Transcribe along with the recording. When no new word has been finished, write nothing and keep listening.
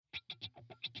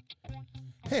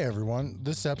Hey everyone,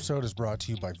 this episode is brought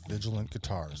to you by Vigilant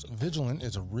Guitars. Vigilant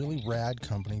is a really rad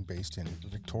company based in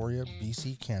Victoria,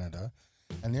 BC, Canada,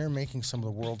 and they're making some of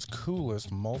the world's coolest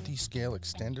multi-scale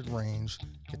extended range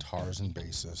guitars and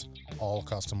basses, all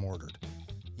custom ordered.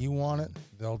 You want it,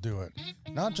 they'll do it.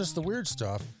 Not just the weird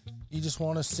stuff, you just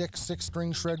want a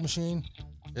six-string shred machine?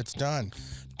 It's done.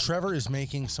 Trevor is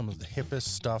making some of the hippest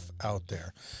stuff out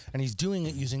there, and he's doing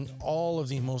it using all of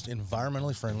the most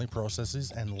environmentally friendly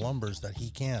processes and lumbers that he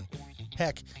can.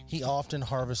 Heck, he often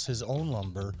harvests his own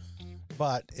lumber,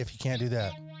 but if he can't do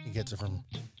that, he gets it from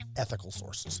ethical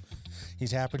sources.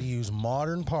 He's happy to use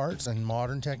modern parts and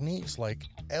modern techniques like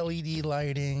LED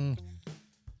lighting,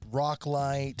 rock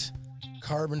light,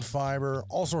 carbon fiber,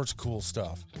 all sorts of cool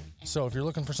stuff. So if you're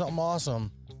looking for something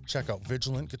awesome, check out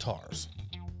Vigilant Guitars.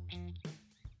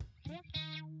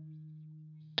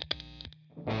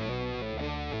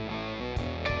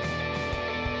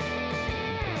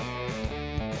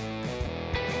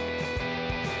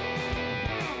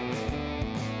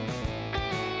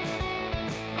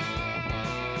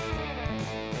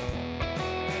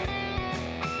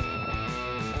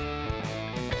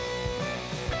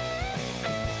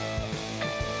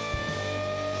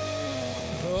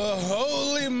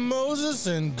 Holy Moses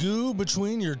and goo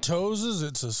between your toeses.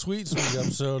 It's a sweet, sweet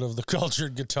episode of The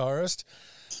Cultured Guitarist.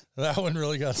 That one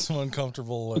really got some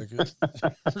uncomfortable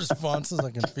responses.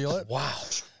 I can feel it. Wow.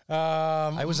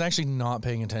 I was actually not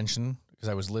paying attention because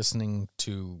I was listening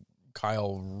to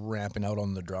Kyle ramping out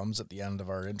on the drums at the end of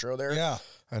our intro there. Yeah.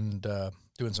 And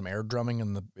doing some air drumming it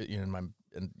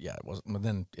wasn't, but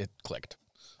then it clicked.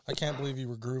 I can't believe you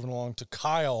were grooving along to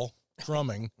Kyle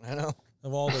drumming. I know.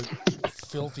 Of all the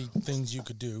filthy things you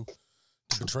could do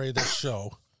to betray this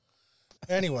show.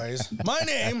 Anyways, my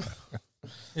name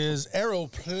is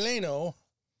Aeroplano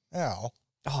Al.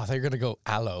 Oh, I thought you were going to go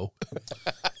aloe.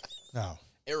 No.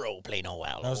 Aeroplano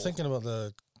aloe. I was thinking about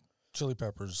the Chili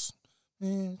Peppers.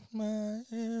 Anyway,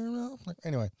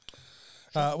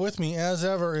 with me, as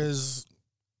ever, is...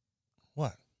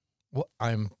 What? Well,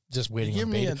 I'm just waiting Give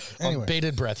on me on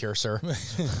bated breath here, sir.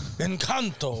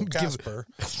 Encanto, Casper.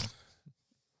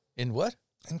 In what?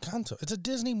 Encanto. It's a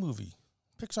Disney movie.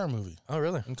 Pixar movie. Oh,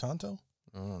 really? Encanto?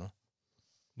 I don't know.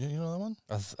 You know that one?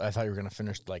 I thought you were going to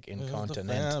finish like Incontinent.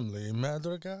 The family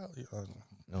Madrigal.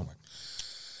 No.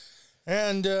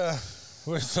 And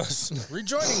with us,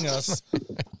 rejoining us,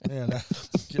 man,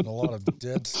 getting a lot of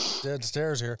dead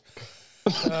stares here,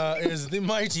 is the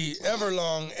mighty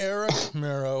Everlong Eric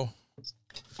Marrow.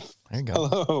 There you go.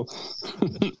 Hello.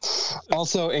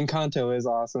 Also, Encanto is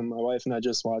awesome. My wife and I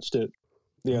just watched it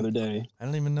the other day. I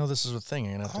didn't even know this was a thing.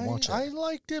 I'm going to have to watch it. I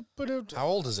liked it, but How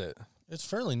old is it? it's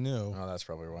fairly new. Oh, that's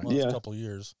probably why. Last couple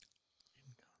years.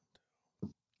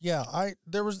 Yeah,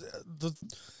 there was the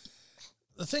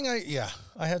thing.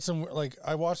 I had some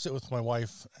I watched it with my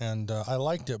wife and I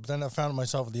liked it, but then I found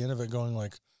myself at the end of it going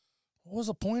like, what was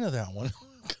the point of that one?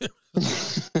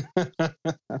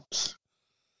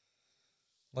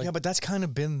 Yeah, but that's kind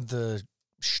of been the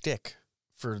shtick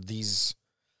for these.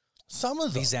 Some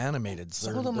of these animated.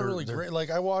 Some of them are really great. Like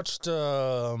I watched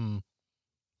Luca,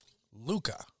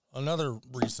 another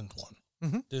recent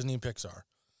one, Disney and Pixar.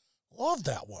 Love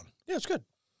that one. Yeah, it's good.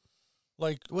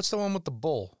 Like, what's the one with the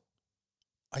bull?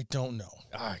 I don't know.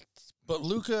 But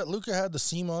Luca had the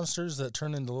sea monsters that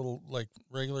turn into little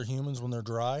regular humans when they're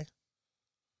dry.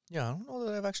 Yeah, I don't know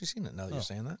that I've actually seen it now that you're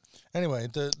saying that. Anyway,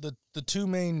 the two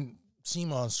main sea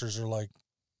monsters are like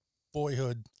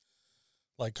boyhood,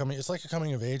 it's like a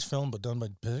coming of age film, but done by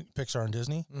Pixar and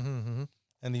Disney. Mm-hmm.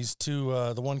 And these two,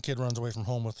 the one kid runs away from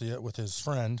home with his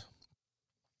friend,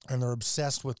 and they're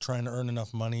obsessed with trying to earn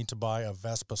enough money to buy a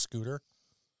Vespa scooter,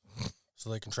 so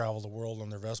they can travel the world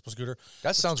on their Vespa scooter.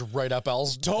 That sounds right up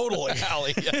Al's totally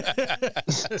alley.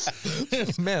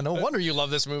 Man, no wonder you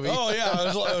love this movie. Oh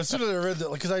yeah, as soon as I read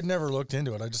that, because I'd never looked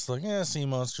into it, I just Sea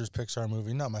Monsters Pixar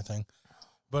movie, not my thing.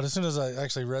 But as soon as I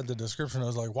actually read the description, I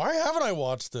was like, why haven't I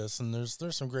watched this? And there's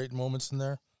some great moments in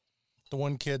there. The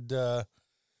one kid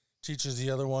teaches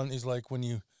the other one. He's like, when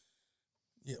your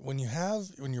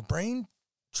brain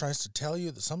tries to tell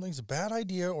you that something's a bad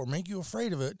idea or make you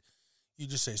afraid of it, you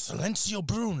just say Silencio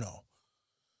Bruno,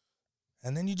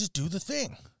 and then you just do the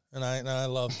thing. And I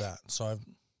love that. So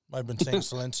I've been saying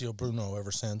Silencio Bruno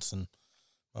ever since, and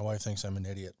my wife thinks I'm an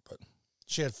idiot, but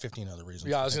she had 15 other reasons.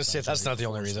 Yeah, I was going to say that's not the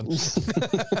only reason.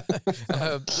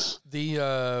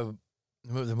 The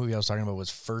movie I was talking about was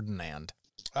Ferdinand.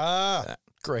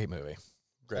 Great movie.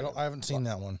 I haven't seen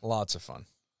that one. Lots of fun.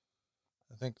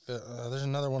 I think there's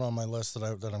another one on my list that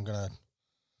I'm gonna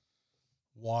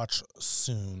watch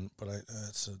soon, but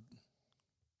it's a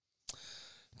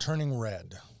Turning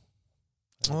Red.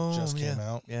 It just came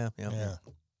out. Yeah.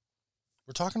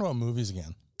 We're talking about movies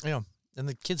again. Yeah. And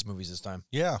the kids' movies this time.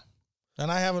 Yeah.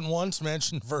 And I haven't once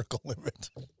mentioned Vertical Limit.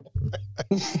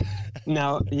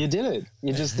 Now, you did it.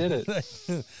 You just did it.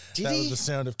 That was the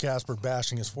sound of Casper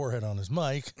bashing his forehead on his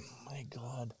mic. Oh my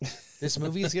God. This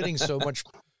movie is getting so much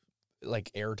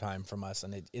like airtime from us,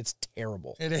 and it's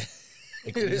terrible. It is.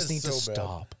 Like, we just need to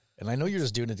stop. And I know you're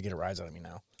just doing it to get a rise out of me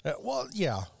now. Well,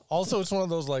 yeah. Also, it's one of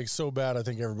those like so bad, I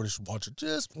think everybody should watch it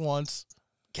just once.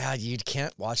 God, you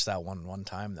can't watch that one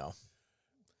time, though.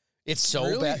 It's so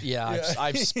Really? bad. Yeah.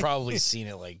 I've probably seen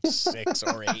it like 6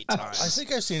 or 8 times. I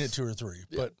think I've seen it 2 or 3,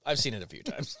 but I've seen it a few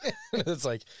times. It's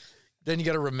like, then you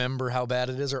got to remember how bad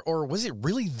it is, or was it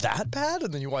really that bad?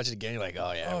 And then you watch it again, you're like,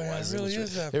 oh yeah, it was. It really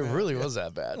is that It bad. really was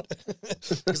that bad.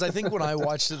 Because I think when I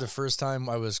watched it the first time,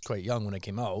 I was quite young when it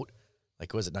came out.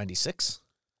 Like, was it 96?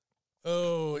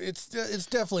 oh, it's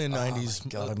definitely a 90s. Oh my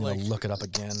God, I'm like, gonna look it up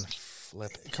again.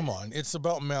 Flip. come on, it's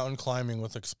about mountain climbing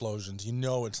with explosions. You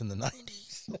know it's in the 90s.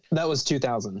 That was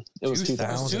 2000. It was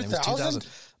 2000. It was 2000.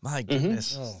 My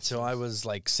goodness. Oh. So I was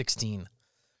like 16.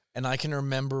 And I can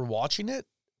remember watching it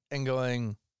and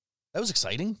going, that was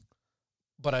exciting.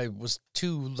 But I was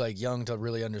too like young to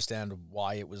really understand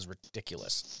why it was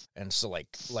ridiculous. And so like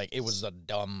it was a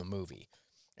dumb movie.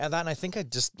 And then I think I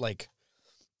just like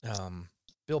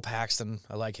Bill Paxton.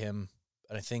 I like him.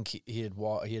 And I think he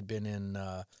had been in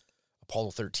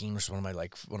Apollo 13, which is one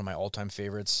of my all-time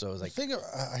favorites. So I was like,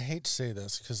 I hate to say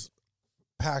this because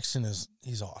Paxton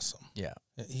he's awesome. yeah.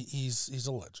 He's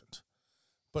a legend.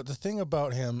 But the thing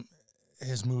about him,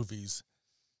 his movies,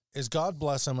 is God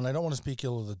bless him, and I don't want to speak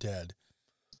ill of the dead,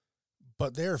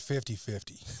 but they're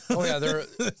 50-50. Oh yeah, they're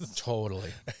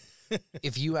totally.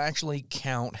 If you actually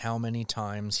count how many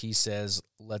times he says,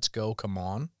 "Let's go, come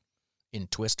on," in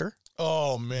Twister,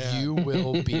 Oh man, you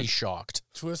will be shocked.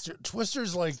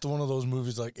 Twister's like one of those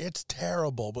movies. Like it's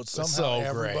terrible, but somehow So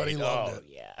everybody great. loved Oh, it.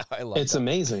 yeah, I love It's that.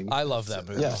 amazing. I love that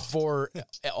movie Yeah. for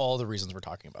all the reasons we're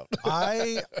talking about.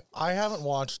 I haven't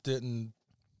watched it in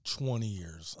 20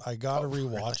 years. I gotta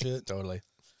rewatch it. Totally.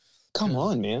 Come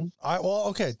on, man. I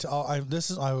will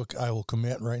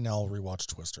commit right now. I'll rewatch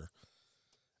Twister.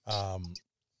 But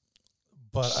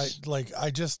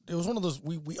it was one of those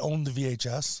we owned the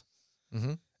VHS,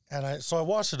 Mm-hmm. and I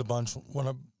watched it a bunch when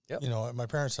Yep. at my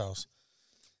parents' house,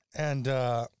 and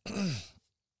it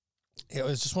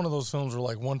was just one of those films where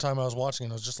like one time I was watching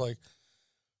and I was just like,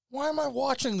 why am I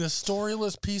watching this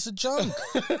storyless piece of junk?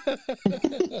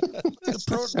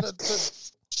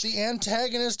 The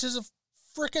antagonist is a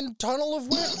freaking tunnel of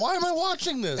wit. Why am I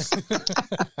watching this?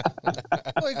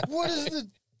 Like, what is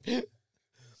the?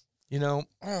 You know,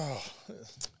 Oh,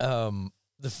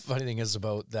 the funny thing is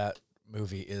about that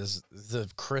movie is the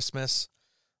Christmas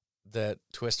that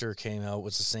Twister came out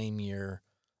was the same year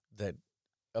that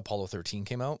Apollo 13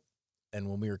 came out. And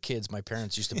when we were kids, my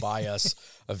parents used to buy us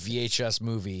a VHS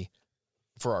movie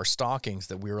for our stockings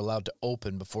that we were allowed to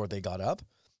open before they got up,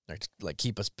 like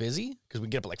keep us busy because we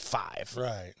get up at like 5,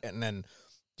 right. and then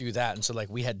do that. And so like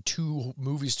we had 2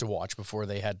 movies to watch before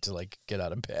they had to like get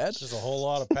out of bed. There's a whole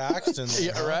lot of Paxton.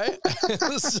 Yeah, right.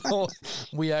 So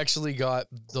we actually got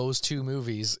those 2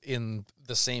 movies in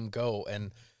the same go,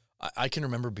 and I can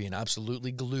remember being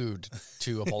absolutely glued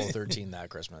to Apollo 13 that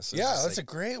Christmas. Yeah, that's a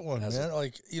great one, That's man.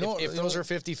 Like, you know, if those are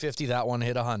 50-50, that one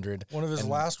hit 100. one of his and-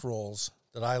 last roles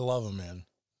that I love him in.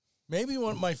 Maybe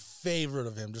one of my favorite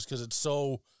of him, just because it's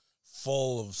so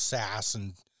full of sass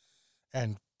and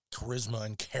charisma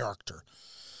and character.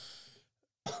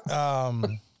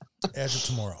 Edge of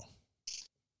Tomorrow.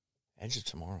 Edge of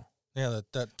Tomorrow. Yeah,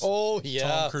 that Oh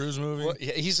Tom Cruise movie. Well,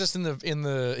 yeah, he's just in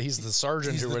the he's the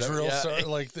sergeant He's or the whatever. drill Yeah. sergeant,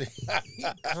 like he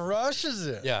crushes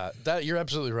it. Yeah, that you're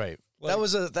absolutely right. Like-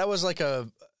 that was like a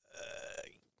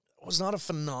was not a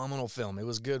phenomenal film. It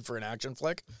was good for an action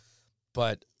flick,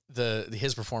 but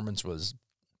his performance was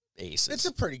ace. It's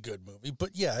a pretty good movie,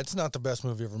 but yeah, it's not the best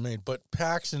movie ever made. But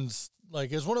Paxton's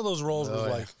like it's one of those roles Oh, where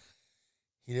yeah. like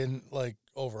he didn't like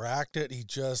overact it. He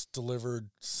just delivered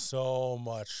so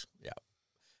much.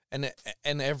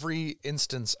 and every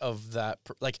instance of that,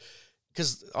 like,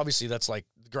 because obviously that's like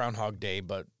Groundhog Day,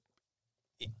 but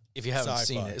if you haven't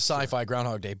seen it, sci-fi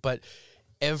Groundhog Day, but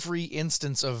every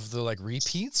instance of the like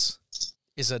repeats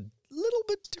is a little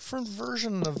bit different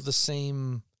version of the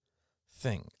same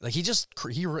thing. Like he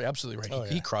absolutely right. Oh,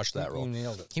 He yeah. crushed that role. He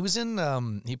nailed it. He was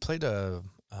in he played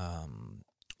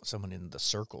someone in The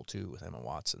Circle too with Emma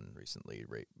Watson recently,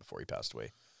 right before he passed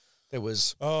away. It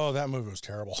was Oh, that movie was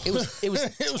terrible. it was it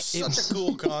was such a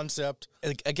cool concept.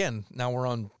 again, now we're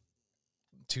on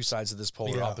 2 sides of this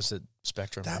polar Yeah. opposite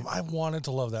spectrum. That, right? I wanted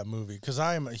to love that movie because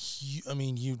I am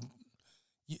you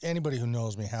Anybody who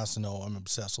knows me has to know I'm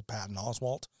obsessed with Patton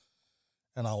Oswalt,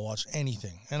 and I'll watch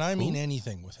anything, and I mean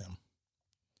anything with him.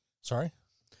 Sorry?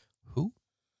 Who?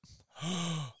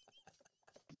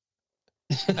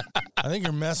 I think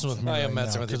you're messing with me. I am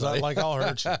messing with you, buddy. I'll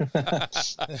hurt you.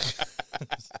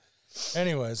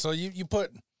 Anyway, so you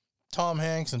put Tom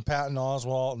Hanks and Patton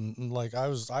Oswalt, and like I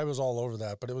was all over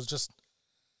that, but it was just,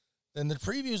 and the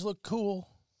previews looked cool,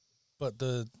 but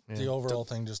the overall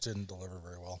thing just didn't deliver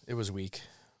very well. It was weak.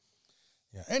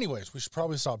 Yeah. Anyways, we should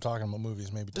probably stop talking about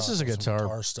movies. Maybe This talk is a about some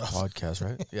guitar stuff. podcast,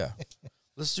 right? Yeah.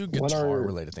 Let's do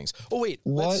guitar-related things. Oh, wait.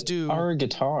 Let's do... What are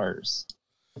guitars?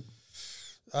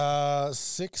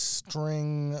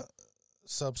 6-string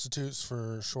substitutes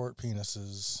for short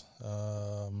penises.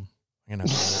 I'm gonna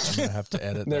have to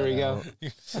edit There that we go. out.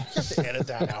 You have to edit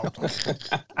that out.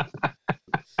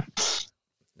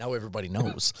 Now everybody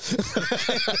knows.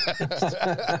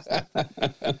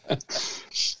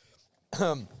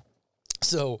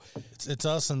 So It's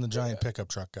us and the giant pickup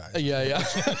truck guy. yeah.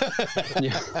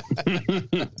 Yeah.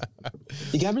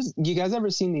 You guys ever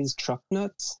seen these truck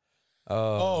nuts?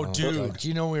 Oh, dude. Do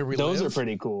you know where we Those live? are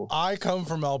pretty cool. I come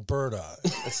from Alberta.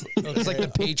 It's like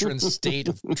the patron state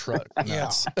of truck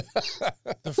nuts.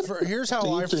 Here's how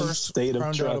I Patron first state of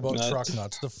found truck out about nuts. truck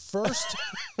nuts. The first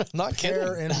Not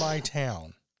pair kidding. in my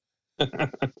town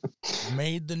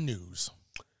made the news.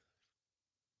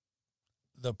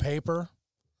 The paper,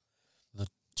 the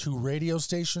 2 radio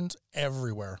stations,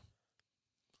 everywhere.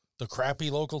 The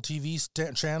crappy local TV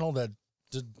channel that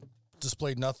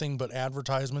displayed nothing but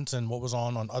advertisements and what was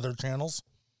on other channels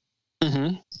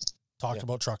Mm-hmm. talked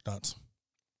about truck nuts.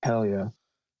 Hell yeah.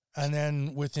 And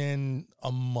then within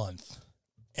a month,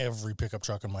 every pickup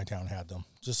truck in my town had them.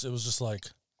 It was just like,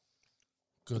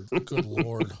 good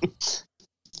Lord.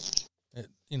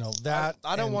 That.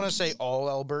 I don't want to say all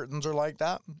Albertans are like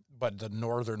that, but the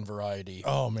northern variety.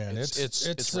 Oh man, It's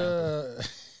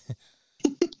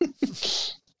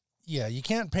yeah, you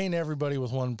can't paint everybody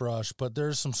with one brush, but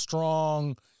there's some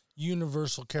strong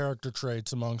universal character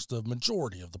traits amongst the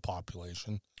majority of the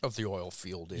population. of the oil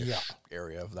field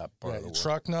area of that part of the world.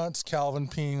 Truck nuts, Calvin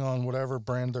peeing on whatever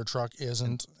brand their truck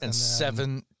isn't, And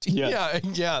then-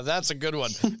 yeah, that's a good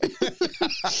one.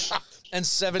 And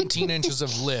 17 inches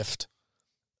of lift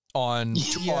on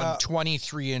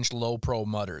 23-inch low pro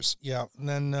mutters. Yeah, and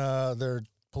then their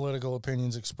political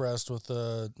opinions expressed with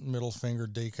a middle finger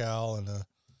decal and a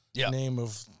name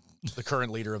of The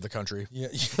current leader of the country. Yeah.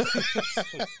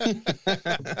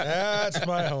 That's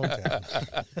my hometown.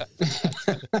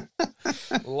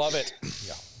 Love it.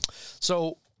 Yeah.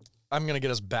 So I'm going to get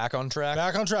us back on track.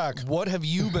 Back on track. What have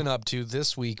you been up to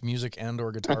this week, music and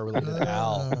or guitar related,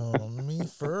 Al? Me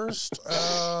first.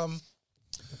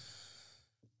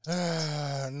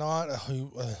 Not a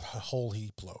whole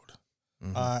heap load.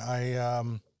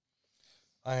 Mm-hmm.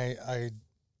 I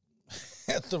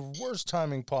at the worst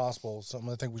timing possible,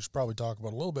 something I think we should probably talk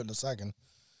about a little bit in a second.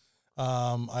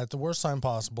 At the worst time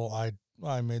possible, I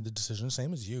made the decision,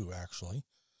 same as you actually,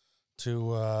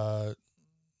 to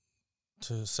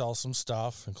sell some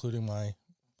stuff, including my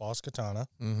Boss Katana.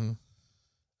 Mm-hmm.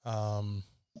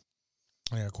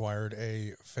 I acquired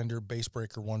a Fender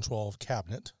Bassbreaker 112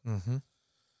 cabinet Mm-hmm.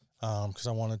 because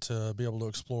I wanted to be able to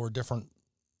explore different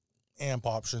amp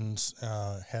options,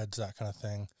 heads, that kind of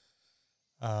thing.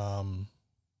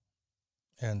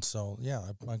 And so, yeah,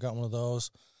 I got one of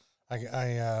those. I'm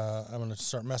going to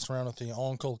start messing around with the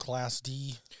Onkel Class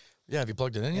D. Yeah, have you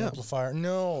plugged it in yet? Amplifier.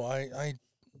 No, a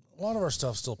lot of our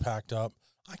stuff's still packed up.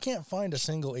 I can't find a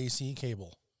single AC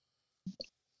cable.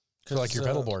 For like your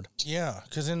pedal board. Yeah,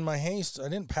 because in my haste, I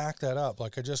didn't pack that up.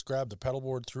 Like I just grabbed the pedal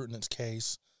board, threw it in its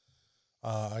case.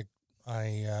 I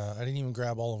didn't even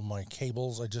grab all of my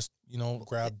cables. I just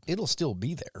grabbed. It'll still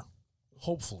be there,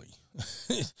 Hopefully,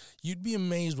 you'd be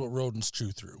amazed what rodents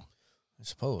chew through. I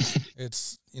suppose.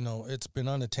 It's been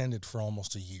unattended for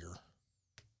almost a year,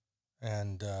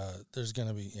 and it's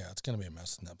gonna be a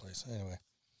mess in that place anyway.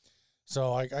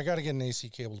 So I got to get an AC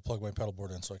cable to plug my pedal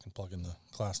board in so I can plug in the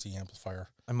Class D amplifier.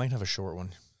 I might have a short one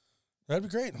That'd be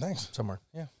great. Thanks. somewhere.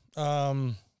 Yeah.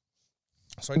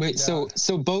 So I Wait, did that.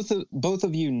 so both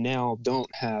of you now don't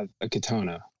have a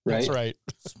katana, right? That's right.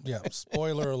 Yeah.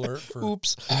 Spoiler alert for.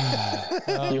 Oops.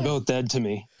 You're both dead to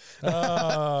me.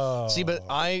 Oh. See, but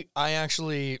I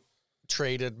actually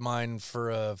traded mine for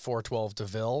a 412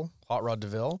 DeVille, Hot Rod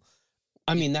DeVille,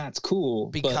 I mean, that's cool,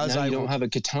 Because but now I you don't will- have a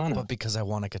katana. but because I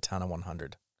want a Katana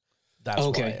 100. That's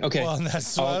Okay, why. okay. Well, and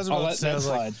that's what I was I'll about to let say. I that was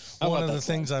like, slide. I'll one let of that the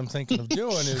slide. things I'm thinking of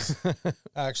doing is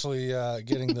actually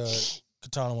getting the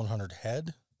Katana 100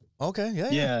 head, Okay, yeah.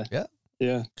 Yeah. Yeah.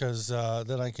 Yeah. because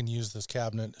then I can use this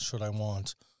cabinet should I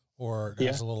want, or it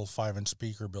has a little 5-inch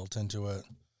speaker built into it.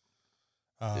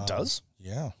 It does?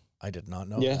 Yeah. I did not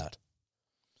know Yeah. that.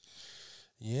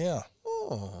 Yeah.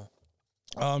 Oh.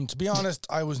 To be honest,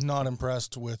 I was not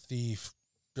impressed with the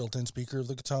built-in speaker of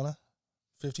the Katana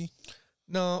 50.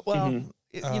 No, well, Mhm.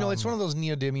 it's one of those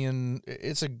neodymium.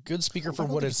 It's a good speaker for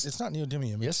what it's. It's not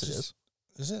neodymium. Yes, it's it just,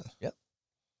 is. Is it? Yep.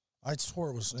 I swore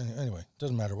it was. Anyway,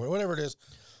 doesn't matter. Whatever it is,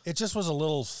 it just was a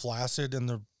little flaccid in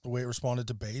the way it responded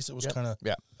to bass. It was Yep. kind of.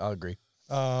 Yeah, I'll agree.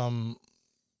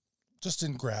 Just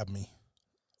didn't grab me.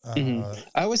 Mhm.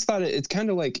 I always thought it's kind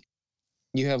of like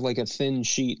you have like a thin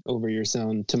sheet over your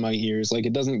sound to my ears. Like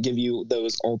it doesn't give you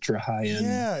those ultra high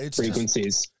end It's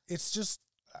frequencies. it's just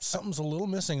something's a little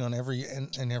missing on every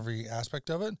in every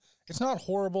aspect of it. It's not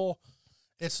horrible.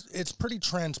 It's pretty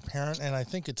transparent, and I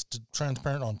think it's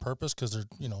transparent on purpose because they're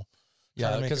trying to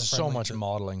Yeah, make because it so friendly much to-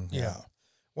 modeling. Yeah.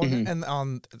 Well, Mhm.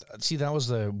 and see, that was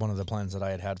one of the plans that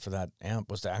I had for that amp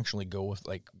was to actually go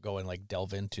and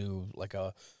delve into like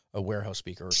a warehouse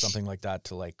speaker or something like that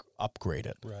to like upgrade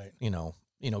it. Right.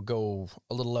 Go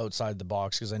a little outside the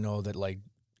box because I know that like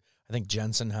I think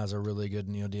Jensen has a really good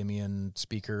neodymium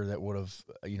speaker that would have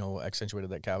accentuated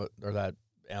that cabin or that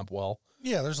amp well.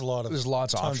 Yeah, there's a lot of There's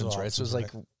lots of tons of options, right? So it's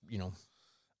options,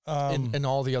 like in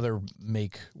all the other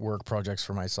make work projects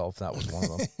for myself, that was one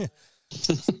of them.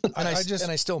 And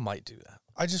I still might do that.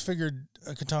 I just figured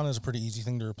a Katana is a pretty easy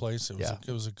thing to replace. It was Yeah.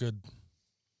 it was a good.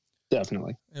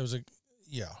 Definitely. It was a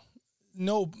yeah.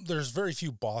 No, there's very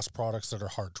few Boss products that are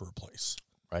hard to replace.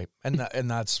 Right. And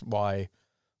that's why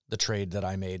the trade that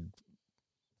I made,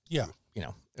 Yeah.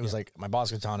 it was like my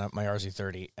Boss Katana, my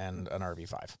RZ30, and an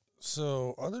RV5.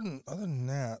 So other than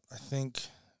that, I think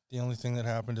the only thing that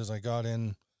happened is I got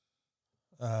in.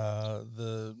 I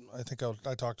think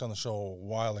I talked on the show a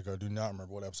while ago. I do not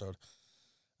remember what episode.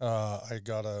 I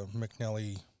got a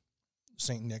McNelly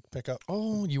St. Nick pickup.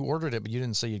 Oh, you ordered it, but you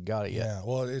didn't say you got it yet. Yeah,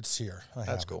 well, it's here. I That's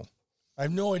have it. cool. I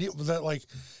have no idea that like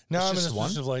now It's I'm in just this one?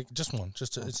 position of like just one,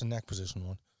 it's a neck position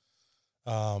one.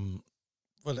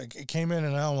 But it came in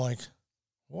and now I'm like,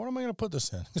 what am I going to put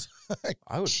this in?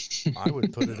 I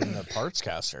would put it in a parts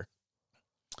caster.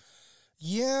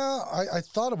 Yeah, I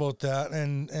thought about that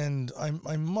and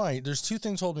I might. There's two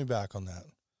things holding me back on that.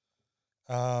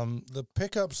 The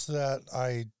pickups that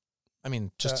I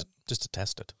mean, just to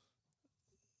test it.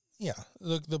 yeah,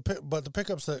 but the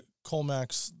pickups that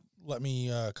Colmax let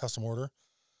me custom order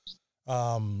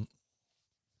are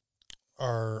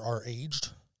aged.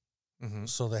 Mm-hmm.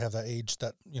 So they have that aged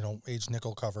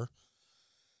nickel cover.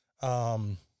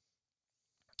 And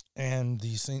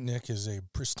the St. Nick is a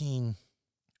pristine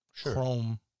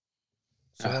chrome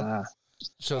surround.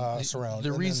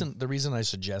 The And reason I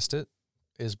suggest it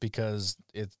is because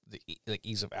it's the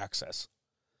ease of access.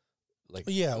 Like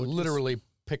literally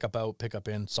pick up out, pick up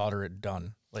in, solder it,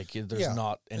 done. Like there's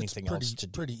not anything else to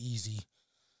do. Pretty easy.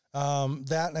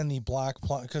 That and the black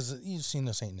because you've seen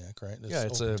the St. Nick, right?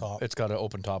 It's got an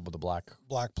open top with a black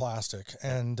plastic,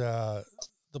 and the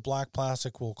black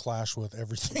plastic will clash with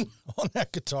everything on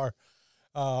that guitar.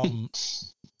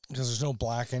 Because there's no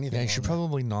black anything. Yeah, you should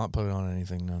probably not put it on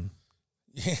anything then.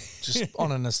 Just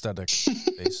on an aesthetic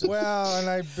basis. Well, and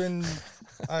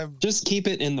I've just keep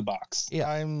it in the box.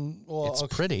 Yeah, it's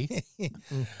pretty.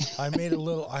 I made a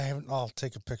little. I'll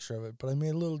take a picture of it, but I made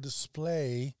a little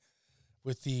display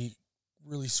with the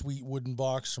really sweet wooden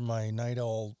box from my Night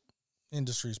Owl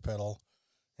Industries pedal,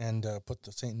 and put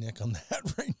the St. Nick on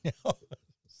that right now.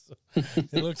 So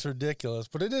it looks ridiculous,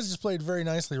 but it is displayed very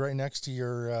nicely right next to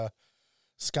your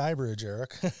Skybridge,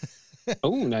 Eric.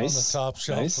 Oh, nice. On the top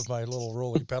shelf of my little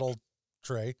rolling pedal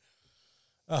tray.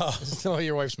 So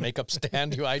your wife's makeup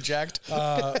stand you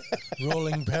hijacked?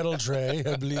 Rolling pedal tray,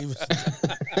 I believe.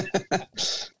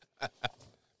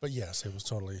 But yes, it was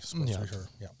totally supposed to be her.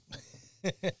 Yeah.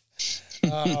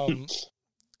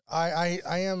 I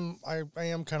am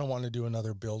kind of wanting to do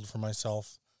another build for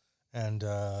myself, and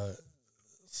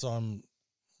so I'm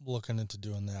looking into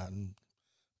doing that and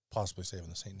possibly saving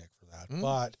the St. Nick for that.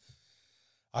 But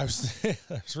I was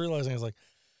realizing, I was like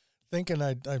thinking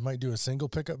I might do a single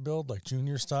pickup build, like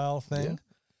junior style thing. Yeah.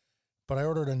 But I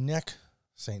ordered a neck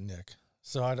St. Nick,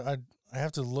 so I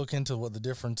have to look into what the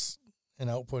difference in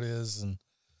output is and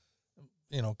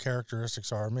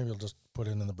characteristics are. Maybe I'll just put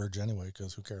it in the bridge anyway,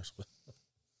 because who cares?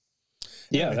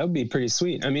 Yeah, anyway. That would be pretty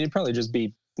sweet. I mean, it'd probably just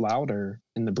be louder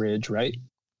in the bridge, right?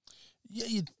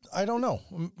 Yeah, I don't know.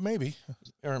 Maybe.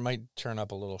 Or it might turn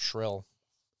up a little shrill.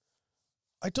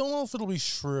 I don't know if it'll be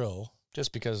shrill.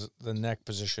 Just because the neck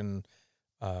position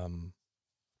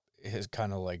is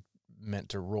kind of like meant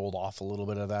to roll off a little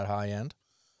bit of that high end.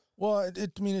 Well,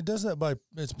 it does that by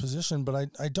its position, but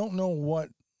I don't know what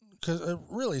because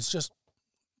really it's just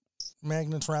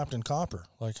magnets wrapped in copper.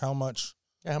 Like how much?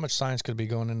 Yeah, how much science could be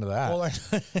going into that? Well,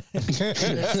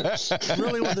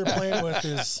 really what they're playing with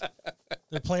is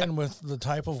they're playing with the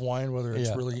type of wine, whether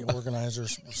it's really organized or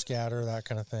scatter, that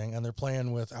kind of thing, and they're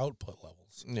playing with output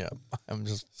levels. Yeah, I'm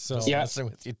just messing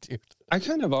with you, dude. I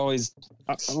kind of always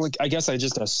I guess I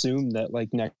just assumed that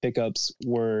like neck pickups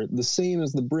were the same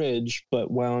as the bridge, but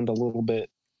wound a little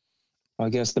bit. I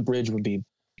guess the bridge would be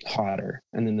hotter,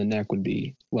 and then the neck would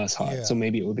be less hot. Yeah. So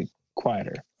maybe it would be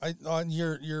quieter.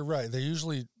 You're right. They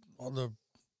usually the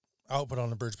output on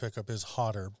the bridge pickup is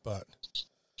hotter, but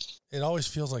it always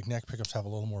feels like neck pickups have a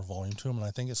little more volume to them, and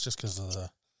I think it's just because of the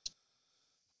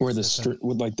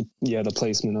the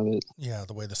placement of it. Yeah,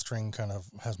 the way the string kind of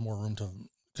has more room to,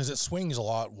 because it swings a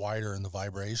lot wider in the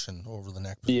vibration over the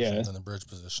neck position than the bridge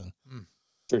position.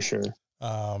 For sure.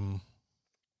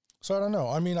 So I don't know.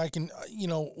 I mean, I can,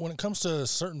 when it comes to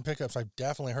certain pickups, I've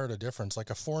definitely heard a difference. Like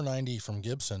a 490 from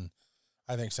Gibson,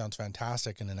 I think sounds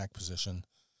fantastic in the neck position.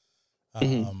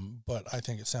 But I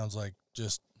think it sounds like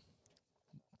just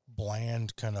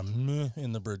bland kind of meh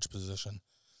in the bridge position.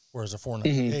 Whereas a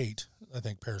 498, I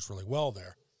think pairs really well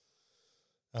there.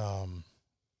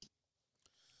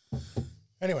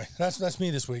 Anyway, that's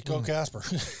me this week. Go Casper.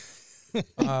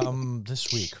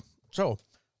 This week. So,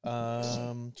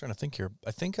 trying to think here.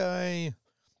 I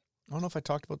don't know if I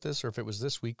talked about this or if it was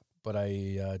this week, but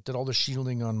I did all the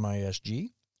shielding on my SG.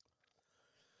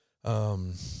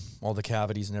 All the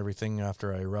cavities and everything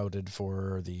after I routed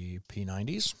for the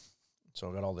P90s. So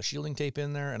I got all the shielding tape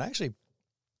in there. And actually,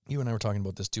 you and I were talking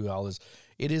about this too, Al,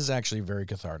 it is actually very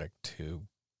cathartic to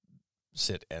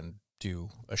sit and do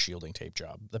a shielding tape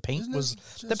job. The paint was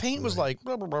like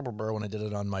blah, blah, blah, blah, blah when I did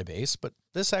it on my base, but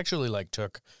this actually like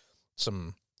took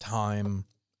some time,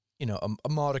 a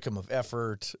modicum of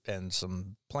effort and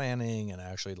some planning, and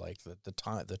actually like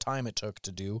the time it took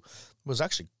to do was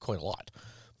actually quite a lot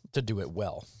to do it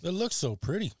well. It looks so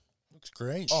pretty. Looks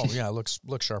great. Oh yeah, it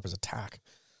looks sharp as a tack.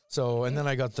 So, and then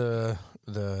I got the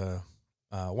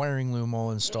wiring loom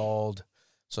all installed.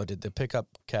 So I did the pickup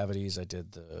cavities. I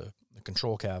did the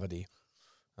control cavity.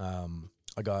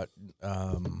 I got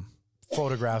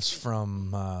photographs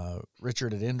from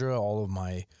Richard at Indra. All of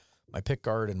my pick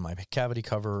guard and my cavity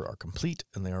cover are complete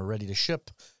and they are ready to ship.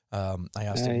 I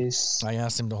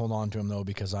asked him to hold on to them though,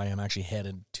 because I am actually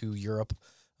headed to Europe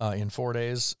in 4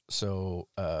 days. So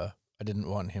I didn't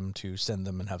want him to send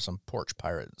them and have some porch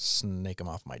pirate snake them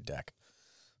off my deck.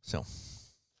 So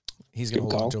he's going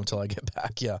to hold on to them until I get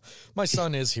back. Yeah. My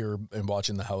son is here and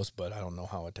watching the house, but I don't know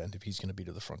how attentive he's going to be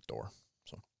to the front door.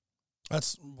 So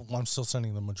I'm still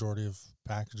sending the majority of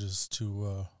packages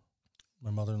to my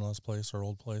mother-in-law's place, our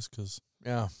old place, because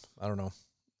I don't know.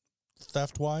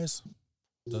 Theft-wise,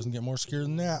 doesn't get more secure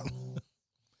than that.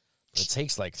 It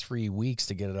takes like 3 weeks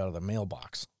to get it out of the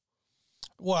mailbox.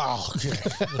 Wow. Okay.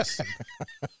 Listen.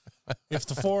 If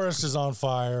the forest is on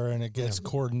fire and it gets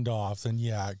cordoned off, then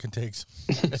it can take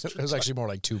it was actually more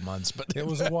like 2 months, but it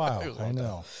was a while. I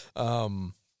know.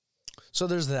 So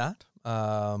there's that.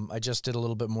 I just did a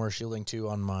little bit more shielding too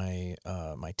on my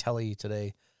my telly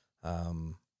today.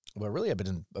 But really I've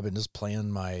been just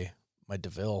playing my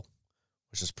DeVille,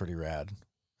 which is pretty rad.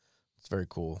 It's very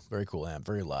cool amp,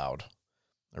 very loud.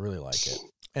 I really like it.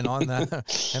 And on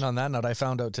that note, I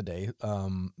found out today.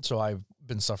 So I've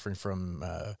been suffering from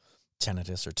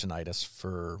tinnitus or tinnitus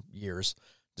for years,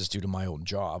 just due to my own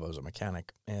job. I was a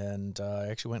mechanic, and I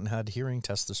actually went and had hearing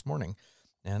tests this morning,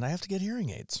 and I have to get hearing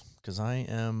aids because I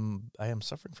am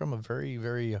suffering from a very,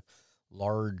 very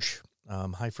large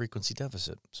high frequency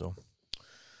deficit. So,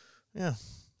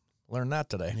 learned that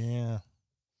today. Yeah.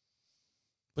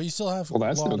 But you still have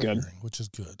that's no good, hearing, which is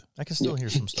good. I can still hear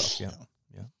some stuff. Yeah.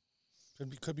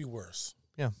 Could be worse.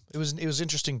 Yeah, it was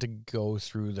interesting to go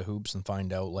through the hoops and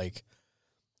find out like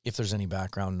if there's any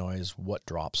background noise, what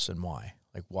drops and why.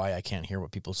 Like why I can't hear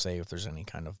what people say if there's any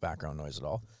kind of background noise at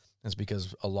all. It's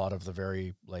because a lot of the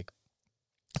very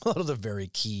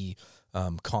key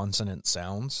consonant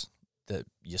sounds that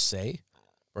you say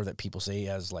or that people say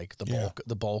as like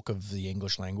the bulk of the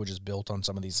English language is built on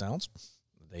some of these sounds.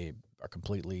 They are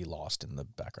completely lost in the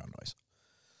background noise.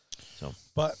 So,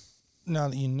 but now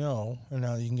that you know, and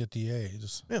now that you can get the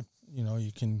aids,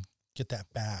 you can get that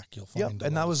back. You'll find.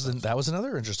 And that was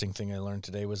another interesting thing I learned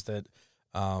today was that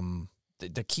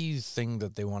the key thing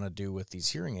that they want to do with these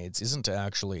hearing aids isn't to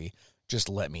actually just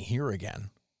let me hear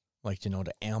again, like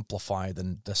to amplify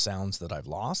the sounds that I've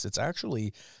lost. It's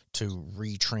actually to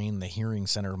retrain the hearing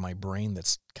center of my brain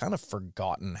that's kind of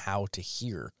forgotten how to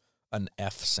hear an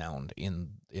F sound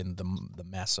in the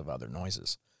mess of other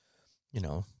noises.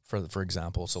 For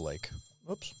example, so like,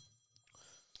 oops,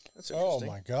 That's Oh interesting.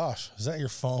 my gosh, is that your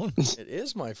phone? It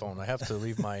is my phone. I have to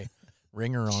leave my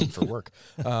ringer on for work.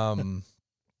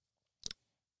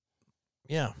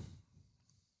 Yeah.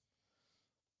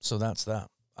 So that's that.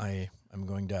 I'm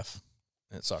going deaf.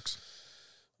 It sucks.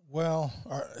 Well,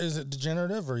 is it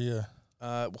degenerative or you?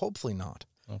 Hopefully not.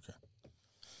 Okay.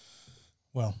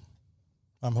 Well,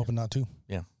 I'm hoping not to.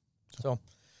 So,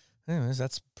 anyways,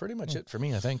 that's pretty much it for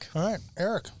me, I think. All right,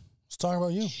 Eric, let's talk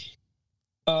about you.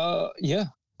 Yeah.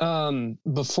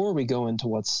 Before we go into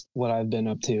what I've been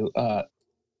up to,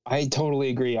 I totally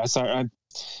agree.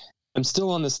 I'm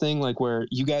still on this thing like where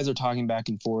you guys are talking back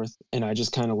and forth, and I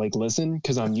just kind of like listen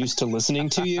because I'm used to listening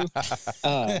to you.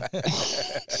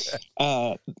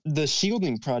 The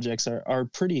shielding projects are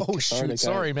pretty. Oh shoot!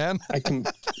 Sorry, man.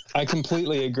 I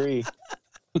completely agree.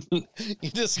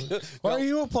 You just Why are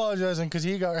you apologizing? Because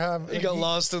he got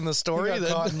lost in the story. He got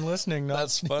caught in listening.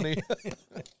 That's funny.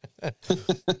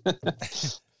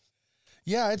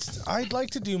 Yeah, I'd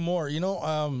like to do more. You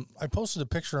know, I posted a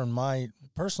picture on my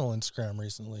personal Instagram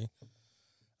recently.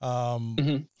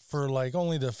 For like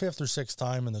only the 5th or 6th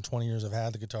time in the 20 years I've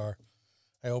had the guitar,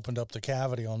 I opened up the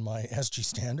cavity on my SG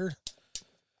Standard.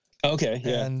 Okay,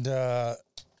 yeah. And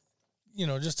you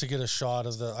know, just to get a shot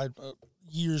of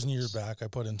years and years back, I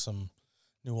put in some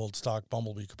new old stock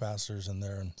Bumblebee capacitors in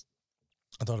there, and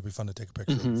I thought it'd be fun to take a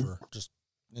picture of them for just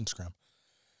Instagram.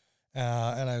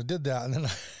 And I did that, and then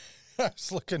I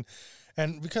was looking,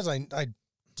 and because I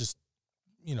just,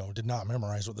 you know, did not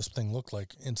memorize what this thing looked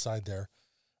like inside there,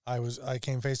 I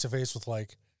came face to face with,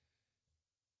 like,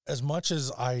 as much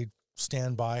as I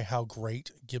stand by how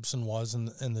great Gibson was in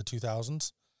the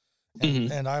 2000s,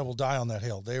 and I will die on that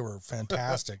hill. They were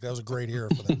fantastic. That was a great era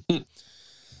for them.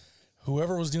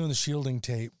 Whoever was doing the shielding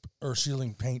tape or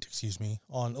shielding paint,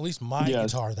 on at least my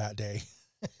guitar that day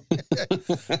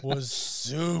was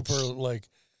super, like,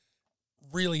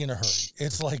 really in a hurry.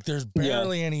 It's like there's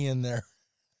barely any in there.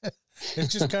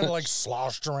 It's just kind of like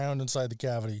sloshed around inside the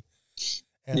cavity.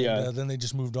 And then they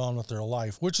just moved on with their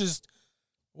life, which is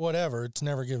whatever. It's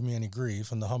never given me any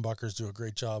grief, and the humbuckers do a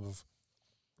great job of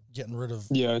getting rid of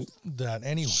that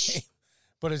anyway.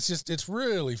 But it's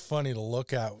really funny to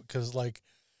look at because, like,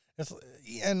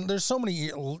 and there's so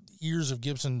many years of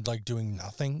Gibson, like, doing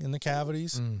nothing in the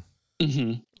cavities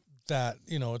that,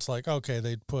 you know, it's like, okay,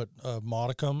 they'd put a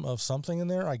modicum of something in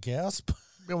there, I guess.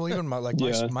 Well, even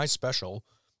my special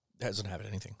doesn't have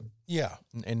anything. Yeah,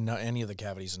 and not any of the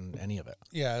cavities in any of it.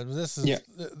 Yeah,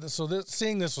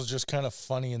 seeing this was just kind of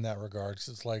funny in that regard. 'Cause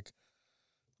it's like,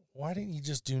 why didn't you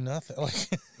just do nothing? Like,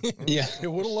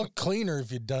 it would have looked cleaner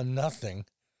if you'd done nothing.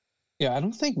 Yeah, I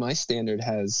don't think my Standard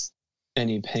has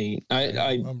any paint.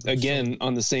 I again,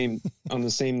 on the same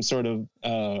sort of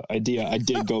idea, I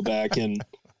did go back and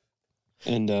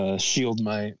shield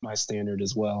my Standard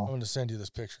as well. I'm going to send you this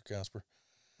picture, Casper.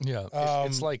 Yeah,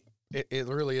 it's like it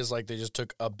really is like they just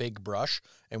took a big brush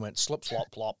and went slip, slop,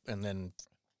 plop, and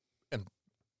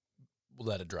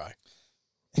let it dry.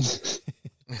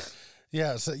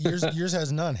 Yeah, so yours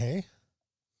has none, hey?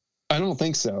 I don't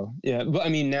think so. Yeah, but I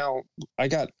mean, now I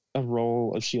got a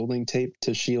roll of shielding tape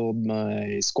to shield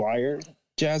my Squier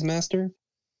Jazzmaster,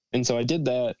 and so I did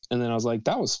that, and then I was like,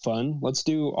 that was fun. Let's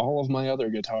do all of my other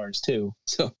guitars too.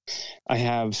 So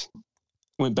I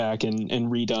went back and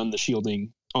redone the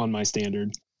shielding on my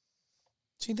Standard.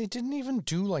 See, they didn't even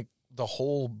do like the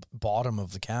whole bottom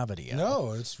of the cavity.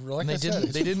 No, it's like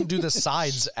they didn't do the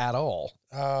sides at all.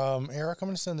 Eric, I'm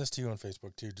going to send this to you on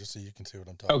Facebook too, just so you can see what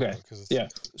I'm talking about. Yeah.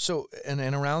 So, and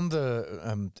around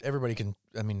the, everybody can,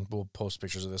 I mean, we'll post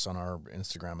pictures of this on our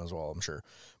Instagram as well, I'm sure.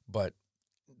 But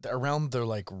around the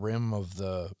like rim of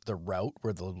the route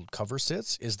where the little cover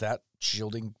sits, is that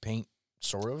shielding paint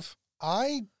sort of?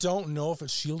 I don't know if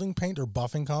it's shielding paint or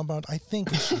buffing compound. I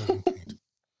think it's shielding paint.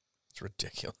 It's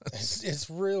ridiculous. It's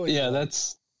really cool.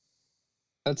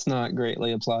 That's not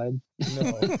greatly applied. No.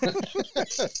 like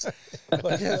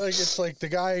it's like the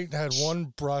guy had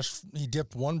one brush. He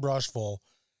dipped one brush full,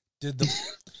 did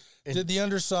the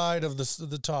underside of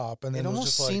the top, and then it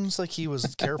almost seems like he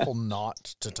was careful not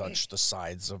to touch the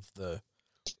sides of the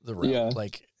route. Yeah.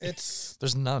 Like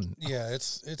there's none. Yeah,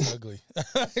 it's ugly.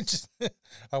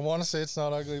 I want to say it's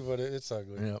not ugly, but it's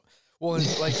ugly. Yeah. Well,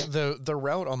 and like the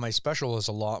route on my special is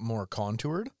a lot more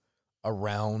contoured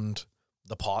around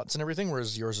the pots and everything,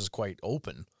 whereas yours is quite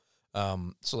open.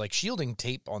 So like shielding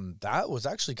tape on that was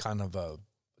actually kind of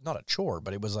not a chore,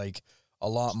 but it was like a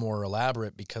lot more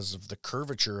elaborate because of the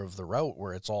curvature of the route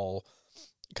where it's all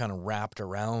kind of wrapped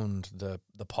around the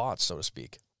pots, so to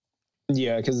speak.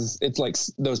 Yeah, because it's like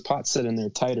those pots sit in there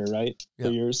tighter, right? Yeah.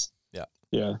 For yours? Yeah.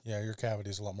 Yeah. Yeah, your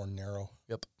cavity is a lot more narrow.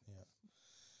 Yep.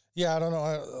 Yeah, I don't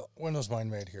know. When was mine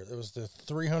made here? It was the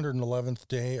 311th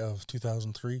day of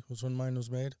 2003 was when mine was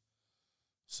made.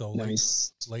 So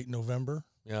Nice. late November.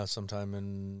 Yeah, sometime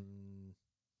in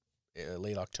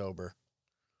late October.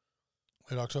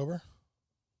 Late October?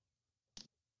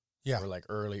 Yeah. Or like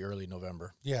early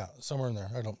November. Yeah, somewhere in there.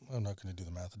 I'm not going to do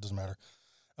the math. It doesn't matter.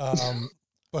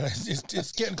 But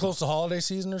it's getting close to holiday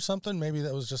season or something. Maybe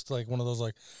that was just like one of those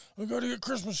like, I got to get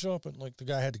Christmas shopping. Like the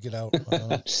guy had to get out. I don't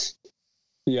know.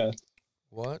 Yeah.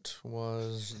 What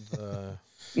was the...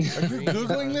 Are you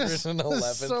Googling this? This 311th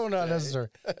is so not day. necessary.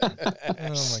 Oh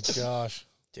my gosh.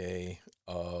 Day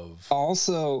of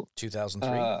Also,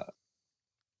 2003?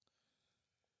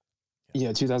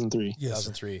 yeah, 2003. Yes,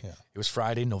 sir. 2003. Yeah. It was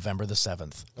Friday, November the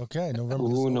 7th. Okay, November.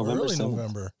 Ooh, so November early 7th.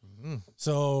 November.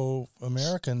 So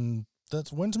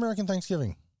when's American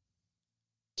Thanksgiving?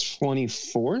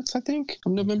 24th, I think,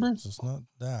 of November. So it's not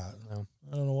that. No.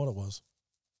 I don't know what it was.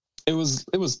 It was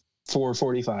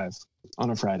 4:45 on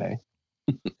a Friday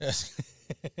Yes.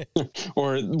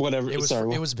 or whatever. It was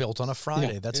Sorry. it was built on a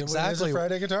Friday. Yeah. That's Is exactly... it a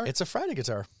Friday guitar? It's a Friday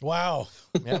guitar. Wow.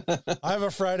 Yeah. I have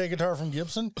a Friday guitar from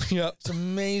Gibson. Yeah. It's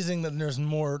amazing that there's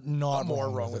not More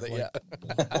wrong with it, Like,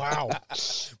 yeah. wow.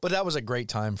 But that was a great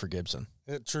time for Gibson.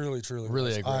 It truly Really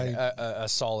was. a great, a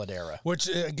solid era. Which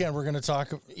again, we're going to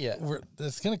talk. Yeah.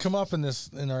 It's going to come up in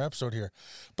our episode here.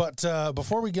 But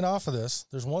before we get off of this,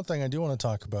 there's one thing I do want to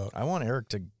talk about. I want Eric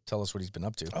to tell us what he's been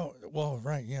up to. Oh well,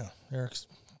 right, yeah, Eric's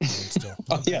still.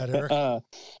 Oh, Not yeah. bad, Eric.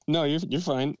 No, you're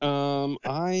fine.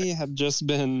 I have just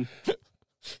been,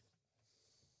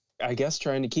 I guess,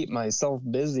 trying to keep myself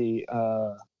busy.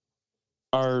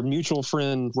 Our mutual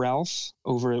friend Ralph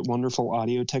over at Wonderful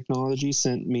Audio Technology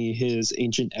sent me his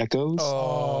Ancient Echoes.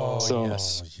 Oh, So-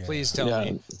 yes. yeah. Please tell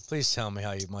Yeah. me. Please tell me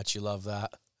how much you love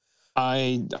that.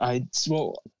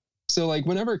 So like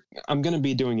whenever I'm going to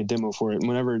be doing a demo for it, and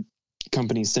whenever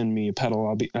companies send me a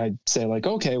pedal, I'd say like,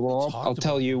 okay, well, Talked I'll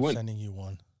tell about you when. sending you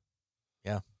one.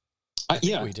 think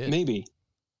Yeah, we did. maybe.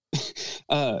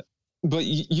 But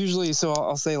usually, so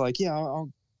I'll say like, yeah,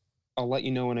 I'll let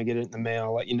you know when I get it in the mail.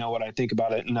 I'll let you know what I think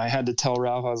about it. And I had to tell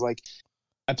Ralph, I was like,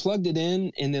 I plugged it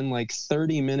in, and then like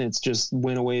 30 minutes just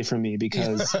went away from me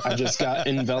because I just got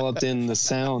enveloped in the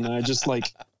sound. And I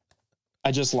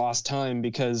just lost time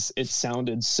because it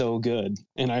sounded so good.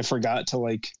 And I forgot to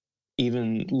like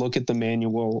even look at the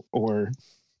manual or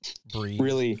Breathe.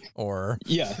 really. Or,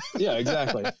 Yeah,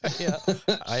 exactly. yeah,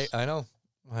 I know.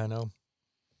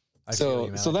 I So- feel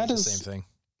you, man. so I that did the is- same thing.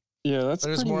 Yeah, that's But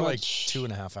it was pretty more like much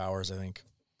 2.5 hours, I think.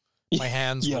 Yeah, My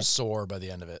hands yeah. were sore by the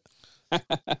end of it.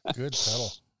 Good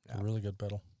pedal. Yeah. A really good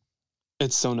pedal.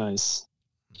 It's so nice.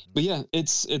 But yeah,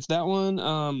 it's that one.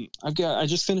 I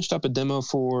just finished up a demo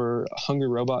for Hungry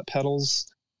Robot pedals.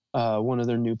 One of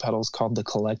their new pedals called the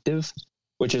Collective,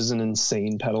 which is an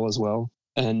insane pedal as well.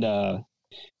 And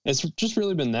it's just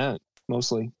really been that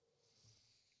mostly.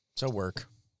 So work.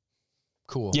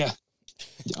 Cool. Yeah.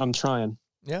 I'm trying.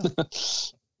 Yeah.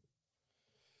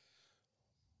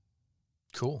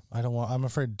 Cool. I'm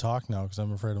afraid to talk now because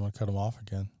I'm afraid I'm going to cut him off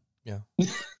again.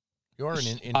 You are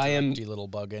an I am- interrupty little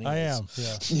bug anyways. I am.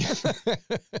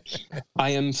 Yeah. I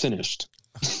am finished.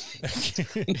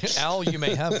 Al, you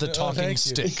may have the Oh, talking thank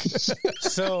you. stick.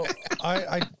 So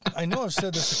I know I've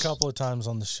said this a couple of times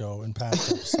on the show in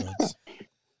past episodes.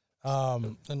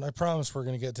 And I promise we're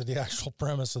going to get to the actual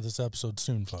premise of this episode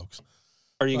soon, folks.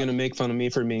 Are you going to make fun of me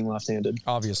for being left-handed?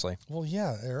 Obviously. Well,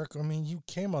 yeah, Eric. I mean, you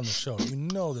came on the show. You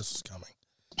know this is coming.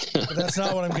 But that's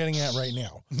not what I'm getting at right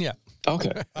now. Yeah.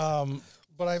 Okay.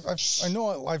 But I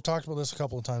know I've talked about this a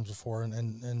couple of times before,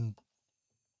 and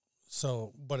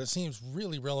so, but it seems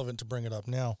really relevant to bring it up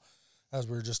now, as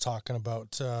we were just talking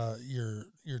about your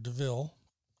DeVille.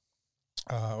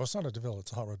 Well, it's not a DeVille;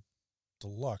 it's a Hot Rod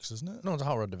Deluxe, isn't it? No, it's a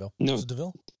Hot Rod DeVille. No, It's a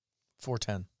DeVille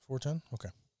 410. 410. Okay.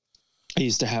 I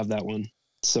used to have that one.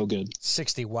 So good.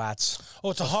 60 watts.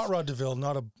 Oh, it's a Hot Rod DeVille,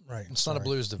 not a right. It's not a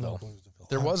Blues DeVille. Not a Blues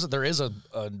DeVille. There is a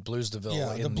Blues DeVille.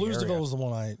 Yeah, in the Blues area. DeVille was the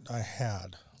one I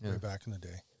had Yeah. way back in the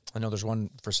day. I know there's one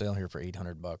for sale here for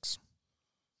 $800.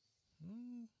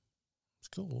 It's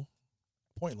cool.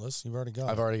 Pointless. You've already got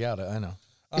I've it. already got it. I know.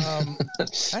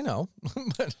 I know.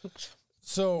 But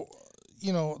So,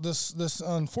 this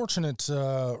unfortunate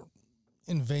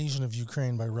invasion of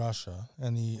Ukraine by Russia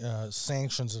and the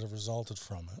sanctions that have resulted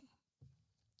from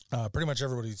it, pretty much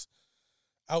everybody's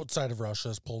outside of Russia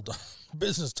has pulled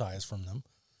business ties from them.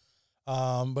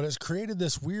 But it's created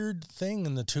this weird thing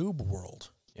in the tube world.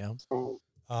 yeah.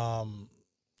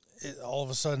 All of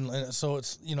a sudden, and so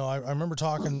it's, I remember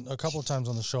talking a couple of times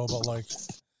on the show about like,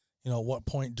 at what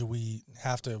point do we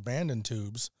have to abandon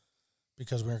tubes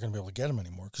because we aren't going to be able to get them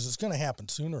anymore? Because it's going to happen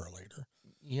sooner or later.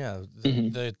 Yeah,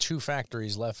 Mhm. the two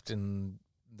factories left in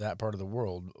that part of the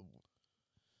world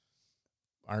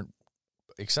aren't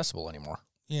accessible anymore.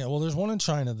 Yeah, well, there's one in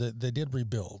China that they did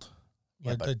rebuild.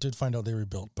 Yeah, I did find out they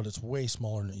rebuilt, but it's way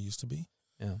smaller than it used to be.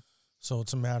 Yeah. So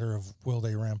it's a matter of will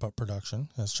they ramp up production,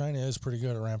 as China is pretty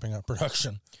good at ramping up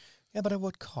production. Yeah, but at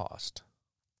what cost?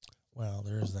 Well,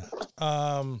 there is that.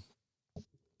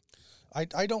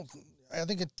 I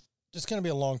think it's going to be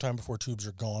a long time before tubes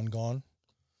are gone.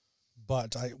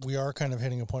 But we are kind of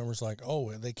hitting a point where it's like,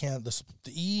 oh, they can't, the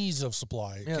ease of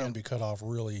supply Yeah. can be cut off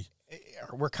really.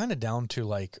 We're kind of down to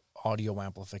like audio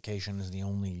amplification is the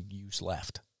only use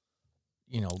left.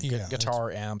 You know, Yeah, guitar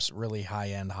amps, really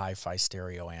high-end hi-fi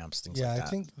stereo amps, things Yeah, like that. I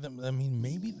think,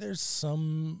 maybe there's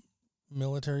some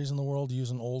militaries in the world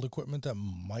using old equipment that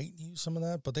might use some of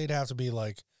that, but they'd have to be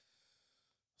like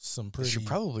some They pretty should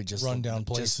probably just rundown just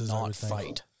places, I not would think.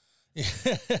 fight.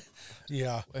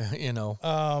 Yeah. You know,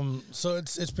 So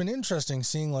it's been interesting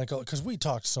seeing because we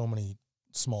talked to so many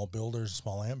small builders,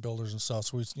 small amp builders and stuff.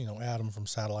 So Adam from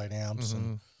Satellite Amps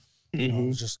and I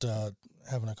was just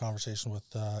having a conversation with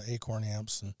Acorn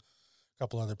Amps and a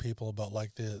couple other people about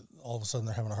all of a sudden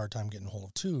they're having a hard time getting hold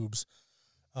of tubes.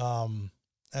 And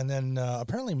then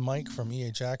apparently Mike from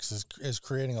EHX is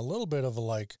creating a little bit of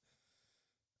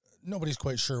nobody's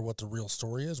quite sure what the real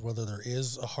story is, whether there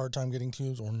is a hard time getting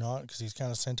tubes or not, because he's kind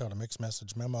of sent out a mixed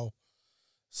message memo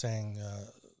saying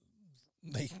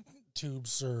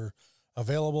tubes are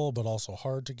available but also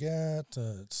hard to get.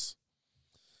 It's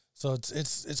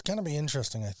going to be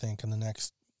interesting, I think, in the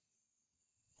next,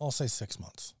 I'll say 6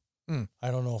 months.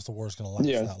 I don't know if the war is going to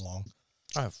last that long.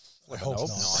 I hope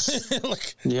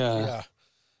not. Yeah.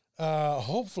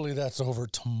 Hopefully that's over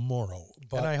tomorrow.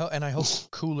 But and I hope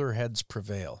cooler heads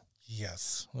prevail.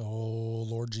 yes. Oh,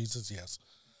 Lord Jesus, yes.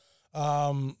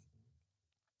 But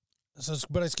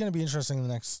it's going to be interesting in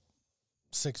the next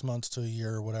 6 months to a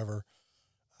year or whatever.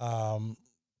 So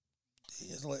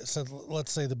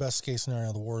let's say the best case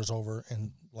scenario, the war is over,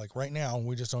 and right now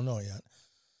we just don't know it yet.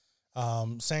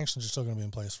 Sanctions are still going to be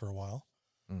in place for a while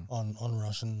on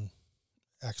Russian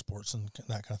exports and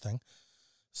that kind of thing.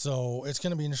 So it's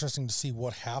going to be interesting to see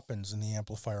what happens in the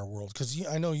amplifier world, because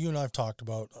I know you and I've talked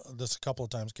about this a couple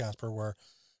of times, Casper, where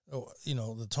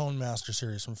the Tone Master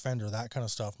series from Fender, that kind of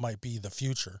stuff might be the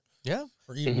future. Yeah.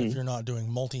 Or even if you're not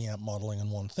doing multi-amp modeling in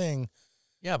one thing,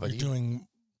 Yeah, but you're doing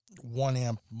one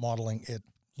amp modeling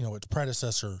its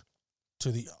predecessor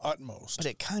to the utmost. But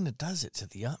it kind of does it to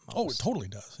the utmost. Oh, it totally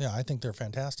does. Yeah, I think they're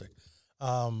fantastic.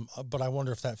 But I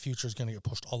wonder if that future is going to get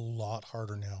pushed a lot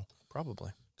harder now,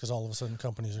 Probably. because all of a sudden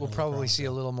companies are We'll gonna look probably around see and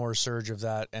a go, little more surge of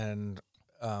that, and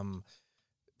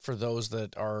for those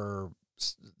that are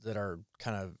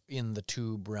kind of in the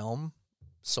tube realm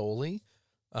solely,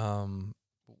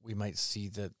 we might see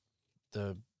that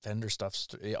the Fender stuff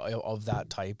of that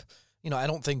type. I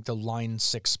don't think the Line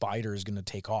 6 Spider is going to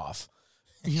take off,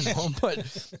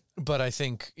 but I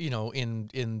think,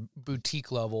 in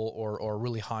boutique level or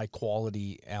really high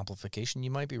quality amplification,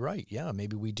 you might be right. Yeah,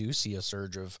 maybe we do see a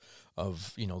surge of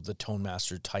the Tone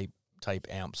Master type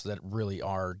amps that really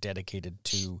are dedicated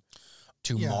to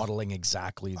modeling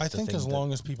exactly. I think as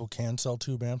long as people can sell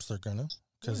tube amps, they're gonna,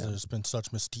 because there's been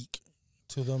such mystique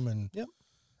to them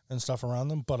and stuff around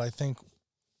them. But I think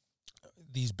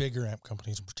these bigger amp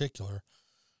companies in particular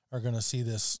are going to see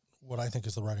this, what I think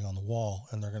is the writing on the wall,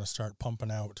 and they're going to start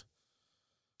pumping out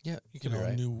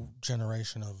a new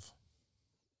generation of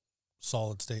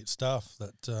solid state stuff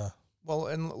that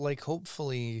and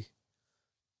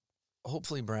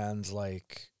hopefully brands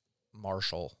like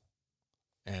Marshall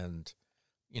and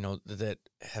that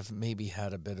have maybe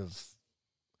had a bit of,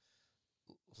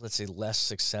 let's say, less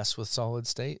success with solid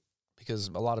state, because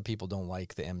a lot of people don't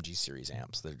like the MG series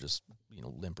amps. They're just,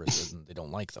 limp wristed and they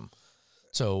don't like them.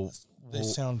 So they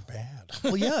sound bad.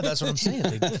 Well, yeah, that's what I'm saying.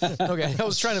 Okay, I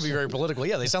was trying to be very political.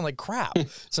 Yeah, they sound like crap.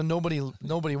 So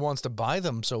nobody wants to buy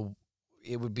them. So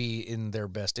it would be in their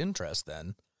best interest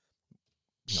then.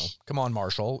 Come on,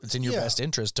 Marshall. It's in your best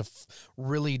interest to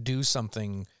really do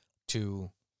something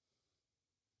to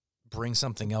bring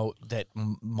something out that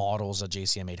models a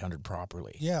JCM 800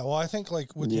 properly. Yeah, well, I think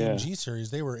with the MG series,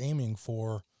 they were aiming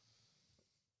for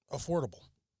affordable.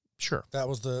 Sure, that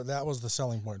was the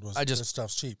selling point. Was this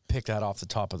stuff's cheap? Pick that off the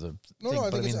top of the. No, I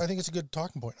think it's a good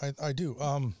talking point. I do.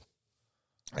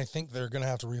 I think they're going to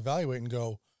have to reevaluate and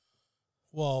go,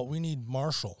 well, we need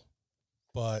Marshall,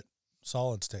 but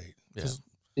solid state.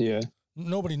 Yeah.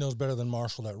 Nobody knows better than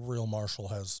Marshall that real Marshall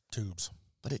has tubes.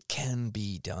 But it can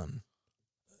be done.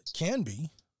 It can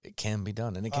be. It can be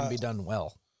done, and it can be done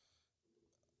well.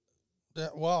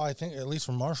 Well, I think at least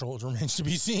from Marshall, it remains to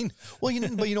be seen. Well,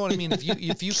 but you know what I mean.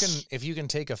 If you can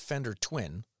take a Fender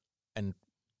Twin and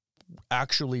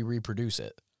actually reproduce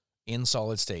it in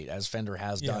solid state, as Fender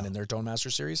has done in their Tone Master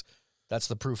series, that's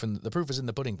the proof, and the proof is in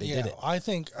the pudding. They did it. I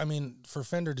think. I mean, for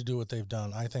Fender to do what they've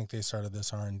done, I think they started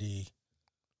this R&D.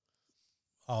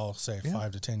 I'll say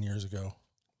 5 to 10 years ago.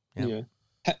 Yeah.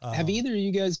 Have either of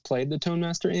you guys played the Tone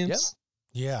Master amps?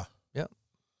 Yeah.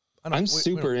 I'm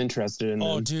super interested in them.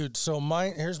 Oh, dude. So my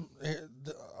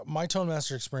Tone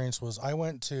Master experience was I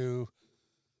went to.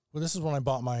 Well, this is when I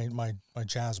bought my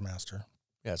Jazz Master.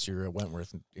 Yeah, so you're at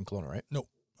Wentworth in Kelowna, right? No,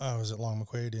 I was at Long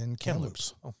McQuaid in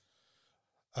Kamloops. Oh.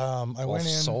 I went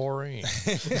in. Sorry.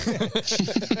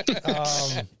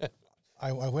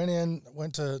 I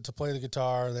went to play the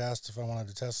guitar. They asked if I wanted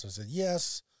to test it. I said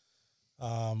yes.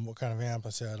 What kind of amp? I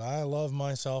said I love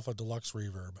myself a deluxe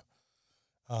reverb.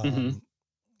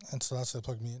 And so that's what they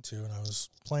plugged me into, and I was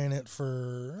playing it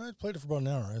I played it for about an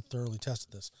hour. I thoroughly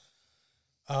tested this.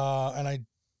 And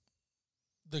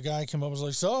the guy came up and was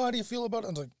like, so how do you feel about it? I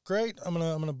was like, great. I'm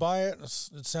gonna buy it.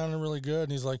 It sounded really good.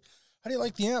 And he's like, how do you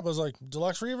like the amp? I was like,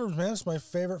 deluxe reverb, man. It's my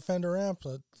favorite Fender amp.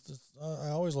 I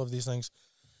always love these things.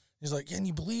 He's like, can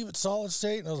you believe it's solid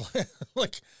state? And I was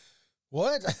like,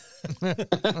 what?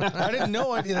 I didn't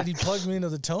know that he plugged me into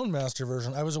the Tone Master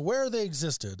version. I was aware they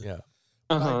existed. Yeah.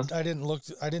 I didn't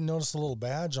notice the little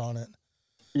badge on it.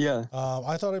 Yeah.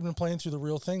 I thought I'd been playing through the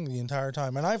real thing the entire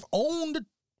time. And I've owned a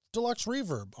deluxe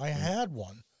reverb. I had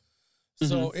one.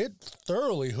 So it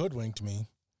thoroughly hoodwinked me.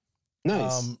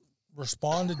 Nice.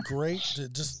 Responded great.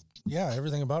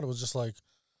 Everything about it was just like,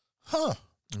 huh.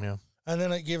 Yeah. And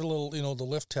then I gave it a little, the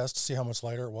lift test to see how much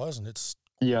lighter it was. And it's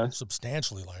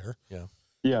substantially lighter. Yeah.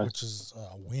 Yeah. Which is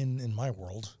a win in my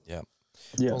world. Yeah.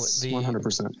 Yes,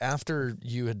 100%. After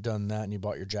you had done that and you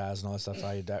bought your Jazz and all that stuff,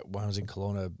 when I was in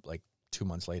Kelowna like 2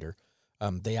 months later,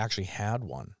 they actually had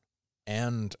one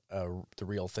and the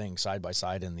real thing side by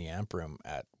side in the amp room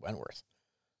at Wentworth.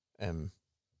 And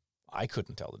I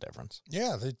couldn't tell the difference.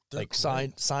 Yeah, they're like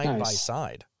side by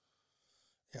side.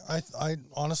 Yeah, I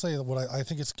honestly, I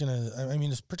think it's gonna. I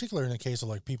mean, it's particularly in the case of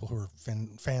like people who are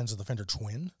fans of the Fender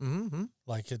Twin. Mm-hmm.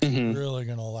 Like it's really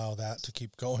gonna allow that to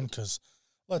keep going because,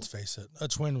 let's face it, a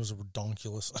Twin was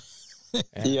redonkulous.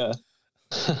 Yeah.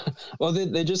 Well,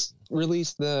 they just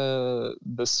released the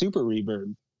Super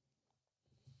Reverb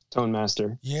Tone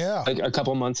Master. Yeah. Like a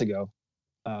couple months ago,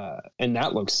 and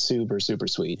that looks super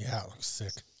sweet. Yeah, it looks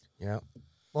sick. Yeah.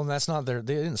 Well, and that's not there.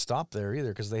 They didn't stop there either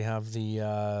because they have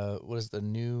the what is the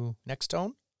new Next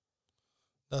Tone?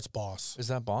 That's Boss. Is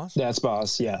that Boss? That's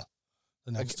Boss. Yeah.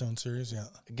 The Next Tone series. Yeah.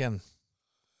 Again,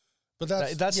 but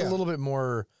that's a little bit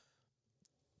more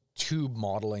tube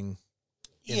modeling.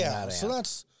 So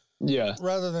that's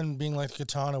rather than being like the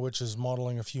Katana, which is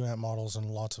modeling a few amp models and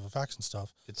lots of effects and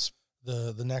stuff. It's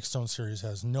the Next Tone series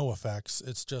has no effects.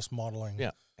 It's just modeling.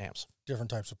 Amps.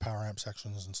 Different types of power amp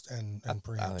sections and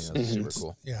preamps. I think that's super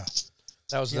cool. Yeah.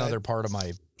 That was another part of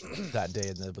my that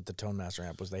day with the Tone Master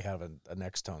amp was they have a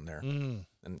Next Tone there. And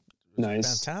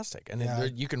nice. Fantastic.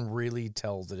 And you can really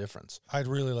tell the difference. I'd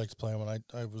really like to play one.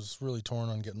 I was really torn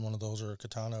on getting one of those or a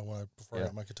Katana before I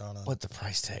got my Katana. What the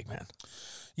price tag, man?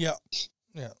 Yeah.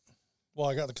 Yeah. Well,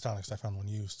 I got the Katana because I found one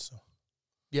used. So.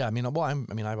 Yeah, I mean, I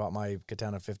bought my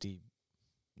Katana 50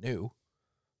 new,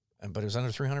 but it was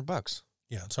under $300.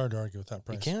 Yeah, it's hard to argue with that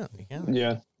price. You can't.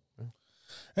 Yeah.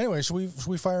 Anyway, should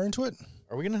we fire into it?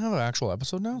 Are we going to have an actual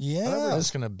episode now? Yeah. We're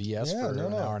just going to BS for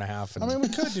an hour and a half. I mean, we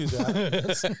could do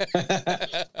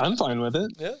that. I'm fine with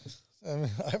it. Yeah. I mean,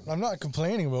 I'm not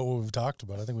complaining about what we've talked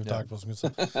about. I think we've talked about some good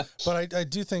stuff. But I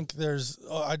do think there's,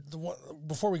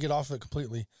 before we get off of it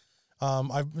completely,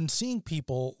 I've been seeing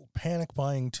people panic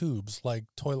buying tubes like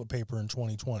toilet paper in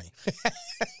 2020.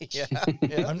 Yeah.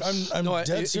 I'm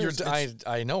dead serious.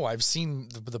 I know. I've seen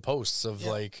the posts of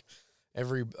like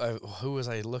every, who was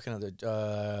I looking at?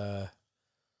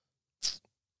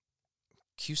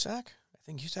 Cusack? I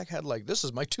think Cusack had like, this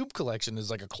is my tube collection is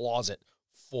like a closet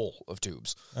full of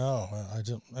tubes. Oh,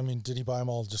 did he buy them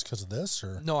all just because of this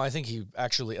or? No, I think he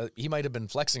actually, he might have been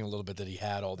flexing a little bit that he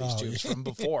had all these tubes from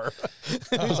before.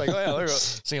 He's like, oh yeah, there you go.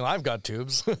 Seeing I've got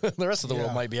tubes. The rest of the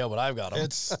world might be able, but I've got them.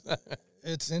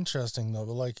 It's interesting though,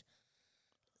 but like,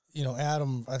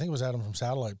 Adam, I think it was Adam from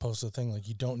Satellite posted a thing like,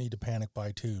 you don't need to panic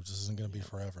buy tubes. This isn't going to be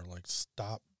forever. Like,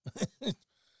 stop.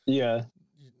 Yeah.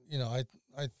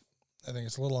 I think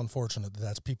it's a little unfortunate that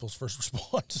that's people's first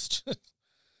response.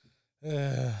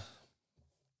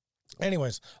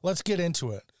 Anyways, let's get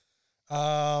into it. Okay,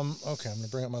 I'm going to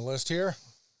bring up my list here.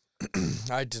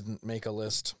 I didn't make a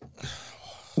list.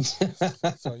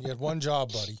 So you had one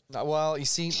job, buddy. Well, you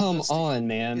see, Come on,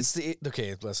 man. it's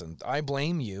okay. Listen, I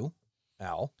blame you,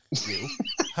 Al. You.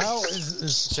 How is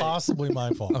this possibly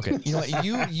my fault? Okay, you know what?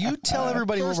 You tell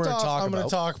everybody what First we're going to off, talk I'm about. going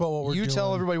to talk about what we're You doing.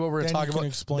 tell everybody what we're going to Then talk you can about.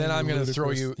 explain Then I'm the going to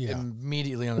throw you ludicrous- yeah.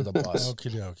 immediately under the bus.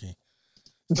 Okie dokie.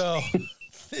 So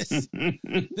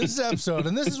this episode,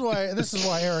 and this is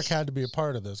why Eric had to be a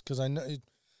part of this, because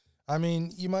I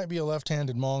mean, you might be a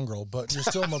left-handed mongrel, but you're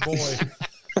still my boy.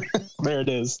 There it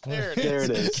is. There it There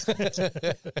it is.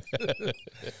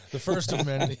 The first of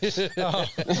many.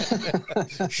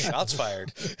 Shots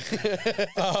fired.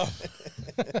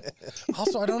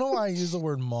 Also, I don't know why I use the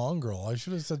word mongrel. I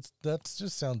should have said that.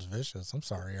 Just sounds vicious. I'm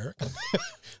sorry, Eric.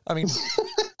 I mean,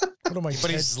 What am I?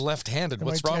 but he's left-handed.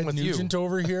 What's wrong with Nugent you?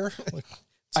 over here? Like,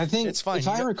 I think It's fine. if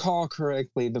I recall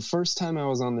correctly, the first time I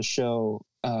was on the show,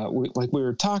 we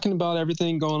were talking about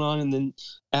everything going on, and then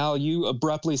Al, you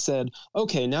abruptly said,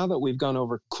 "Okay, now that we've gone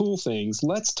over cool things,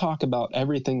 let's talk about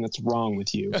everything that's wrong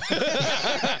with you."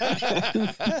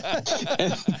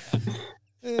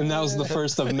 And that was the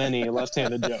first of many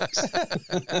left-handed jokes.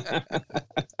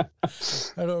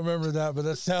 I don't remember that, but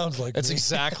that sounds like That's me.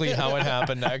 exactly how it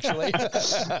happened, actually.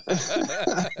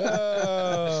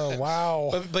 Oh,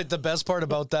 wow. But the best part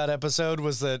about that episode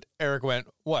was that Eric went,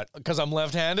 "What? Because I'm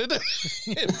left-handed?"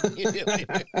 Immediately.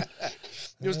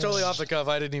 It was totally off the cuff.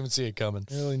 I didn't even see it coming.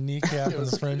 Really kneecapping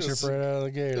the friendship right out of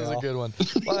the gate. It was a Al. good one.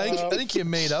 Well, I think you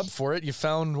made up for it. You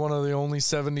found one of the only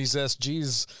 70s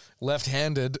SGs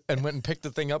left-handed and went and picked the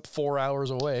thing up 4 hours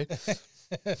away.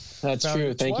 That's Found true.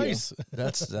 it Thank twice.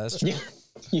 That's true. you.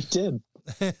 You did.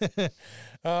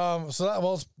 So that,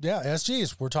 well, yeah,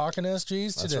 SGs. We're talking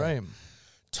SGs That's today. right.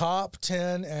 Top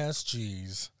 10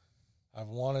 SGs. I've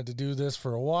wanted to do this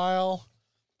for a while.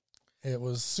 It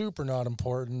was super not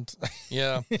important.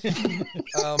 Yeah.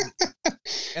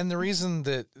 And the reason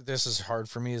that this is hard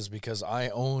for me is because I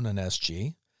own an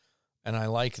SG and I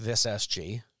like this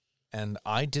SG, and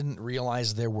I didn't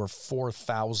realize there were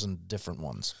 4,000 different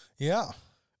ones. Yeah.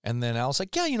 And then Al's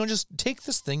like, yeah, just take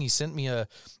this thing. He sent me a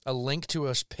link to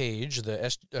a page, for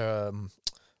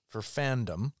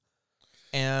fandom.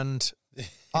 And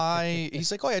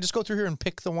he's like, oh yeah, just go through here and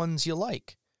pick the ones you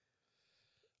like.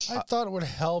 I thought it would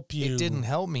help you. It didn't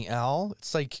help me, Al.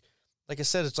 It's like I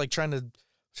said, it's like trying to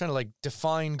like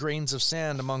define grains of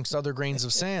sand amongst other grains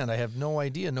of sand. I have no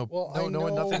idea. Nothing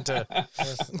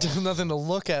to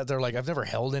look at. They're like, I've never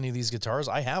held any of these guitars.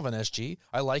 I have an SG.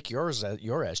 I like your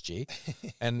SG.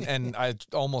 And I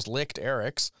almost licked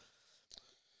Eric's.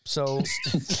 So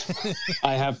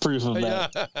I have proof of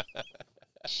that. yeah.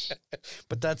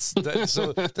 But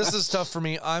so this is tough for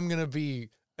me. I'm going to be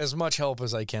as much help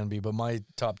as I can be, but my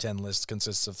top 10 list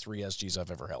consists of 3 SGs I've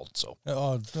ever held. So,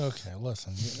 Oh, okay.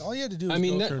 Listen, all you had to do is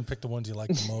go through and pick the ones you like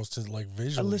the most, to like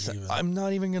visually. listen, even. I'm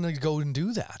not even going to go and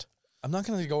do that. I'm not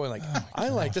going to go and like, I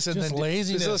like this. And Just then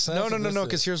laziness. No, That's what this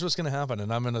because is. here's what's going to happen.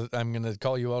 And I'm going to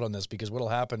call you out on this, because what'll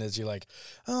happen is you're like,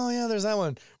 oh yeah, there's that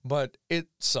one, but it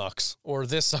sucks, or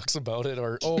this sucks about it,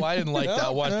 or, oh, I didn't like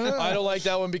that one. no. I don't like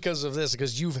that one because of this,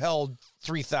 because you've held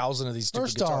 3,000 of these stupid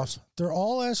First guitars. off, they're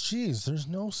all SGs. There's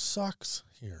no sucks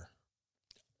here.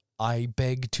 I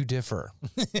beg to differ.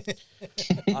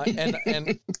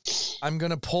 And I'm going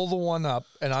to pull the one up,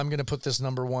 and I'm going to put this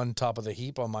number one top of the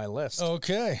heap on my list,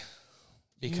 Okay.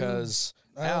 because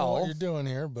I don't know what Al, you're doing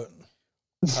here, but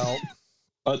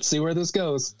Let's see where this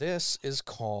goes. this is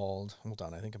called, hold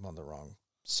on, I think I'm on the wrong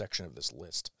section of this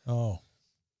list. oh,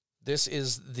 This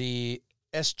is the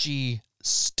SG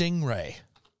Stingray.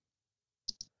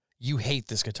 You hate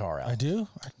this guitar, Al. I do.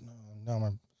 No,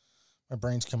 my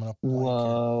brain's coming up. blank here.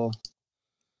 Whoa.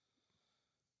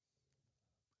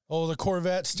 Oh, the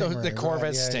Corvette So Stingray. the Corvette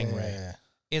right. Stingray. Yeah.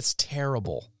 It's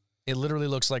terrible. It literally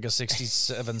looks like a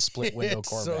 67 split window It's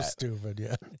Corvette. so stupid.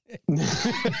 Yeah.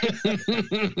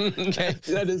 Okay.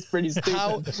 That is pretty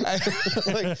stupid.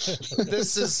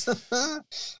 This is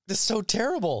so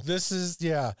terrible. This is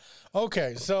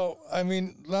Okay, so I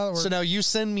mean, now that we're, So now you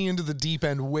send me into the deep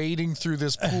end, wading through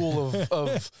this pool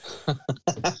of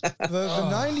the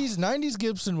 90s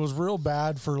Gibson was real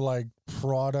bad for like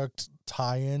product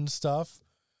tie-in stuff.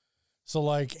 So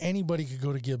like anybody could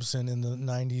go to Gibson in the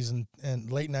 90s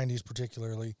and late 90s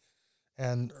particularly,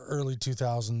 and early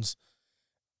 2000s,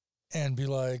 and be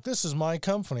like, this is my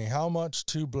company, how much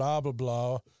to blah blah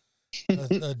blah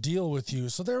a deal with you.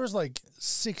 So there was like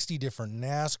 60 different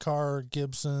NASCAR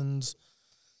Gibsons.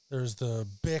 There's the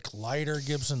Bic lighter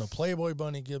Gibson, the Playboy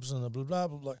Bunny Gibson, the blah blah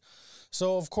blah blah.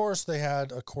 So of course they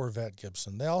had a Corvette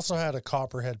Gibson. They also had a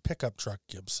Copperhead pickup truck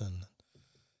Gibson,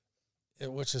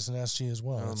 which is an SG as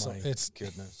well. Oh So my it's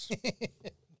goodness.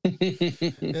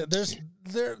 There's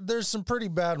some pretty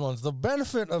bad ones. The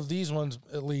benefit of these ones,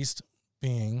 at least,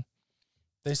 being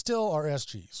they still are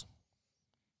SGs,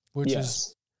 which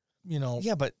is,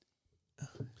 Yeah, but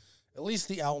at least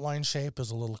the outline shape is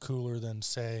a little cooler than,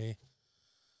 say,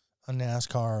 a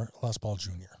NASCAR Les Paul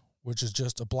Jr., which is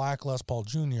just a black Les Paul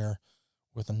Jr.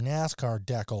 with a NASCAR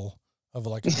decal of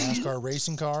like a NASCAR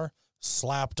racing car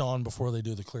slapped on before they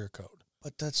do the clear coat.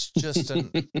 but that's just an.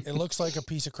 It looks like a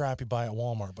piece of crap you buy at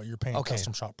Walmart, but you're paying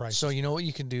custom shop price. So you know what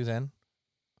you can do then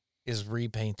is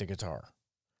repaint the guitar.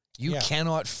 You Yeah.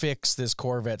 cannot fix this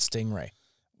Corvette Stingray.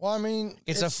 Well, I mean,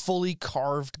 It's a fully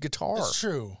carved guitar. It's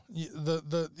true.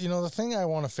 The thing I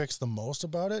want to fix the most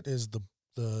about it is the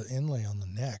inlay on the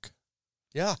neck.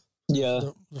 Yeah. Yeah.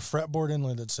 The fretboard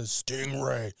inlay that says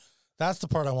Stingray. That's the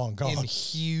part I want gone. In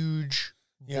huge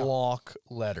block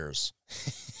letters.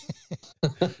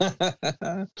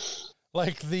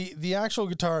 Like the actual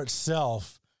guitar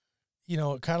itself,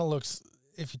 it kind of looks,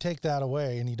 if you take that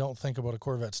away and you don't think about a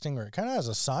Corvette Stingray, it kind of has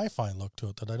a sci-fi look to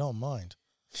it that I don't mind.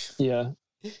 Yeah.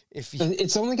 If you,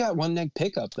 It's only got one neck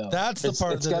pickup though. That's the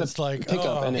part that it's like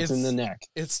pickup and it's in the neck.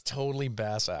 it's totally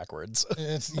bass backwards.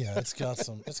 It's got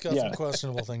some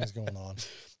questionable things going on.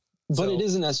 But So- it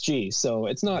is an SG, so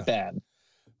it's not bad.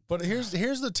 But here's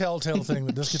the telltale thing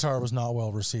that this guitar was not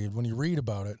well received. When you read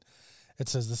about it, it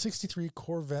says the 63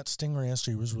 Corvette Stingray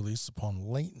SG was released in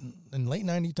late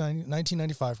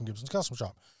 1995 from Gibson's Custom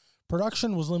Shop.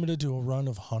 Production was limited to a run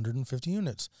of 150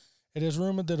 units. It is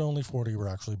rumored that only 40 were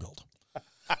actually built.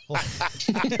 I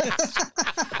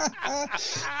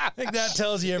think that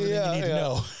tells you everything you need to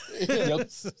know. Yep.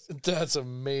 That's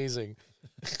amazing.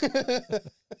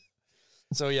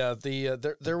 So yeah,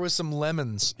 there was some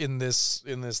lemons in this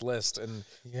list, and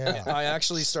Yeah. I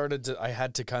actually I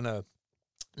had to kind of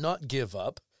not give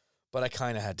up, but I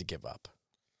kind of had to give up.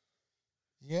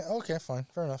 Yeah, okay, fine.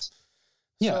 Fair enough.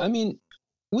 Yeah, So- I mean,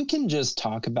 we can just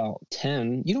talk about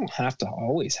 10. You don't have to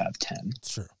always have 10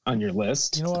 It's true. on your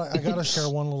list. You know what? I got to share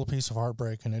one little piece of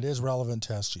heartbreak, and it is relevant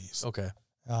to SGs. Okay.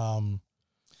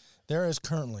 There is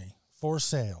currently for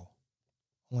sale,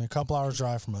 only a couple hours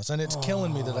drive from us, and it's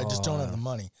killing me that I just don't have the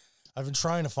money. I've been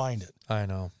trying to find it. I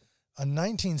know. A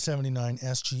 1979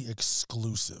 SG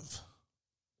exclusive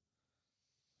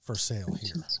for sale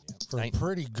here for a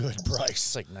pretty good It's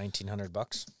price. like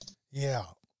 $1,900. Yeah.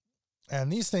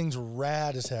 And these things are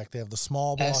rad as heck. They have the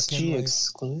small block SG inlays.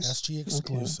 exclusive. SG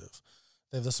exclusive.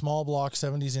 They have the small block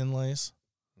 70s inlays.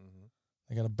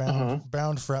 They got a bound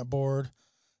fretboard.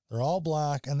 They're all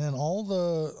black, and then all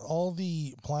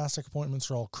the plastic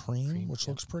appointments are all cream, which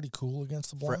looks pretty cool against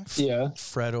the black. Yeah.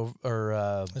 Fret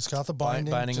over It's got the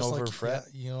binding binding just over like, fret.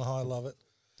 Yeah, you know how I love it.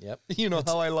 Yep. You know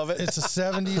how I love it. It's a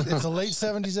 70s. It's a late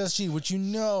 70s SG, which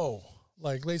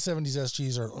like late 70s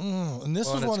SGs are. And this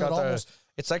is one that almost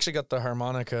It's actually got the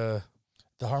harmonica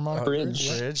the harmonic bridge.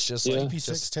 bridge, just Yeah. like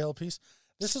P6 tailpiece.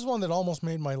 This is one that almost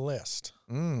made my list.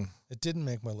 It didn't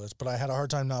make my list, but I had a hard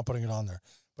time not putting it on there.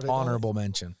 But honorable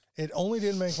mention. It only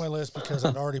didn't make my list because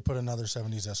I'd already put another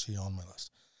 70s SG on my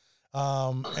list.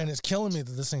 And it's killing me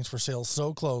that this thing's for sale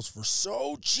so close for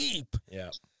so cheap. Yeah,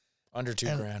 under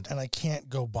 $2,000. And I can't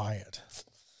go buy it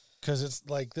because it's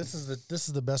like this is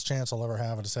the best chance I'll ever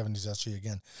have at a 70s SG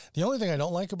again. The only thing I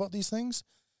don't like about these things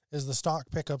is the stock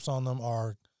pickups on them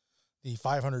are the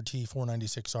 500T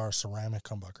 496R ceramic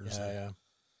humbuckers. Yeah.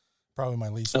 Probably my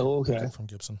least Oh, favorite okay. pickup from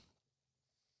Gibson.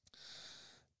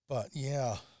 But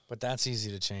yeah, But that's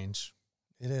easy to change.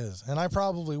 it is, and I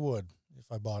probably would if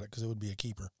I bought it because it would be a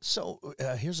keeper. So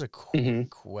here's a Mhm.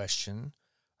 question: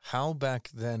 how back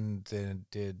then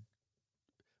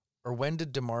when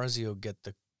did DiMarzio get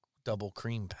the double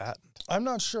cream patent? I'm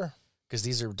not sure. Because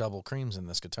these are double creams in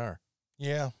this guitar.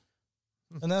 Yeah.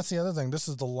 And that's the other thing. This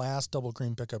is the last double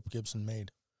cream pickup Gibson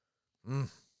made.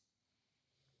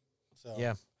 So,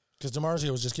 Yeah. Because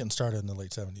DiMarzio was just getting started in the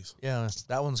late 70s. Yeah,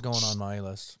 that one's going on my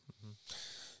list.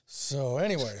 So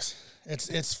anyways,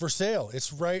 it's for sale.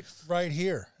 It's right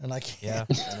here. And I can't.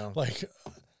 Yeah, I know. Like,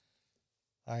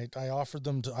 I offered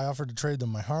to trade them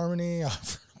my Harmony. I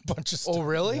offered a bunch of stuff. Oh,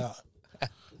 really? Yeah.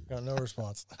 Got no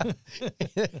response.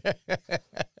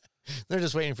 They're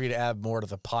just waiting for you to add more to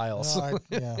the piles No,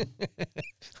 yeah.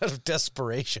 out of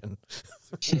desperation.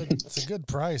 It's a good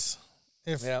price.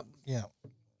 Yeah.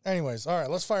 Anyways, all right,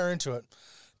 let's fire into it.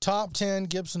 Top 10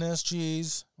 Gibson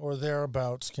SGs or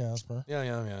thereabouts, Casper. Yeah.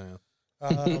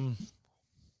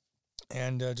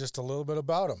 And just a little bit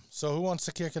about them. So who wants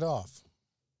to kick it off?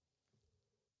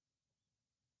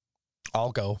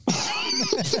 I'll go.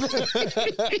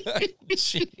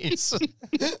 Jeez.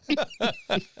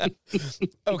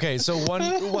 Okay, so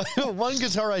one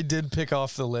guitar I did pick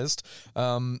off the list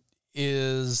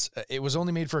it was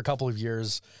only made for a couple of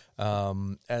years,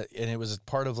 and it was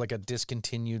part of like a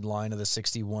discontinued line of the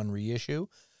 61 reissue,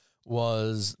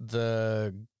 was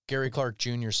the Gary Clark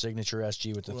Jr. signature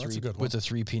SG with the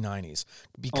three P90s.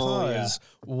 Because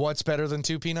what's better than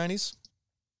two P90s?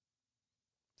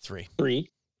 Three.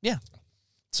 Yeah.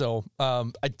 So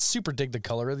I super dig the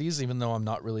color of these, even though I'm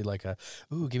not really like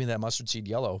give me that mustard seed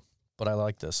yellow, but I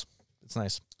like this. It's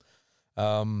nice.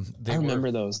 I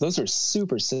remember those. Those are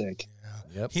super sick.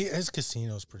 Yeah. Yep. His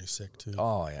casino's pretty sick too.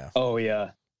 Oh yeah. Oh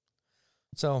yeah.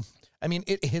 So I mean,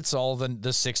 it hits all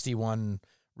the 61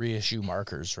 reissue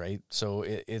markers, right? So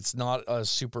it's not a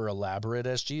super elaborate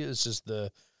SG. It's just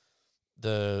the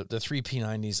three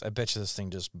P90s. I bet you this thing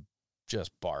just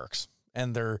barks,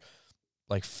 and they're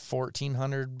like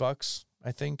 $1,400,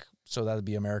 I think. So that'd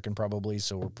be American probably.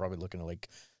 So we're probably looking at like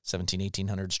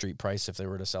 $1,700-1,800 street price if they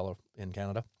were to sell in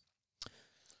Canada.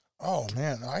 Oh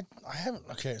man, I haven't.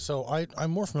 Okay, so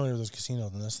I'm more familiar with this casino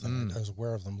than this thing. I was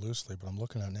aware of them loosely, but I'm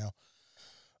looking at it now.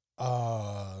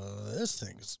 This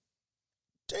thing's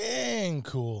dang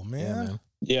cool, man.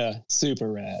 Yeah,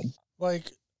 super rad. Like,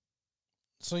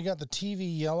 so you got the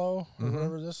TV yellow or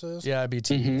whatever this is. Yeah, it'd be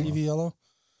TV yellow.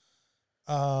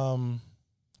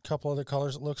 Couple other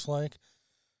colors it looks like.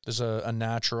 There's a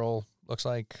natural, looks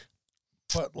like.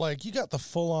 But like you got the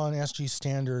full on SG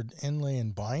standard inlay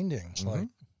and binding. Like,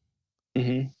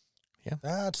 yeah,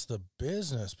 that's the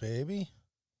business, baby.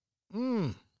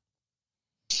 You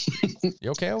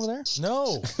okay over there?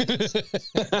 No.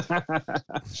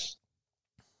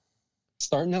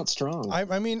 Starting out strong.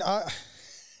 I mean, I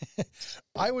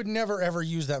would never ever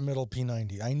use that middle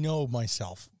P90. I know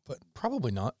myself, but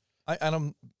probably not.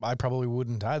 I probably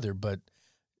wouldn't either, but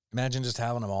imagine just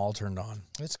having them all turned on.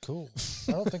 It's cool.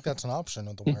 I don't think that's an option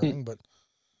of the wiring, but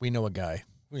we know a guy.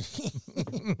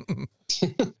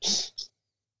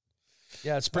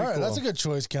 Yeah, it's pretty cool. That's a good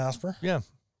choice, Casper. Yeah.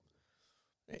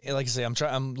 Like I say,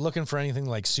 I'm looking for anything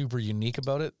like super unique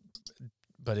about it,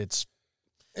 but it's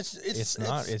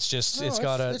not. It's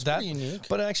pretty unique.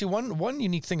 But actually one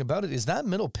unique thing about it is that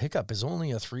middle pickup is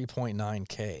only a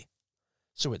 3.9K.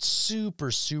 So it's super,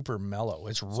 super mellow.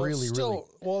 It's really well.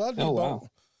 That'd be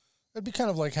it'd be kind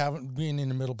of like being in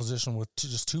the middle position with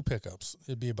just two pickups.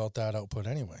 It'd be about that output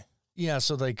anyway. Yeah.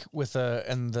 So like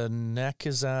and the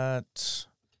neck's at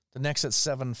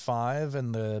 7.5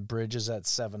 and the bridge is at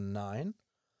 7.9.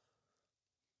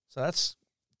 So that's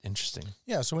interesting.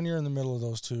 Yeah. So when you're in the middle of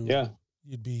those two,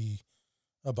 you'd be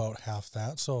about half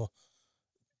that. So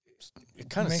it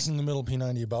kind of making the middle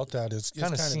P90 about that is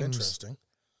kind of interesting.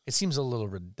 It seems a little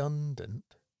redundant,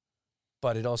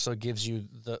 but it also gives you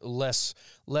the less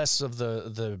of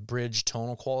the bridge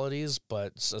tonal qualities,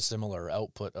 but a similar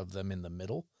output of them in the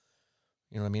middle.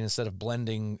 You know what I mean? Instead of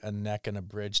blending a neck and a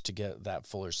bridge to get that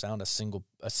fuller sound, a single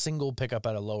pickup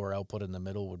at a lower output in the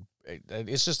middle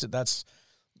it's just that's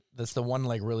the one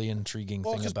like really intriguing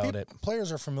thing about it.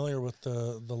 Players are familiar with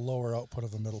the lower output of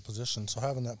the middle position, so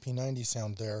having that P90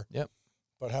 sound there. Yep.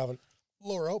 But having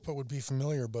lower output would be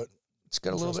familiar, but it's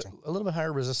got a little bit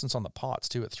higher resistance on the pots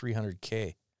too at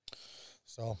 300K.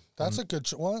 So that's a good.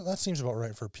 Well, that seems about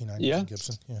right for a P90 from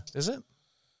Gibson. Yeah. Is it?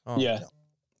 Oh. Yeah.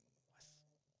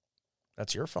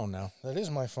 That's your phone now. That is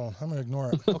my phone. I'm gonna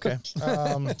ignore it. Okay.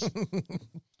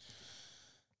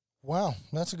 Wow,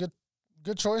 that's a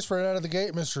good choice right out of the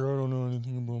gate, Mister. I don't know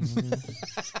anything about me.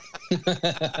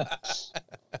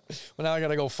 Well, now I got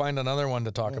to go find another one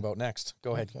to talk about next.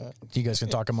 Go ahead. You guys can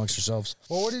talk amongst yourselves.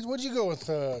 Well, what did you go with,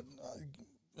 Eric?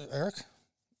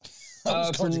 I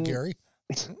was told you Gary.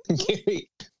 Gary,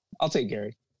 I'll take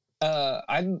Gary.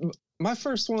 My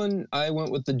first one, I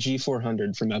went with the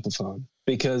G400 from Epiphone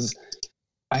because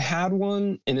I had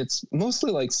one, and it's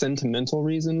mostly like sentimental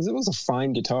reasons. It was a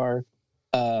fine guitar.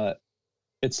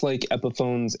 It's like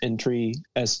Epiphone's entry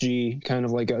SG, kind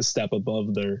of like a step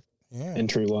above their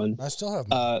entry one. I still have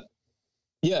mine.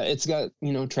 Yeah, it's got,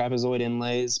 trapezoid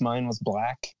inlays. Mine was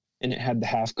black, and it had the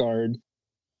half guard.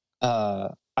 I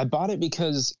bought it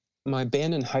because my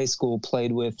band in high school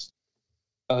played with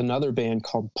another band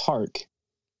called Park,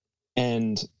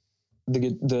 and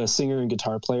the singer and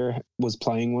guitar player was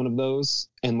playing one of those,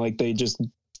 and like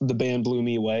the band blew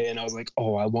me away, and I was like,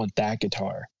 oh, I want that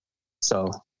guitar. So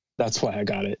that's why I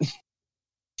got it.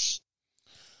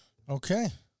 Okay.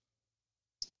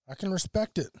 I can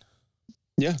respect it.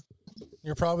 Yeah.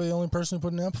 You're probably the only person who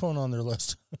put an Epiphone on their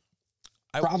list.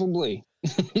 Probably.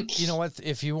 You know what?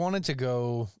 If you wanted to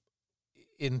go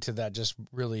into that just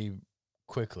really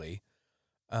quickly,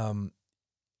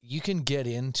 you can get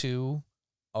into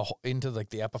like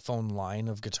the Epiphone line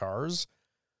of guitars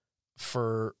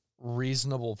for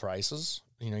reasonable prices.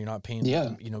 You're not paying,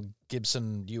 Yeah.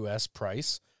 Gibson US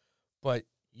price, but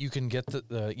you can get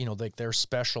the like their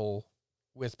special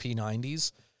with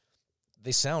P90s.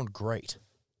 They sound great.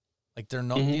 Like they're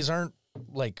not, these aren't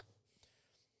like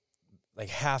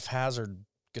haphazard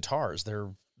guitars.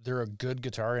 They're a good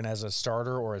guitar, and as a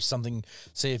starter or as something,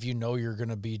 say if you're going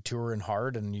to be touring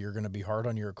hard and you're going to be hard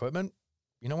on your equipment,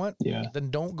 you know what? Yeah.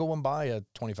 Then don't go and buy a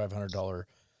 $2,500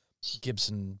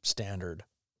 Gibson Standard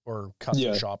or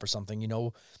custom shop or something.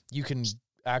 You can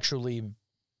actually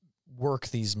work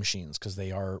these machines because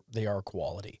they are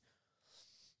quality,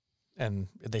 and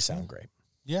they sound great.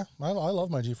 Yeah, I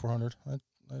love my G400. I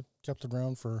kept it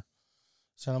around for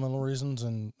sentimental reasons,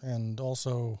 and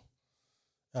also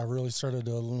I really started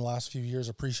to, in the last few years,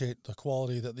 appreciate the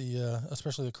quality that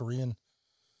especially the Korean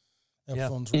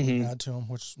Epiphones really had to them,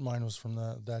 which mine was from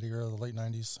that era, the late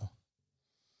 90s. So,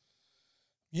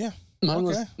 yeah.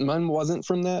 Mine wasn't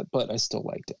from that, but I still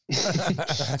liked it.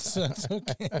 That's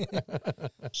okay.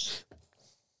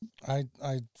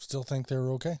 I still think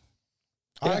they're okay.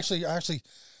 Yeah. I actually,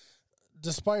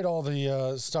 despite all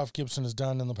the stuff Gibson has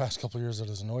done in the past couple of years that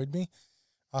has annoyed me,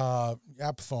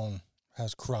 Epiphone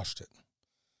has crushed it.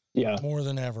 Yeah. More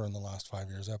than ever in the last 5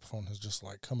 years, Epiphone has just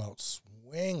like come out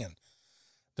swinging.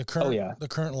 The current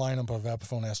lineup of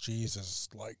Epiphone SGs is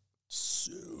like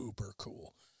super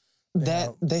cool.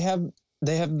 They have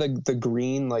the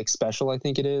green like special, I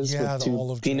think it is, Yeah, with the two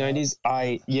olive P90s.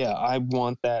 I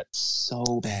want that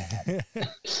so bad.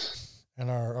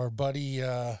 And our buddy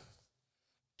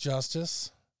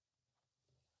Justice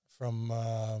from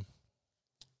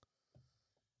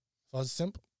Fuzz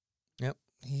Simp. Yep.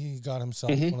 He got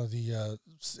himself one of the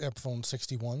Epiphone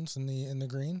 61s in the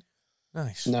green.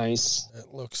 Nice.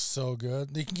 It looks so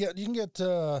good. You can get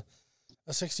a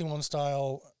 61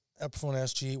 style Epiphone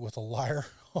SG with a lyre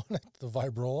on it, the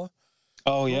Vibrola.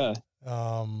 Oh yeah.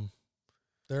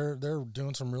 They're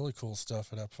doing some really cool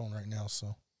stuff at Epiphone right now,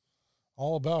 so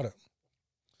all about it.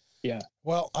 Yeah.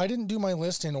 Well, I didn't do my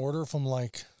list in order from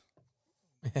like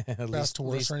best to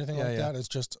worst or anything like that. It's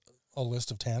just a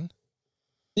list of 10.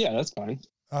 Yeah, that's fine.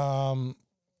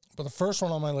 But the first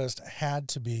one on my list had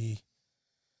to be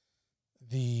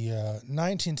the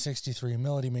 1963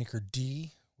 Melody Maker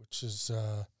D, which is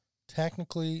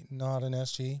technically not an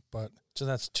SG, but so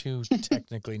that's two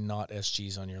technically not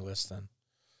SGs on your list then.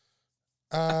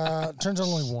 turns out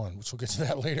only one, which we'll get to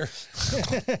that later.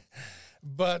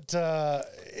 But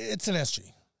it's an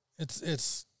SG.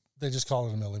 It's they just call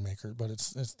it a Melody Maker, but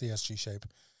it's the SG shape.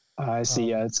 I see.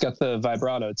 Yeah, it's got the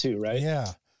vibrato too, right?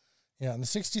 Yeah. And the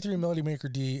 63 Melody Maker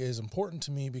D is important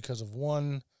to me because of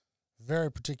one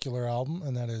very particular album,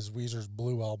 and that is Weezer's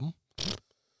Blue album.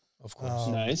 Of course.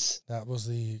 Nice. That was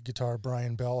the guitar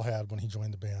Brian Bell had when he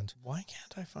joined the band. Why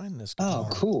can't I find this guitar?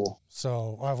 Oh, cool.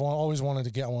 So I've always wanted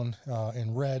to get one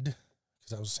in red because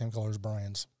that was the same color as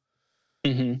Brian's.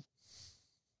 Mm-hmm.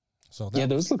 So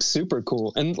those look super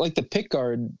cool. And like the pick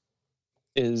guard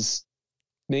is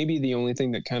maybe the only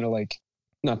thing that kind of like,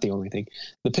 not the only thing.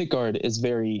 The pick guard is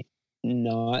very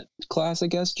not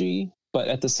classic SG, but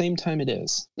at the same time it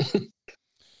is.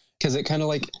 Because it kind of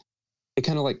like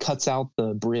cuts out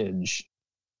the bridge.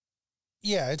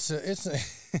 Yeah, it's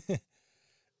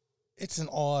an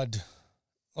odd,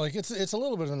 like it's a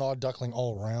little bit of an odd duckling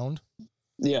all around.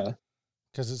 Yeah.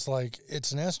 Because it's like,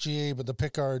 it's an SGA, but the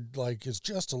pickguard like is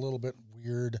just a little bit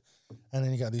weird. And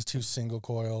then you got these two single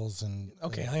coils and...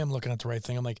 Okay, I am looking at the right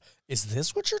thing. I'm like, is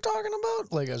this what you're talking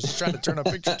about? Like, I was just trying to turn a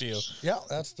picture to you. Yeah,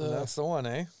 that's the one,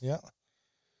 eh? Yeah.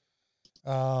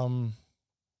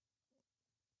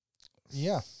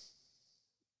 Yeah.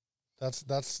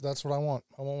 That's what I want.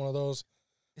 I want one of those.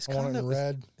 I want it in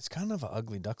red. It's kind of an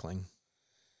ugly duckling.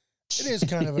 It is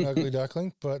kind of an ugly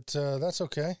duckling, but that's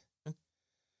okay.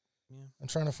 Yeah. I'm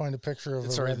trying to find a picture of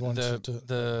a red one.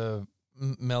 The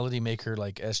Melody Maker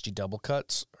like SG double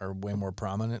cuts are way more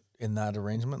prominent in that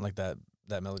arrangement, like that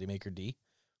Melody Maker D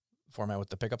format with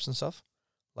the pickups and stuff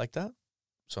like that.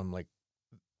 So I'm like,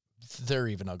 they're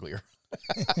even uglier.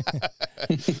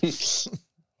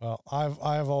 Well,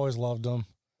 I've always loved them.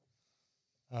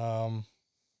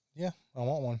 Yeah, I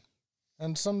want one.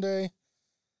 And someday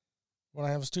when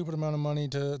I have a stupid amount of money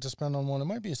to spend on one, it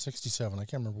might be a 67. I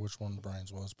can't remember which one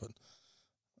Brian's was, but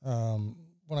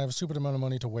when I have a stupid amount of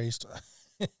money to waste,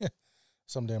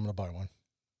 someday I'm going to buy one.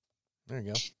 There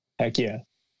you go. Heck yeah.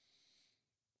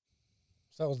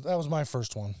 So that was my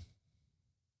first one.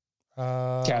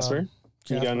 Casper,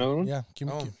 you got another one? Yeah, give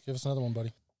us another one,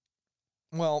 buddy.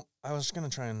 Well, I was going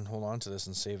to try and hold on to this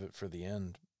and save it for the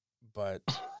end, but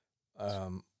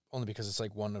only because it's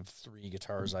like one of three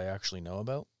guitars I actually know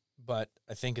about. But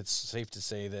I think it's safe to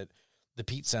say that the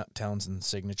Pete Townsend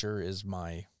signature is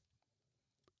my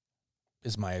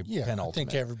Yeah, penultimate. I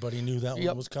think everybody knew that Yep.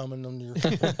 one was coming on your.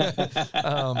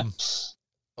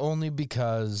 Only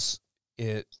because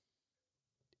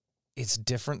it's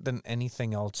different than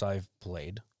anything else I've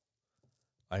played.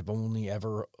 I've only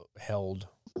ever held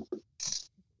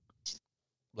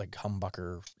like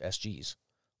humbucker SGs,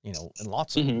 and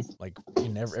lots of them. Like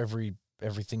in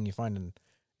everything you find in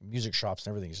music shops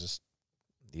and everything is just,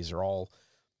 these are all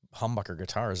humbucker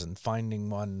guitars, and finding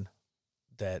one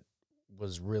that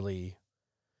was really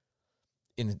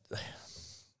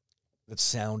that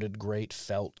sounded great,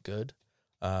 felt good.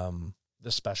 The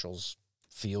specials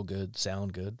feel good,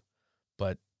 sound good,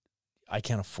 but I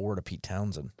can't afford a Pete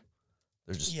Townsend.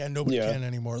 They're just Nobody can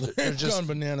anymore. They're just gone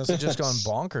bananas. They're just gone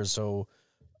bonkers. So,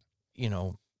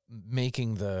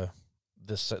 making the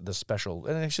special,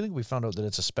 and actually we found out that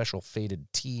it's a special faded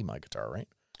T, my guitar, right?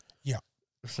 Yeah.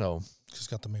 So it's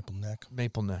got the maple neck.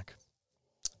 Maple neck.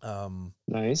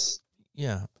 Nice.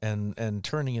 Yeah, and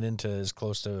turning it into as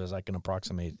close to as I can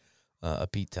approximate a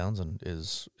Pete Townsend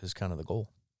is kind of the goal.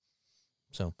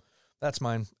 So that's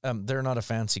mine. They're not a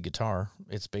fancy guitar.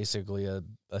 It's basically a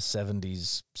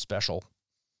 70s special.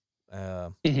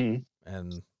 And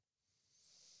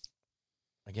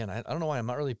again, I don't know why I'm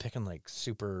not really picking like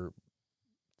super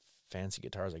fancy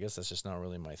guitars. I guess that's just not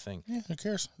really my thing. Yeah, who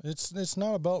cares? It's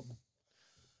not about.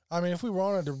 I mean, if we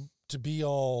wanted to be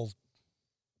all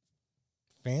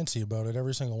fancy about it,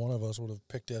 every single one of us would have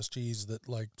picked SGs that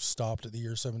like stopped at the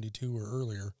year 72 or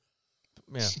earlier.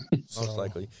 Yeah, most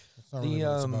likely. That's not really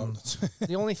what it's about.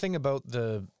 The only thing about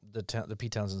the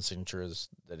Pete Townsend signature is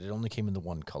that it only came in the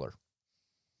one color.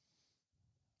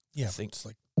 Yeah, I think it's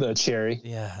like the cherry.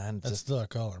 Yeah, and that's the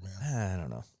color, man. I don't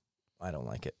know. I don't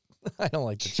like it. I don't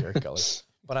like the cherry color,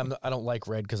 but I don't like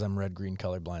red because I'm red green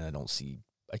colorblind. I don't see.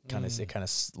 It kind of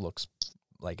looks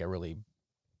like a really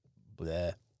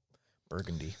bleh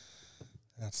burgundy.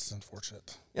 That's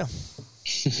unfortunate. Yeah.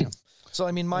 Yeah. So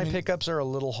I mean, my pickups are a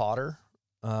little hotter.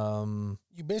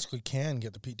 You basically can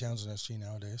get the Pete Townsend SG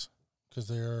nowadays because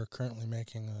they are currently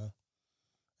making a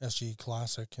SG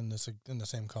Classic in the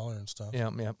same color and stuff.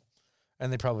 Yeah, yeah,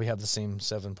 and they probably have the same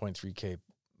 7.3K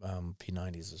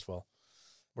P90s as well.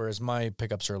 Whereas my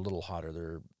pickups are a little hotter.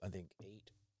 They're I think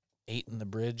 8 in the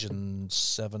bridge and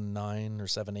 7.9 or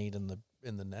 7.8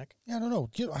 in the neck. Yeah, I don't know.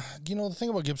 The thing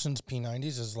about Gibson's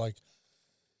P90s is like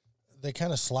they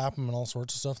kind of slap them and all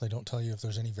sorts of stuff. They don't tell you if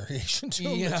there's any variation to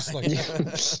them. Yeah, It's like,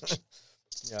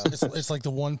 it's like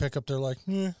the one pickup they're like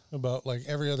about like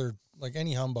every other, like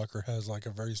any humbucker has like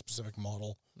a very specific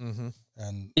model, and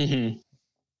I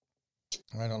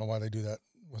don't know why they do that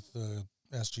with the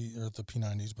SG or the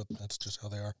P90s, but that's just how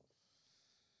they are.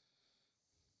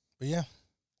 But yeah,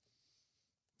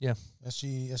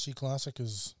 SG Classic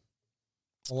is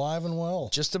alive and well.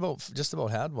 Just about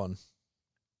had one.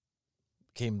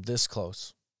 Came this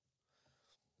close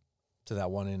to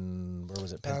that one in, where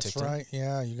was it? Penticton? That's right.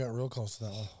 Yeah, you got real close to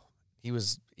that one. He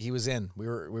was in. We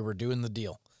were doing the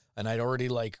deal, and I'd already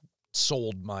like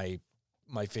sold my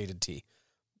faded T.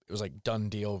 It was like done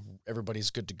deal.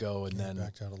 Everybody's good to go, and then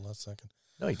backed out a last second.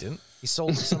 No, he didn't. He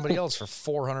sold to somebody else for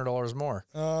 $400 more.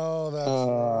 Oh, that's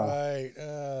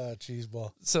right. Cheese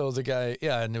ball. So the guy,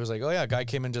 and it was like, oh yeah, a guy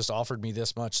came and just offered me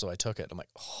this much, so I took it. I'm like,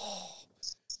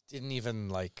 didn't even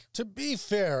like. To be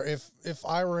fair, if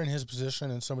I were in his position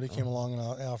and somebody came along and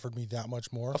offered me that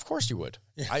much more, of course you would.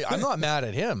 I'm not mad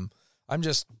at him. I'm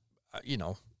just, I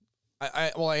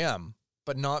am,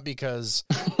 but not because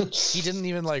he didn't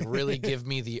even like really give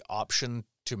me the option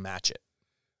to match it.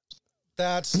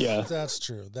 That's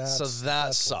true. That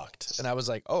sucked. And I was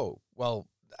like, oh, well,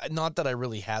 not that I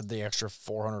really had the extra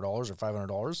 $400 or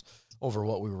 $500 over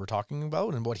what we were talking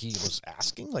about and what he was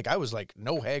asking. Like, I was like,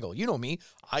 no haggle. You know me,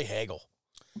 I haggle.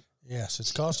 Yes,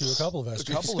 it's cost you a couple of SGs.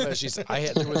 A couple of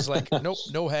SGs. It was like, nope,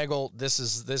 no haggle. This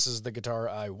is the guitar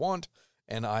I want,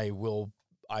 and I will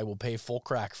pay full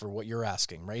crack for what you're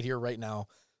asking right here, right now.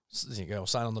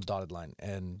 Sign on the dotted line.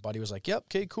 And Buddy was like, yep,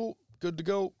 okay, cool, good to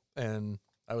go. And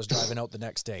I was driving out the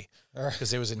next day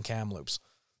because it was in Kamloops,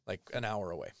 like an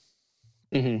hour away.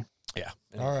 Mm-hmm. Yeah.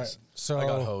 Anyways, all right. So I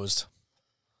got hosed.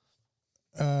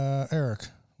 Eric,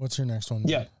 what's your next one?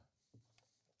 Yeah.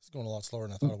 It's going a lot slower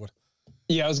than I thought it would.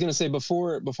 Yeah, I was going to say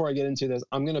before I get into this,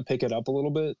 I'm going to pick it up a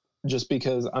little bit just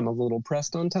because I'm a little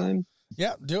pressed on time.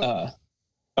 Yeah, do it.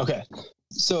 Okay.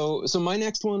 So my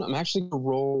next one, I'm actually going to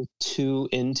roll 2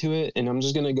 into it, and I'm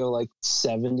just going to go like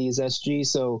 70s SG.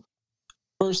 So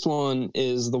first one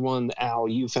is the one that Al,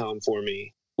 you found for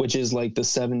me, which is like the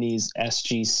 70s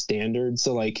SG standard.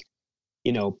 So like,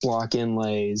 block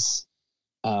inlays,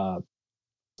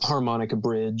 harmonica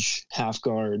bridge, half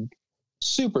guard,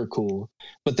 super cool.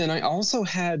 But then I also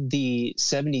had the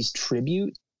 70s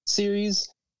Tribute series,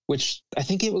 which I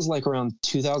think it was like around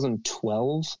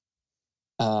 2012.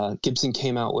 Gibson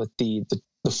came out with the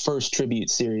first Tribute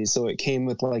series. So it came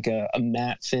with like a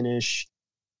matte finish,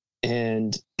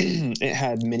 and it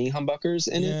had mini humbuckers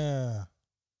in it. Yeah.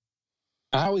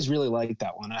 I always really liked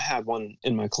that one. I had one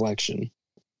in my collection.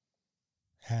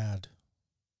 I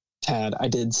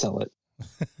did sell it,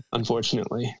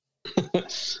 unfortunately.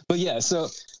 But yeah, so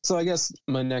I guess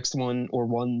my next one or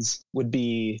ones would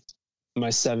be my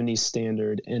 70s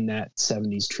Standard and that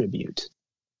 70s Tribute.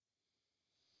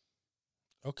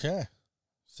 Okay.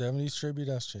 70s Tribute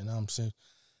SG. Now I'm seeing.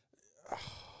 Oh,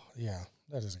 yeah,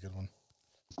 that is a good one.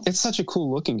 It's such a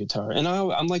cool looking guitar. And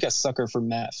I'm like a sucker for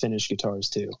matte finish guitars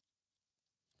too.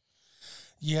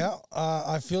 Yeah,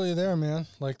 I feel you there, man.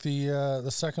 Like the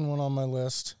second one on my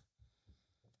list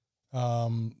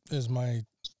is my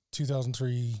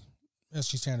 2003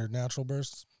 SG Standard Natural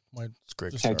Burst. It's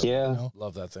great. Heck yeah. You know,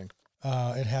 Love that thing.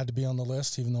 it had to be on the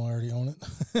list, even though I already own it.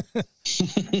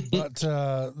 But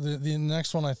the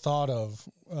next one I thought of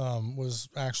was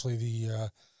actually the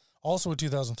also a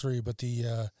 2003, but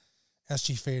the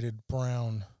SG Faded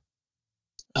Brown.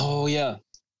 Oh yeah,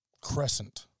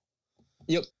 Crescent.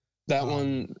 Yep. That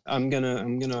one, I'm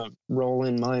gonna roll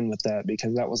in mine with that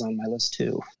because that was on my list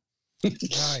too.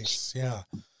 Nice, yeah.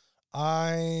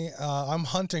 I'm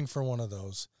hunting for one of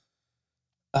those.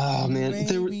 Oh man,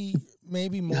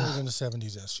 maybe more than a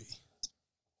 70s SG.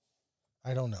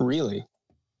 I don't know. Really?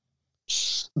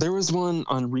 There was one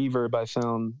on Reverb I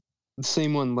found, the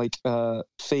same one, like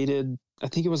faded. I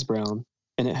think it was brown,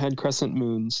 and it had crescent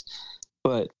moons,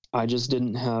 but I just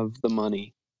didn't have the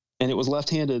money, and it was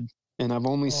left-handed. And I've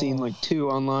only seen like 2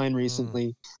 online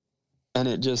recently, and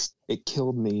it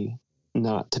killed me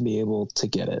not to be able to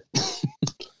get it.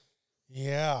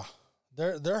 Yeah,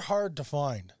 they're hard to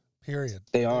find. Period.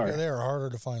 They are. They are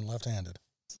harder to find left-handed.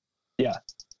 Yeah.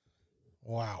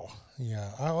 Wow.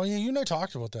 Yeah. Oh yeah. You and I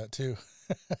talked about that too.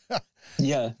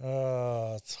 Yeah.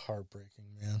 It's heartbreaking,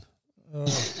 man.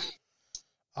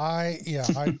 I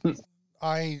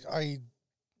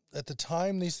at the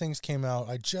time these things came out,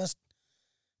 I just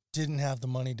didn't have the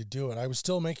money to do it. I was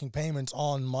still making payments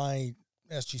on my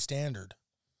SG Standard.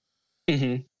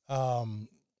 Mm-hmm.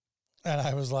 And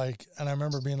I was like, and I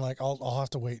remember being like, I'll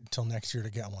have to wait until next year to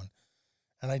get one.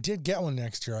 And I did get one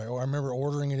next year. I remember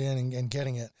ordering it in and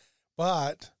getting it,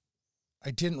 but I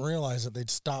didn't realize that they'd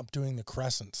stopped doing the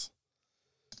crescents.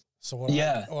 So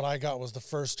what I got was the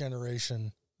first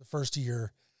generation, the first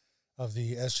year of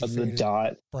the SG of the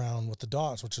dot brown with the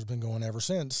dots, which has been going ever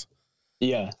since.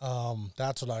 Yeah.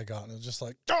 That's what I got. And it was just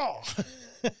like, oh,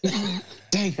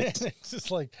 dang it. It's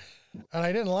just like, and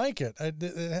I didn't like it.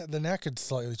 The neck had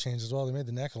slightly changed as well. They made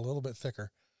the neck a little bit thicker.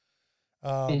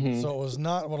 So it was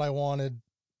not what I wanted,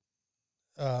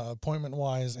 appointment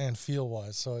wise and feel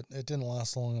wise. So it didn't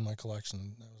last long in my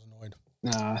collection. I was annoyed.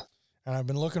 Nah. And I've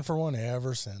been looking for one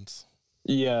ever since.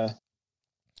 Yeah.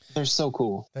 They're so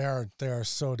cool. They are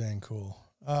so dang cool.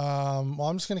 Well,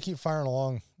 I'm just going to keep firing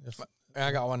along.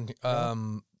 I got one.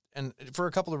 And for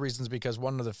a couple of reasons, because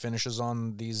one of the finishes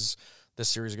on this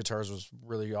series of guitars was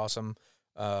really awesome.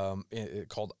 It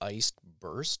called Iced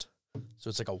Burst. So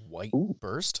it's like a white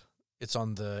burst. It's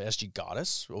on the SG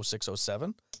Goddess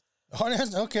 0607.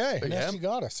 Oh, okay. Yeah. SG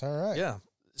Goddess. All right. Yeah.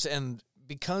 And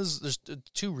because there's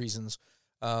 2 reasons.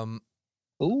 I'm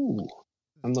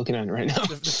looking at it right now.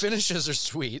 The finishes are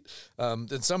sweet.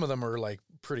 And some of them are like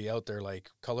pretty out there, like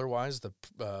color wise. The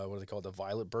what do they call it? The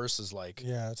Violet Burst is like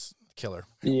it's killer.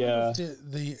 Yeah.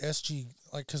 The SG,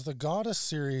 like, because the Goddess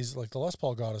series, like the Les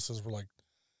Paul Goddesses were like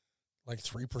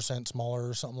 3% smaller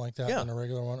or something like that than a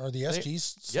regular one. Or the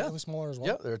SG's slightly smaller as well?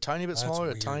 Yeah, they're a tiny bit smaller,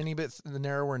 weird. a tiny bit the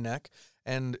narrower neck.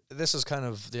 And this is kind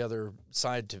of the other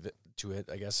side to it,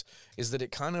 I guess, is that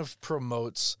it kind of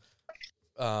promotes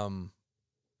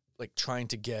like trying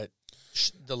to get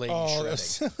the ladies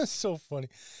shredding. That's so funny.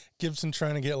 Gibson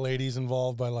trying to get ladies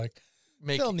involved by like,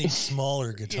 they'll need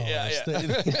smaller guitars.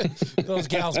 Yeah. Those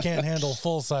gals can't handle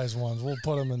full-size ones. We'll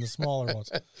put them in the smaller ones.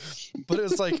 But it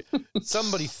was like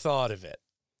somebody thought of it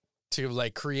to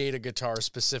like create a guitar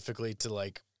specifically to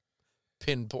like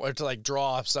pinpoint or to like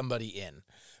draw somebody in.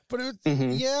 But it,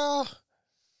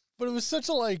 but it was such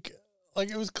a like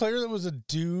it was clear that it was a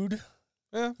dude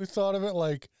who thought of it.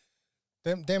 Like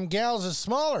them gals is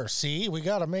smaller. See, we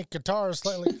got to make guitars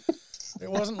slightly.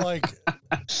 It wasn't like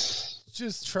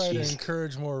just try to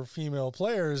encourage more female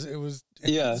players. It was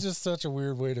just such a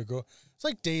weird way to go. It's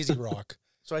like Daisy Rock.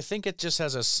 So I think it just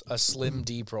has a slim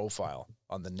D profile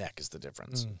on the neck is the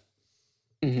difference.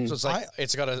 So it's like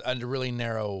it's got a really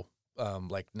narrow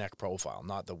like neck profile,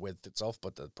 not the width itself,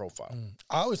 but the profile.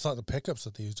 I always thought the pickups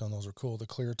that they used on those were cool. The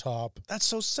clear top. That's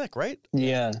so sick, right?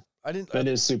 Yeah, I didn't. that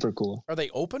is super cool. Are they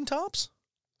open tops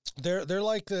They're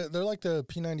like the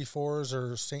P94s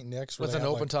or St. Nick's where with they an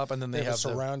have, open like, top, and then they they have a have the,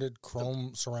 surrounded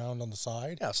chrome surround on the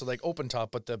side. yeah, so like open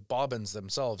top, but the bobbins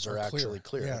themselves are actually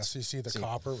clear. Yeah, That's- so you see the see,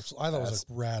 copper, which I thought was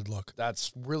a rad look.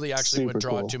 That's really actually what Super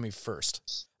draw cool. it to me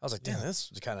first. I was like, damn, Yeah. this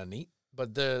is kind of neat.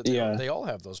 But Yeah. they all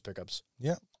have those pickups.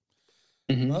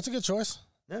 Mhm. Well, that's a good choice.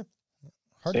 Yeah.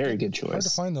 Very good Hard to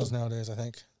choice. find those nowadays, I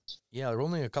think. Yeah, they're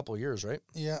only a couple of years, right?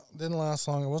 Yeah, didn't last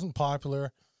long. It wasn't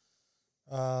popular.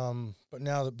 But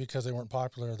now that because they weren't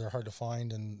popular, they're hard to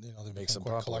find, and you know they Makes become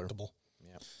them quite popular. collectible.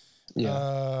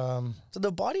 Yeah. So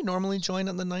the body normally join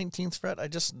on the 19th fret. I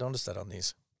just noticed that on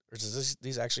these. Or does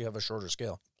these actually have a shorter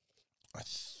scale?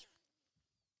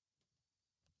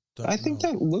 I think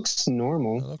that looks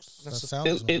normal. that That's a-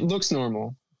 sounds. It looks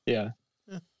normal. Yeah.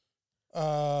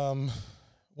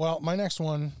 Well, my next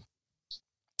one,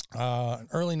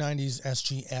 early '90s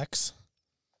SGX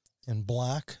in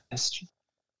black. SG.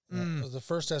 It was the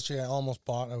first SG I almost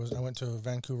bought. I went to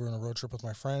Vancouver on a road trip with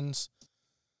my friends,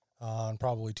 in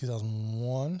probably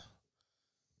 2001,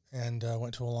 and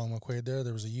went to Along McQuaid there.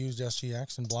 There was a used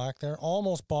SGX in black there.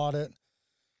 Almost bought it,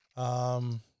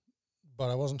 but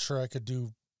I wasn't sure I could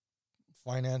do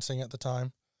financing at the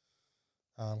time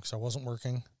because I wasn't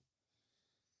working.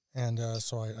 And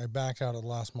so I backed out at the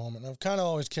last moment. I've kind of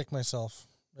always kicked myself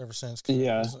ever since. 'Cause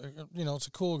Yeah. it's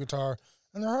a cool guitar,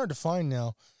 and they're hard to find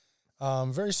now.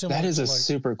 Very similar. That is to a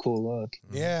super cool look.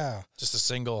 yeah, Just a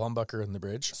single humbucker in the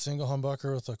bridge. single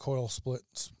humbucker with a coil split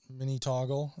mini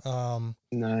toggle.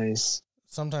 Nice.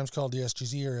 Sometimes called the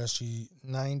SGZ or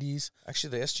SG90s.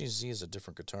 Actually, the SGZ is a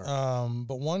different guitar.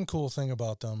 But one cool thing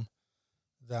about them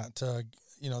that the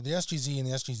SGZ and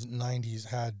the SG90s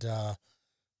had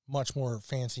much more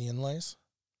fancy inlays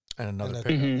and another and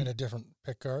pickup. Mhm. and a different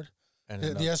pick guard. And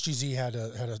The another, SGZ had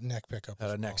a neck pickup. had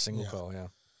as a neck well. single Yeah. coil,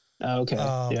 yeah. Okay.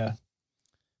 Yeah.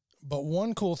 But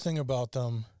one cool thing about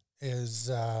them is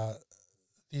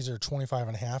these are 25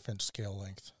 and a half inch scale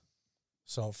length.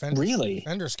 So Really?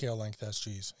 Fender scale length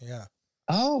SGs. Yeah.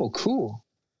 Oh, cool.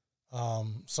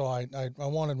 So I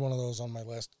wanted one of those on my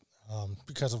list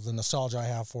because of the nostalgia I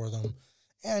have for them,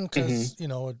 and because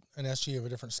an SG of a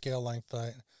different scale length.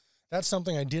 That's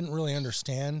something I didn't really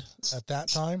understand at that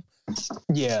time.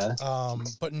 Yeah.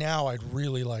 But now I'd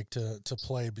really like to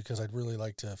play because I'd really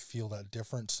like to feel that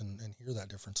difference and hear that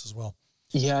difference as well.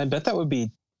 Yeah. I bet that would be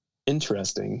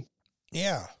interesting.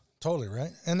 Yeah, totally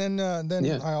right. And then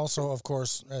Yeah. I also, of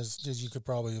course, as you could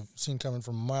probably have seen coming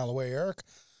from a mile away, Eric,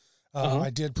 Uh-huh. I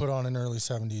did put on an early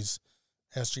 '70s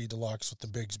SG Deluxe with the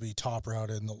Bigsby top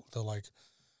routed and the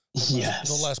Yes.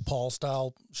 the Les Paul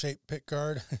style shaped pick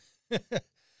guard.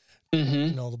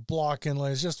 Mm-hmm. The block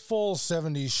inlays, just full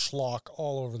 '70s schlock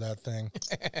all over that thing.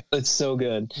 It's so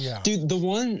good. Yeah, Dude,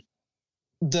 the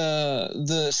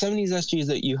 70s SGs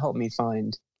that you helped me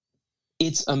find,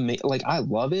 it's amazing. Like, I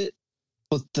love it,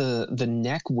 but the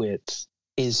neck width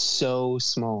is so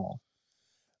small.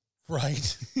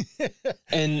 right.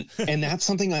 And that's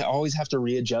something I always have to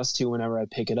readjust to whenever I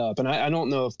pick it up. And I don't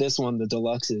know if this one, the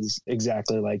Deluxe, is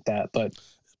exactly like that, but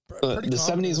Pretty the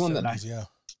common in 70s one that 70s,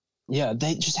 yeah,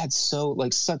 they just had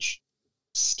such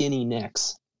skinny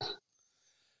necks.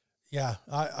 Yeah,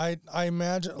 I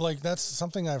imagine that's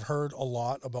something I've heard a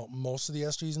lot about most of the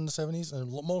SGs in the '70s and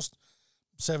most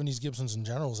 '70s Gibsons in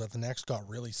general is that the necks got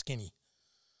really skinny.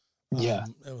 Yeah.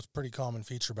 It was a pretty common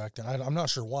feature back then. I'm not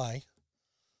sure why,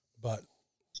 but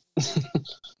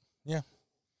yeah.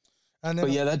 And then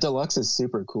But yeah, that Deluxe is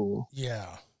super cool.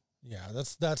 yeah,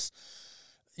 that's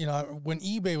when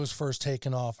eBay was first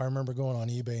taken off, I remember going on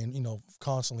eBay and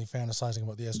constantly fantasizing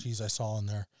about the SGs I saw in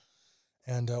there.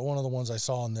 And one of the ones I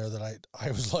saw in there that I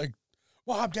was like,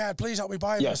 Mom, Dad, please help me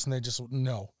buy this. And they just,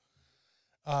 no.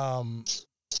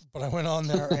 But I went on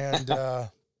there and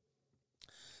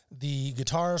the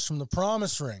guitarist from the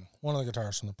Promise Ring, one of the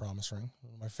guitarists from the Promise Ring,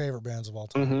 one of my favorite bands of all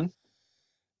time,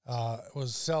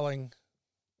 was selling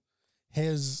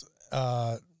his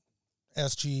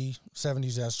SG,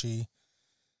 70s SG,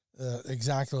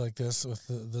 exactly like this with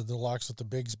the Deluxe with the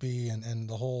Bigsby and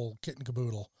the whole kit and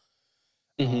caboodle.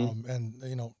 And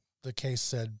the case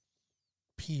said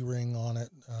P ring on it,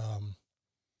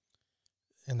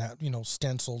 in that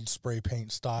stenciled spray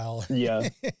paint style. Yeah,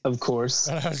 of course.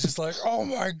 And I was just like, oh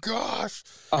my gosh,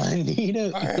 I need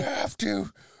it. I have to.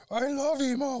 I love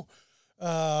emo.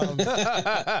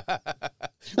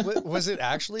 Was it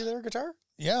actually their guitar?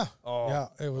 Yeah, Oh, yeah.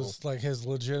 It was like his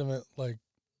legitimate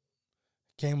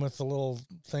came with the little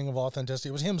thing of authenticity.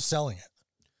 It was him selling it.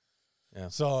 Yeah.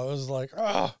 So it was like,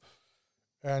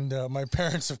 And my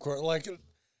parents, of course, like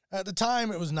at the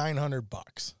time it was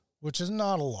 $900, which is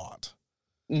not a lot.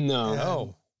 No.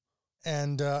 No.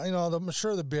 And I'm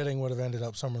sure the bidding would have ended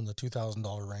up somewhere in the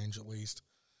 $2,000 range at least.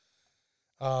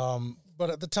 But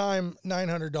at the time,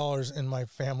 $900 in my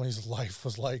family's life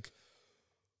was like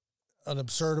an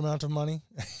absurd amount of money.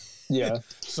 Yeah.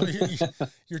 So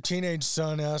your teenage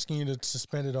son asking you to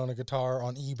spend it on a guitar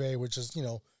on eBay, which is,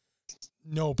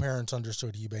 no parents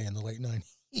understood eBay in the late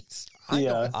 90s.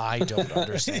 I don't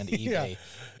understand eBay. Yeah.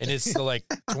 And it's like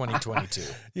 2022.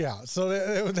 Yeah. So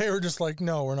they were just like,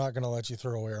 no, we're not going to let you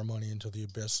throw away our money into the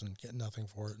abyss and get nothing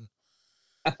for it.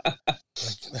 And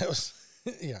that was,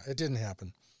 it didn't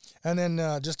happen. And then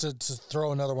just to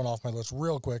throw another one off my list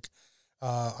real quick,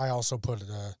 I also put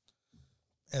a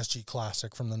SG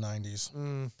Classic from the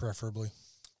 90s, preferably,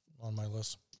 on my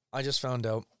list. I just found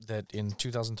out that in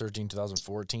 2013,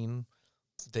 2014,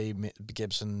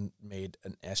 Gibson made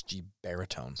an SG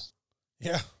Baritone.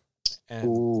 Yeah. And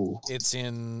Ooh. it's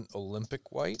in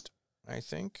Olympic white, I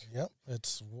think. Yep.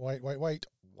 It's white. White,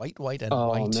 and Oh,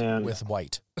 white man. with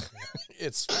white.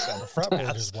 It's The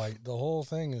fretboard is white. The whole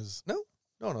thing is... No,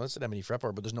 it's an M&E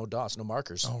fretboard, but there's no dots, no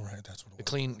markers. Oh, right. That's what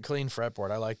it A was. clean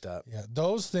fretboard. I like that. Yeah.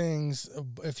 Those things,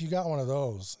 if you got one of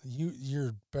those,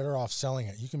 you're better off selling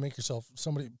it. You can make yourself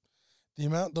the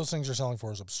amount those things are selling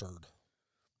for is absurd.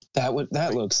 That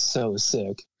looks so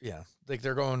sick. Yeah, like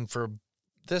they're going for.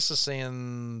 This is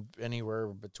saying anywhere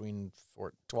between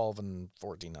 $1,200 and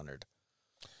 $1,400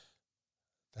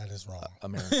 That is wrong.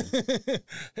 American.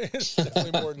 It's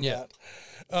definitely more than that.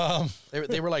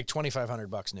 They were like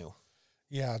 $2,500 new.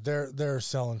 Yeah, they're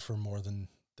selling for more than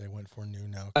they went for new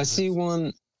now. I see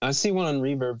one on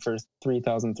Reverb for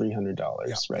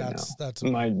 $3,300 right now. That's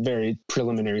My very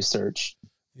preliminary search.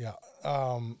 Yeah.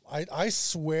 I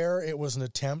swear it was an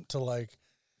attempt to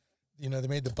they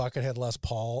made the Buckethead Les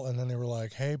Paul and then they were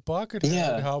like, hey, Buckethead,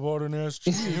 Yeah. how about an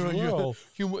SG as well?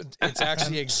 It's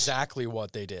actually exactly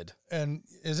what they did. And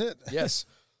is it? Yes.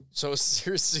 So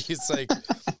seriously, it's like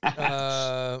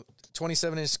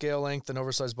 27-inch scale length and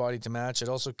oversized body to match. It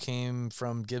also came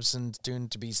from Gibson tuned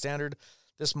to be standard.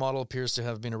 This model appears to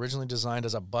have been originally designed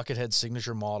as a Buckethead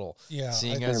signature model. Yeah.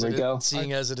 Seeing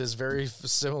as it is very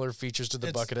similar features to the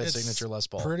Buckethead signature Les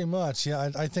Paul. Pretty much. Yeah.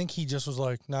 I think he just was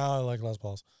like, nah, I like Les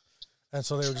Pauls. And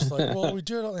so they were just like, well, we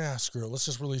did. Yeah, screw it. Let's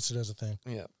just release it as a thing.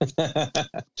 Yeah.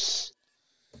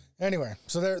 Anyway,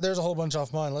 so there's a whole bunch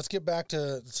off mine. Let's get back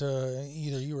to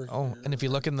either you or... Oh, and if you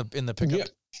look in the pickup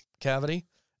cavity,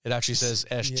 it actually says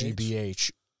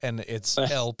SGBH, and it's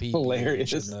LP.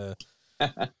 Hilarious. There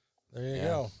you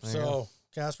go. So,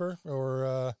 Casper,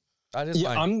 or... that is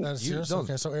mine. That's yours?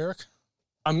 Okay, so Eric?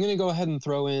 I'm going to go ahead and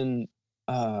throw in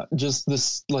just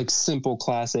this simple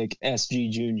classic SG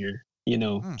Junior,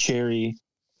 cherry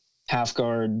half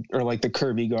guard or the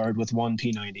Kirby guard with one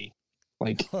P90.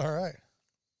 All right.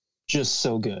 Just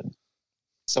so good.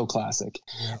 So classic.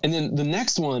 Yeah. And then the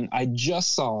next one I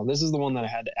just saw, this is the one that I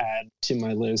had to add to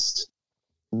my list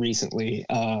recently.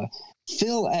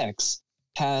 Phil X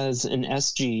has an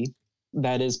SG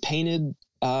that is painted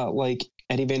like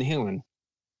Eddie Van Halen.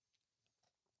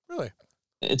 Really?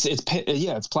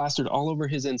 It's plastered all over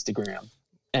his Instagram,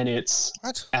 and it's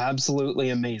absolutely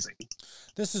amazing.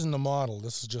 This isn't a model.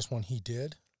 This is just one he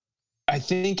did. I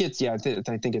think it's I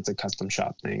think it's a custom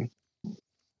shop thing.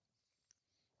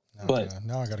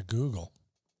 Now I got to Google.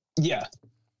 Yeah,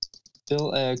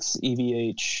 Phil X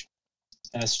EVH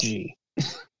SG,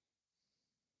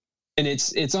 and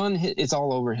it's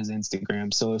all over his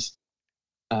Instagram. So if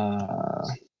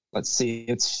let's see,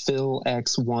 it's Phil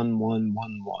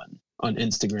X1111 on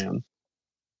Instagram.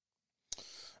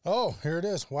 Oh, here it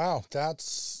is. Wow,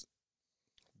 that's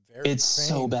very It's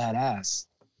so badass.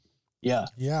 Yeah.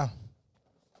 Yeah.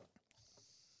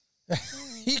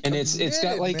 And it's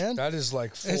got man. That is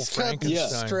like full It's got the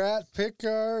Frankenstein. Strat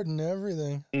pickguard and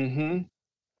everything. Mm-hmm.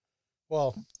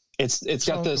 Well, It's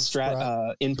got the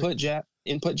Strat input jack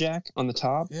on the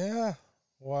top. yeah.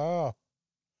 Wow.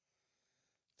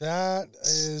 That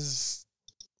is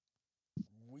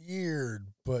weird,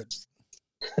 but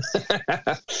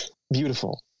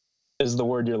Beautiful is the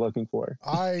word you're looking for.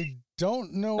 I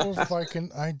don't know if I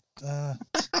can.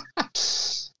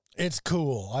 It's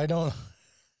cool. I don't.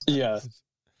 Yeah.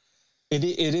 It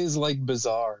is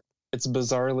bizarre. It's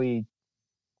bizarrely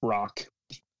rock.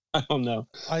 I don't know.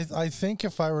 I think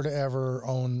if I were to ever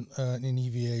own an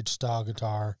EVH style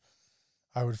guitar,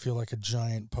 I would feel like a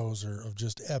giant poser of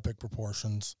just epic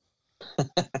proportions.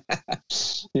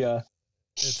 Yeah.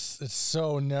 It's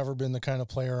so never been the kind of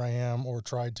player I am or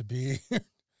tried to be.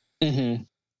 Mm-hmm.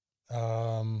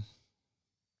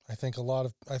 I think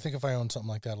if I owned something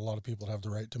like that, a lot of people would have the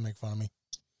right to make fun of me.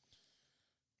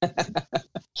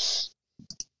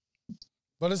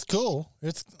 But it's cool.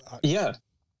 It's Yeah,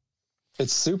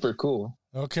 it's super cool.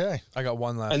 okay. I got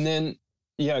one left. And then,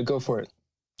 yeah, go for it.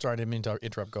 Sorry, I didn't mean to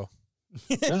interrupt. Go.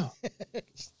 No,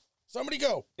 Somebody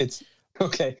go. it's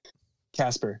okay.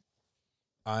 Casper,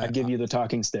 I give you the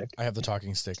talking stick. I have the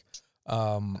talking stick.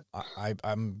 I'm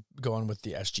going with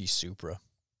the SG Supra.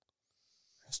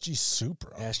 SG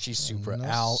Supra. SG Supra. No,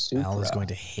 Al is Supra. going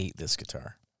to hate this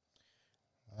guitar.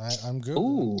 I'm good.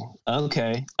 Ooh,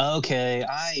 okay.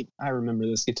 I remember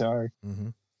this guitar. Mm-hmm.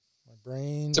 My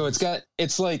brain. So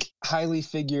it's like highly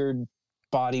figured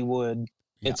body wood.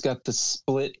 Yeah. It's got the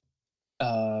split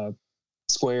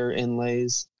square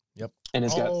inlays. Yep. And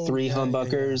it's got three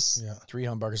humbuckers. Yeah. 3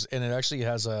 humbuckers, and it actually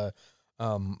has a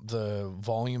the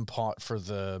volume pot for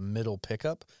the middle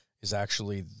pickup is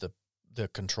actually the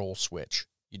control switch.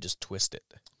 You just twist it.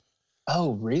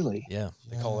 Oh, really? Yeah,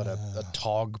 they call it a Yeah.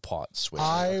 tog pot switch.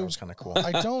 I thought that was kind of cool.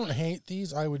 I don't hate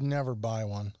these. I would never buy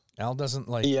one. Al doesn't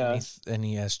like Yeah.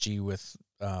 any SG with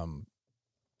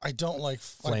I don't like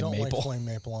Flame maple. flame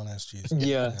maple on SGs.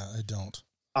 Yeah. I don't.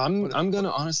 I'm gonna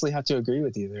honestly have to agree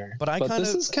with you there. But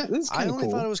this is kind I of only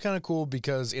cool. thought it was kind of cool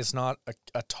because it's not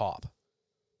a top.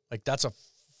 Like that's a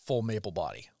full maple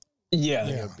body. Yeah.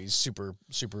 Like, it would be super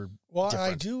Well, I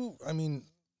different. do. I mean,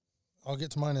 I'll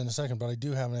get to mine in a second, but I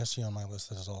do have an SG on my list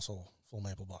that is also full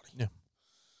maple body. Yeah.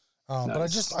 But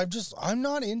Nice. I'm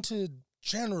not into,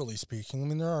 generally speaking. I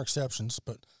mean, there are exceptions,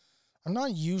 but I'm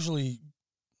not usually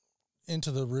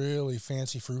into the really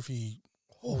fancy, froofy,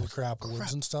 holy crap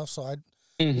woods and stuff. So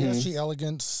the Mhm. SG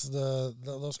Elegance, the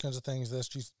those kinds of things. The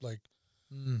SG's like,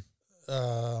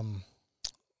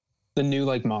 The new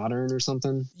like modern or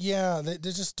something. yeah, they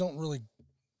just don't really.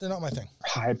 They're not my thing.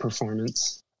 High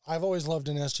performance. I've always loved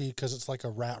an SG because it's like a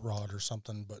rat rod or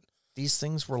something, but These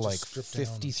things were Just like stripped down.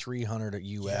 5,300 at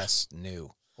US new.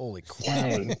 Holy crap!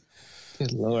 Dang.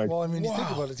 Good lord. well, I mean, you think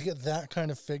Wow. about it, to get that kind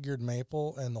of figured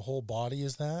maple and the whole body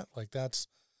is that, like that's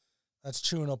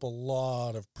chewing up a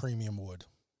lot of premium wood.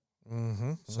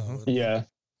 Mm-hmm. So Yeah.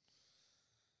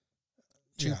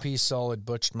 yeah. 2-piece solid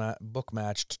book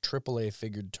matched AAA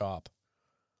figured top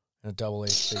and a AA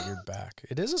figured back.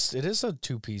 It is a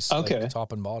 2-piece Okay. like,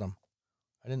 top and bottom.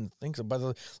 I didn't think so. By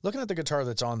looking at the guitar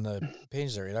that's on the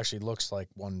page there, it actually looks like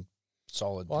one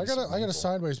solid. Well, I piece got of a maple.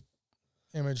 sideways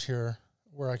image here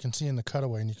where I can see in the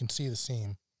cutaway and you can see the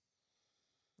seam.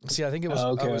 See, I think it was.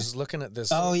 Okay. I was looking at this.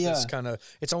 Oh, This yeah. kind of.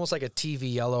 It's almost like a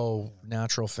TV yellow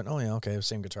natural fin. Oh yeah, okay,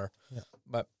 same guitar. Yeah.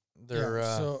 But they're.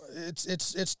 Yeah, so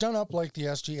it's done up like the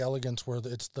SG Elegance, where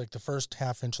it's like the first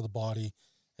half inch of the body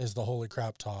is the holy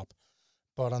crap top,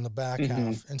 but on the back Mhm.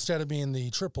 half, instead of being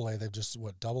the AAA, they've just AA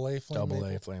flame double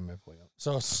maple. A flame maple. Yeah.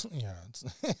 So it's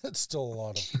it's still a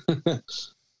lot of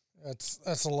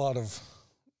that's a lot of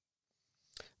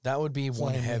That would be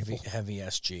one Flame heavy maple.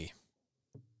 SG.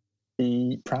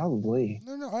 Probably.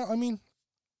 no. I mean,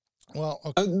 well,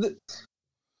 okay.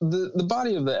 The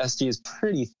body of the SG is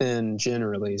pretty thin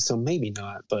generally, so maybe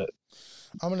not. But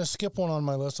I'm going to skip one on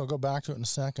my list. I'll go back to it in a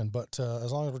second. But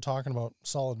as long as we're talking about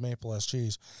solid maple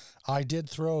SGs, I did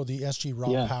throw the SG Raw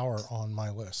Yeah. Power on my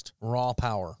list. Raw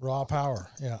power. Raw Power,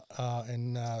 yeah,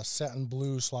 in satin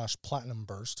blue / platinum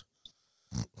burst.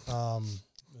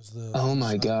 Is the oh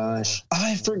my satin gosh,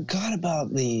 I forgot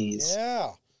about these. power.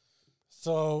 Yeah.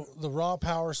 So the Raw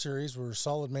Power series were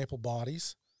solid maple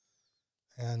bodies,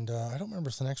 and I don't remember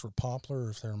if the next were poplar or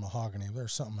if they were mahogany. But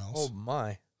there's something Oh else.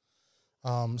 my!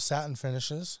 Satin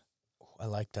finishes, I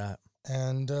like that.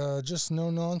 and just no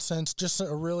nonsense. Just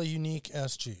a really unique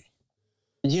SG.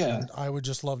 Yeah, And I would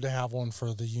just love to have one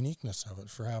for the uniqueness of it,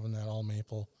 for having that all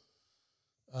maple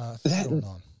thing That- going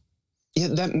on. yeah.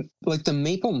 That like the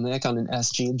maple neck on an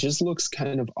SG just looks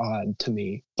kind of odd to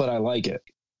me, but I like it.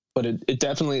 But it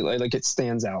definitely like it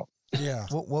stands out. Yeah.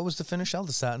 What was the finish? Al?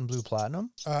 The satin blue platinum.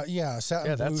 Satin Yeah,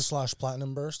 blue that's- /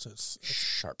 platinum burst. It's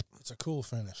Sharp. a cool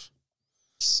finish.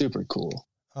 Super cool.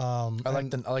 I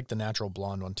And like the natural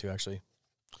blonde one too. Actually,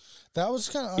 that was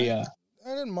kind of Yeah. I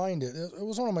didn't mind it. It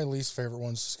was one of my least favorite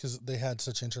ones just because they had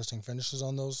such interesting finishes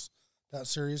on that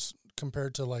series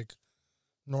compared to like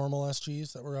normal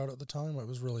SGs that were out at the time. It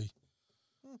was really,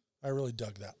 I really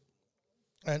dug that,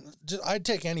 and I'd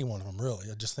take any one of them really.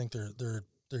 I just think they're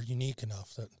unique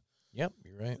enough that yep,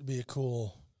 you're right. it'd be a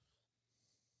cool.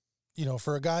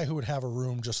 For a guy who would have a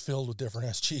room just filled with different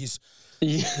SGs.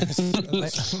 Yeah.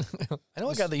 I know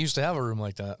a guy that used to have a room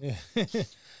like that. Yeah.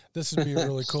 This would be a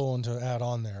really cool one to add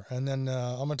on there. And then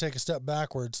I'm going to take a step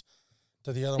backwards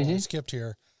to the other one I skipped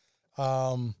here.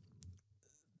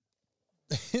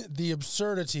 The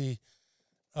absurdity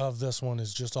of this one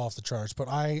is just off the charts. But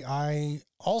I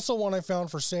also one I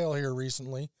found for sale here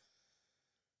recently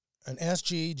an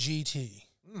SG GT,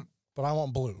 Mm. but I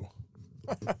want blue.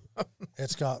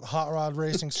 It's got hot rod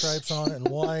racing stripes on it and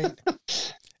white.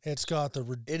 It's got the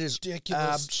It is ridiculous,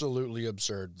 absolutely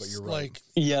absurd, but you're right. like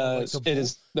Yeah, Like the it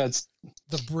is. That's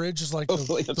the bridge is like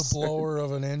Totally the absurd. blower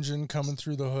of an engine coming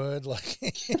through the hood. Like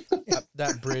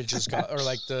that bridge has got, or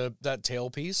like that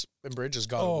tailpiece and bridge has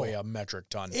got to weigh a metric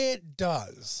ton. it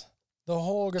does. The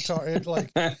whole guitar, it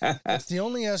like it's the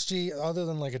only SG other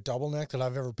than like a double neck that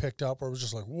I've ever picked up where it was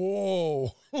just like,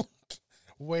 whoa,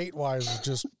 weight wise is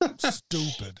just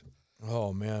stupid.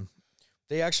 Oh man,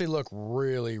 they actually look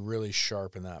really, really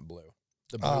sharp in that blue.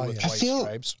 The blue with yeah. white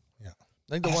stripes. Yeah.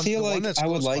 I think the I one, feel the one like that's I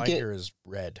would close like by it- here is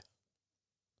red.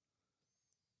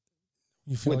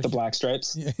 You feel with like the black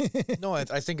stripes. No, I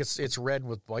think it's red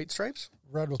with white stripes.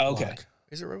 red with Okay. black.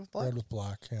 Is it red with black? Red with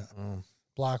black, yeah. Oh.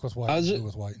 Black with white, I was blue ju-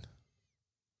 with white.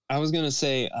 I was gonna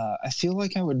say, I feel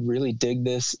like I would really dig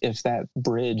this if that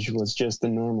bridge was just the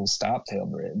normal stop tail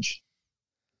bridge.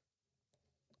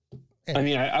 I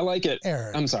mean, I like it.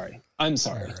 Eric. I'm sorry.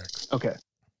 Eric. Okay.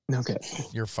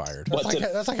 You're fired. That's What's like,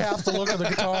 it? that's like half the look of the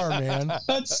guitar, man.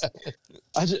 That's.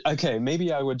 Okay.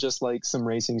 Maybe I would just like some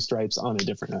racing stripes on a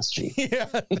different SG.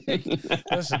 Yeah.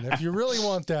 Listen, if you really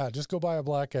want that, just go buy a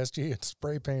black SG and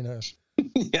spray paint it.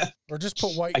 Yeah, Or just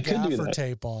put white I could do gaffer that.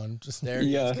 tape on. Just There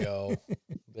Yeah. you go.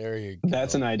 There you go.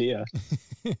 that's an idea.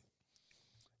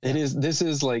 It is. This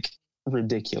is like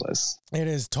ridiculous. It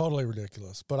is totally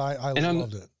ridiculous, but I And I'm-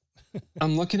 loved it.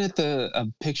 I'm looking at a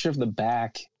picture of the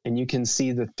back, and you can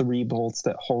see the 3 bolts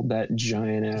that hold that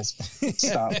giant ass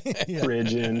stop Yeah.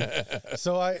 bridge in.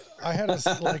 So I had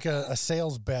a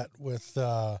sales bet with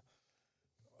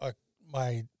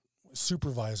my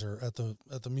supervisor at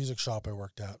the music shop I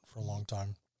worked at for a long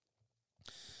time,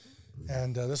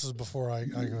 and this is before I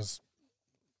was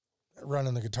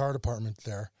running the guitar department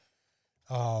there,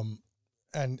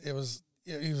 and it was.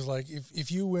 He was like,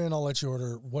 if you win, I'll let you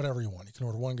order whatever you want. You can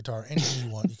order one guitar, anything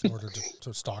you want. You can order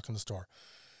to stock in the store.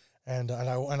 And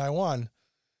I won.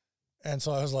 And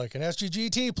so I was like, an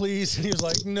SGGT, please. And he was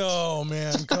like, no,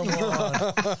 man, come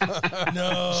on.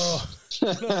 No.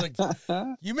 And I was like,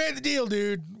 you made the deal,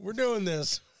 dude. We're doing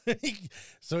this.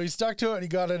 So he stuck to it and he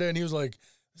got it in. He was like,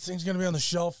 this thing's going to be on the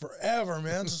shelf forever,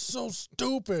 man. This is so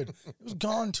stupid. It was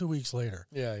gone 2 weeks later.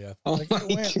 Yeah, yeah. Oh Like, my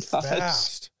it went gosh.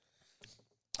 fast.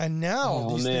 And now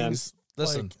Oh, these man. things,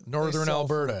 Listen, like, they Northern sell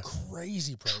for Alberta,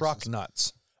 crazy prices. truck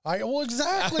nuts. Well,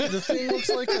 exactly. The thing looks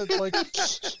like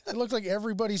it looked like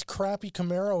everybody's crappy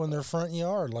Camaro in their front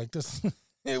yard. Like this,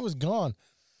 it was gone.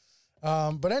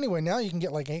 But anyway, now you can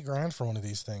get like $8,000 for one of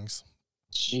these things.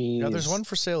 Jeez. Yeah, there's one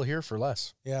for sale here for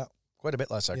less. Yeah, Quite a bit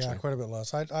less, actually. yeah, quite a bit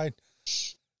less.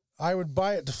 I would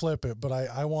buy it to flip it, but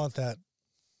I want that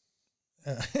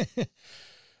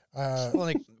Well,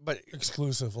 like, but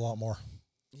exclusive a lot more.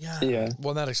 yeah, Yeah.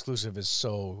 Well, that exclusive is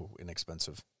so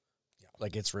inexpensive. Yeah,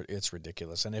 like it's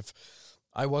ridiculous. And if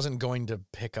I wasn't going to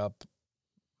pick up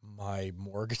my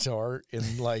Moore guitar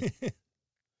in like,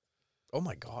 oh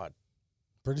my god,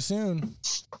 Pretty soon.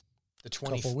 the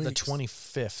Couple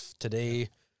 25th today,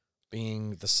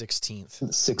 being the 16th, The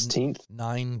 16th.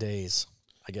 9 days,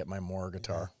 I get my Moore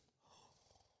guitar.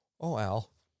 Oh, Al.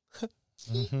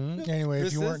 Mm-hmm. Anyway, if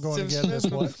This you weren't is going to get this,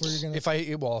 what were you going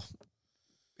to?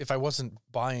 If I wasn't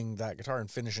buying that guitar and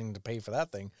finishing to pay for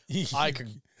that thing, I could.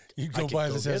 You'd I go could buy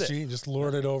go this get it. SG and just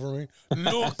lord it over me.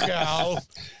 Look, Al.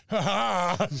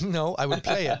 Ha No, I would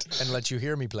play it and let you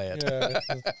hear me play it. Yeah,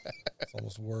 it's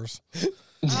almost worse.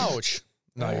 Ouch.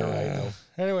 No, you're right though.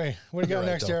 Anyway, what do you got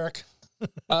You're right, next, though.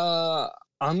 Eric?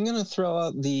 I'm gonna throw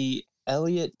out the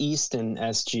Elliott Easton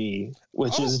SG,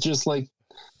 which Oh. is just like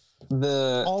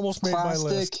the Almost made my classic-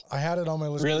 list. I had it on my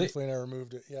list Really? briefly and I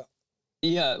removed it. Yeah.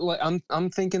 Yeah, like I'm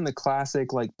thinking the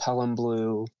classic like Pelham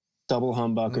Blue double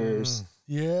humbuckers.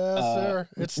 Yes, sir.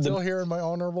 It's the- still here in my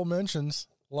honorable mentions.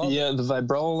 Love it. Yeah, the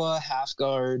Vibrola half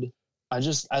guard. I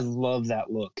love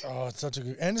that look. Oh, it's such a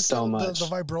good. And it's So got much. the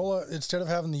Vibrola, instead of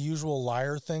having the usual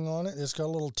lyre thing on it, it's got a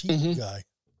little tiki Mhm. guy.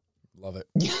 Love it.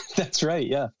 That's right.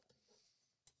 Yeah.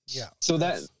 Yeah. So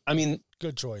that That's I mean,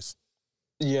 good choice.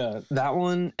 yeah, that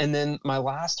one, and then my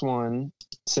last one,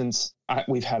 since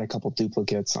we've had a couple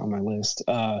duplicates on my list.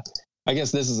 I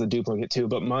guess this is a duplicate too,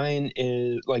 but mine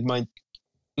is like my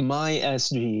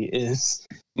SG is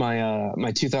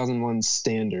my 2001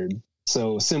 standard,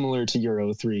 so similar to your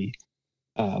 03,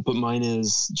 but mine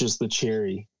is just the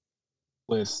cherry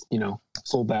with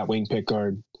full bat wing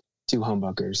pickguard, 2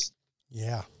 humbuckers.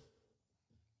 Yeah.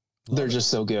 They're Love it. just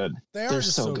so good. They are they're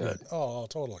just so so good. good. Oh,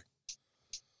 totally.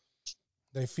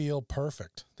 They feel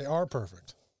perfect. They are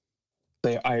perfect.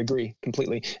 I agree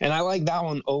completely, and I like that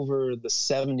one over the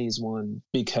 70s one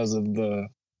because of the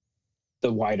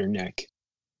the wider neck.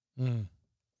 Mm.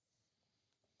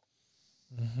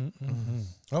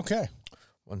 Okay.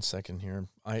 1 second here.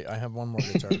 I have one more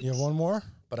guitar. You have one more?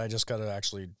 But I just got to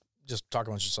actually just talk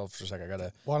amongst yourself for a second. I got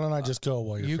to. Why don't I just go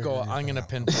while You go. I'm going to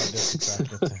pinpoint this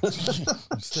exactly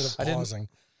instead of pausing.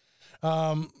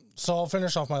 So I'll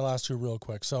finish off my last two real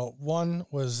quick. So one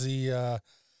was the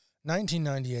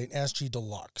 1998 SG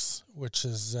Deluxe, which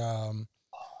is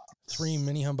 3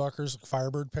 mini humbuckers,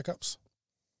 Firebird pickups.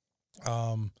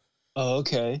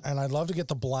 Okay. And I'd love to get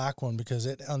the black one because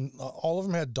all of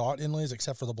them had dot inlays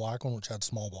except for the black one, which had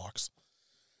small blocks.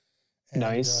 And,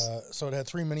 nice. So it had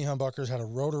 3 mini humbuckers, had a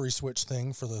rotary switch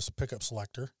thing for this pickup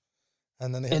selector,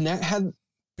 and then that had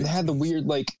the weird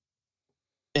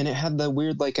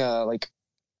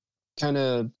kind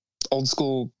of old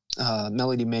school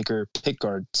Melody Maker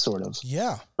pickguard sort of.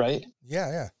 Yeah. Right.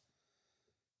 Yeah.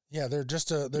 They're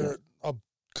just a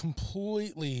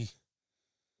completely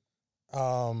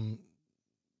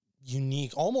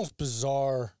unique, almost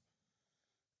bizarre,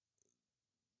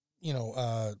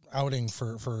 outing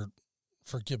for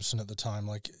Gibson at the time.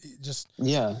 Like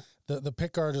the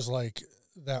pick guard is like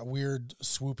that weird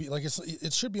swoopy, like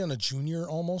it should be on a junior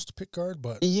almost pick guard,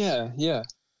 but yeah.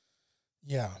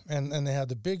 And they had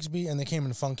the Bigsby, and they came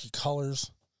in funky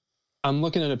colors. I'm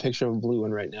looking at a picture of a blue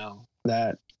one right now.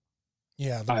 I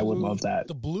would love that.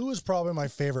 The blue is probably my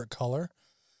favorite color.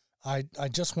 I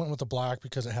just went with the black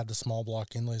because it had the small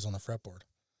block inlays on the fretboard.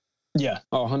 Yeah.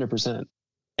 Oh, 100%.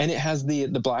 And it has the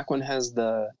black one has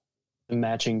the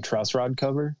matching truss rod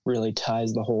cover, really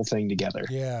ties the whole thing together.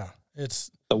 Yeah. It's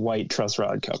the white truss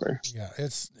rod cover. Yeah.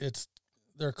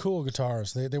 They're cool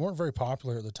guitars. They weren't very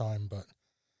popular at the time, but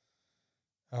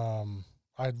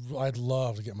I'd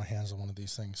love to get my hands on one of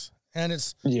these things. And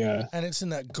it's in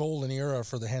that golden era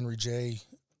for the Henry J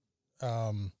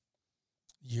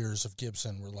years of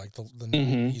Gibson, were like the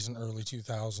 90s and early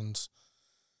 2000s.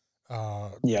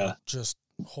 Just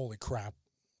holy crap,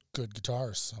 good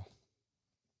guitars. So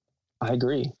I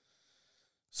agree.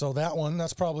 So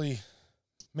that's probably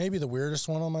maybe the weirdest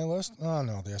one on my list. Oh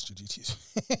no, the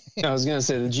SG-GTs. I was gonna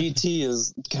say the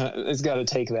GT it's got to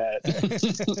take that.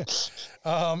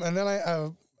 And then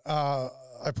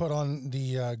I put on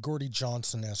the Gordie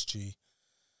Johnson SG.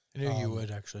 I knew you would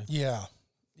actually. Yeah.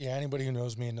 Anybody who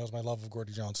knows me and knows my love of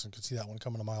Gordie Johnson could see that one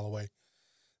coming a mile away.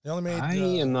 They only made. I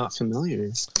am not familiar.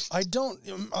 I don't.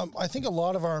 I think a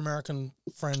lot of our American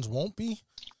friends won't be.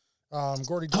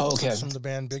 Gordie Johnson from the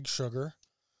band Big Sugar.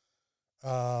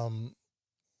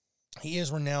 He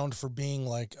is renowned for being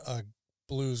like a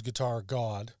blues guitar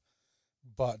god,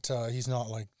 but he's not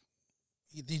like.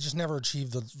 He just never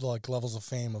achieved the like levels of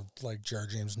fame of like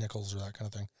Jared James Nichols or that kind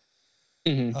of thing.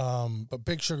 Mm-hmm. But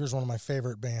Big Sugar is one of my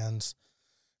favorite bands.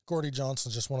 Gordie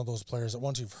Johnson's just one of those players that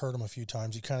once you've heard him a few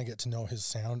times, you kind of get to know his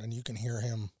sound, and you can hear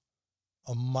him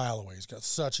a mile away. He's got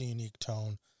such a unique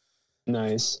tone.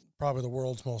 Nice. Probably the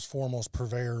world's most foremost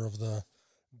purveyor of the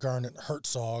Garnet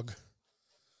Herzog.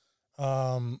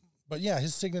 But yeah,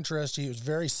 his signature SG was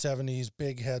very 70s,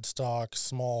 big headstock,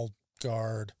 small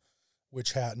guard,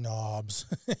 witch hat knobs.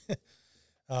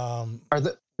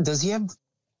 Does he have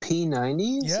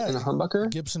P90s and a humbucker?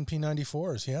 Gibson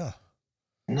P94s, yeah.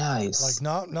 Nice. Like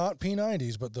not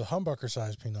P90s, but the humbucker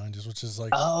size P90s, which is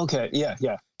like. Oh, okay. Yeah.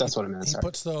 That's what I meant. He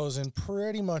puts those in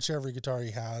pretty much every guitar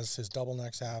he has. His double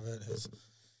necks have it.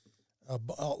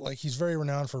 He's very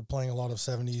renowned for playing a lot of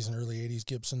 70s and early 80s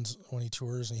Gibsons when he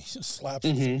tours, and he slaps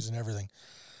things and everything.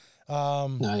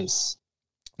 Nice.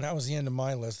 That was the end of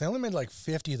my list. They only made like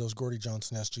 50 of those Gordie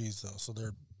Johnson SGs though, so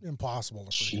they're impossible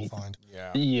to freaking find.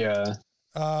 Yeah. Yeah.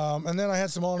 And then I had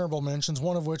some honorable mentions,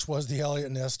 one of which was the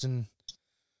Elliott Easton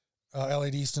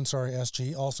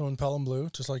SG, also in Pelham Blue,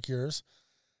 just like yours.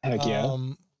 Heck yeah.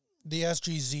 The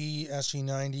SGZ,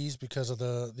 SG90s because of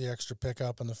the extra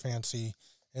pickup and the fancy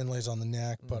inlays on the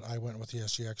neck, but I went with the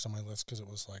SGX on my list because it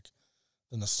was like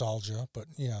the nostalgia. But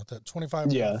yeah, that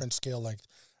 25 inch scale length,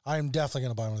 I am definitely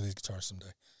going to buy one of these guitars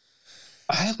someday.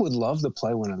 I would love to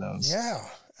play one of those. Yeah.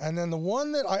 And then the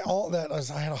one that I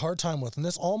had a hard time with, and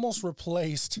this almost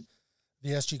replaced the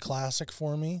SG Classic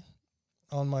for me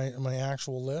on my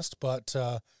actual list, but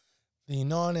the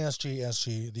non-SG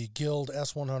SG, the Guild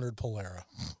S100 Polara.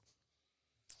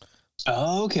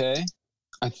 Oh, okay.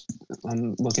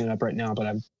 I'm looking it up right now, but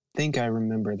I think I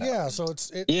remember that. Yeah, so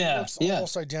it's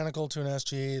almost identical to an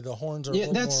SG. The horns are a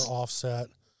little more offset.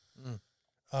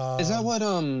 Is that what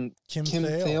Kim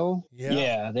Thale?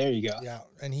 Yeah, there you go. Yeah,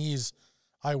 and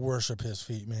I worship his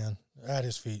feet, man. At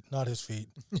his feet, not his feet.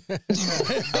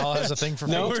 All has a thing for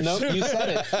feet. No, you said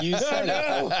it. You said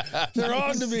it. They're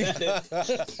on to me.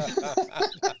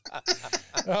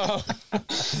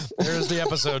 There's the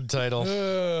episode title.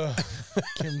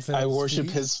 Kim Thales' I worship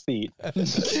feet. his feet.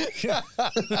 Yeah,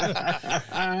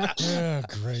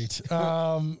 great.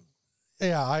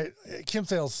 Kim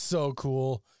Thales so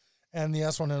cool, and the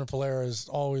S1 Interpolaire has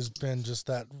always been just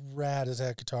that rad as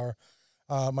heck guitar.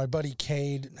 My buddy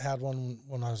Cade had one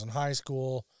when I was in high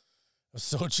school. I was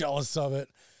so jealous of it.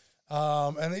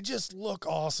 And they just look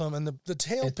awesome. And the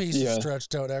tailpiece is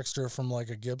stretched out extra from like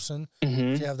a Gibson.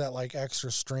 Mm-hmm. So you have that like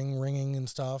extra string ringing and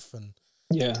stuff. And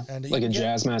And like a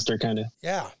Jazzmaster kind of.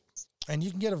 Yeah. And you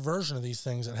can get a version of these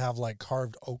things that have like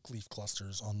carved oak leaf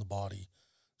clusters on the body,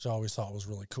 which I always thought was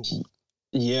really cool.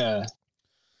 Yeah.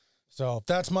 So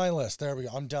that's my list. There we go.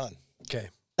 I'm done. Okay.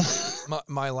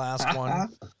 My last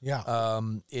one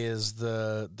is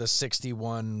the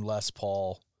 61 Les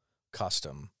Paul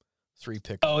Custom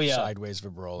 3-pick sideways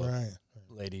vibrola. Right.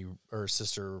 Lady or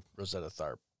Sister Rosetta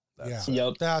Tharpe.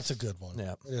 That's a good one.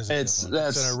 Yeah. It's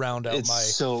gonna round out my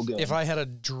so good. If I had a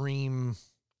dream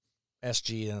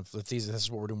SG and if this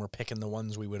is what we're doing, we're picking the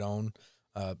ones we would own.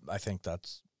 I think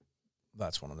that's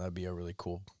one of them. That'd be a really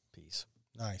cool piece.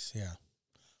 Nice, yeah.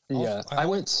 Yeah. I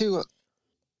went to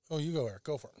Oh, you go, Eric.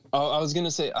 Go for it. I was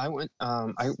gonna say I went.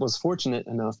 I was fortunate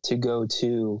enough to go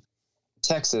to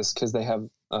Texas because they have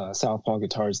Southpaw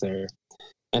guitars there,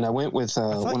 and I went with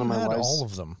one of my wife's. All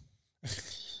of them.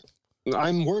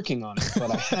 I'm working on it,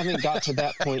 but I haven't got to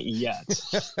that point yet.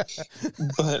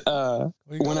 But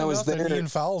when I was there, Ian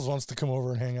Fowles wants to come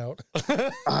over and hang out.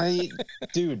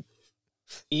 Dude,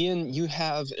 Ian, you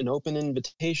have an open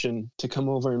invitation to come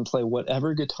over and play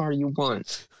whatever guitar you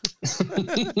want.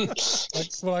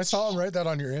 Like, when I saw him write that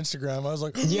on your Instagram, I was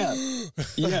like, yeah,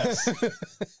 yes.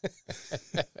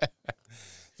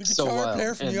 The guitar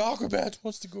player from the Aquabats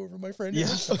wants to go over to my friend. Yeah.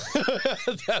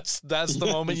 That's the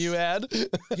moment you had.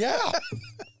 Yeah.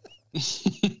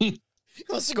 He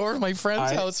wants to go over to my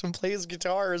friend's house and play his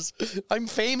guitars. I'm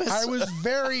famous. I was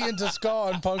very into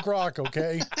ska and punk rock,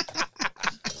 okay?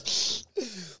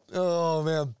 Oh,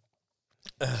 man.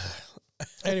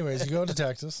 Anyways, you go to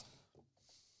Texas.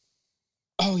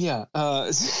 Oh, yeah.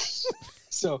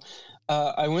 So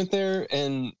I went there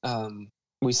and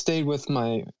we stayed with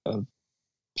my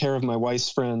pair of my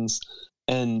wife's friends,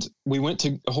 and we went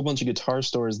to a whole bunch of guitar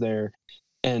stores there,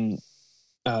 and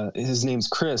his name's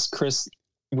Chris.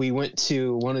 We went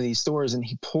to one of these stores, and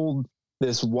he pulled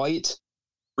this white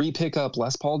re-pickup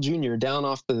Les Paul Jr. down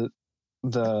off the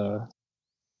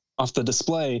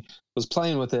display, was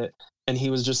playing with it, and he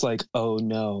was just like, oh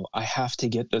no, I have to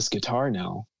get this guitar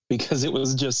now because it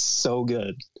was just so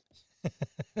good.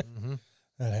 Mm-hmm.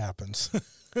 That happens.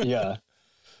 Yeah.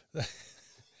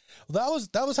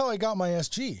 That was how I got my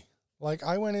SG. Like,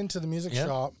 I went into the music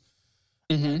shop.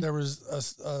 Mm-hmm. There was a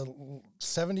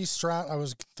 70 Strat I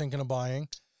was thinking of buying,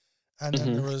 and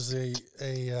then there was a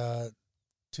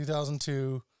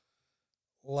 2002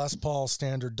 Les Paul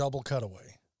Standard double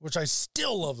cutaway, which I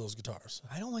still love those guitars.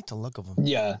 I don't like the look of them.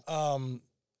 Yeah.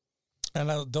 And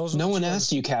those. No one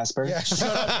asked you, Casper. Yeah,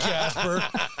 shut up, Casper.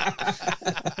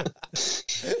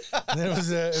 And it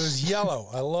was yellow.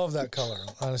 I love that color.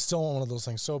 And I still want one of those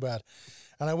things so bad.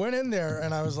 And I went in there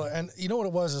and I was like, and you know what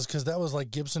it was is because that was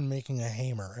like Gibson making a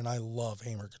Hamer, and I love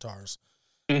Hamer guitars,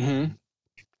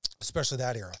 especially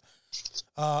that era.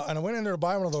 And I went in there to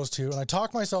buy one of those two, and I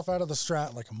talked myself out of the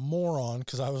Strat like a moron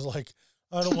because I was like,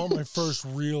 I don't want my first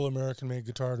real American-made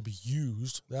guitar to be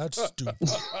used. That's stupid.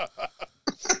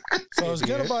 So I was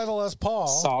going to buy the Les Paul.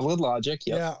 Solid logic,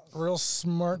 yep. Yeah, real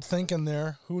smart thinking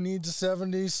there. Who needs a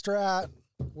 70s Strat?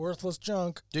 Worthless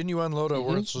junk. Didn't you unload a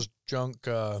worthless junk?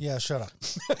 Yeah, shut up.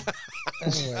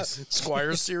 Anyways.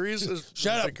 Squire series?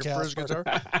 Shut up, your first guitar?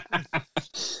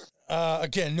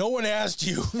 Again, no one asked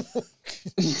you.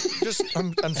 Just,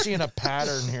 I'm seeing a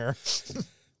pattern here.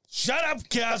 Shut up,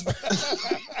 Casper.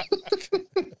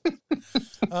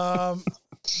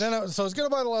 So I was going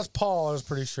to buy the Les Paul, I was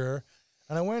pretty sure.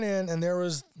 And I went in, and there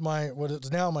was what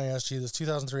is now my SG, this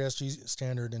 2003 SG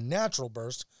Standard in Natural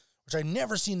Burst, which I'd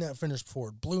never seen that finish before.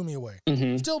 It blew me away.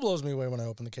 Still blows me away when I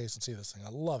open the case and see this thing. I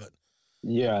love it.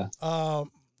 Yeah.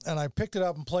 And I picked it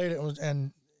up and played it,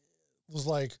 and was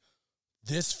like,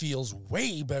 this feels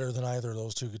way better than either of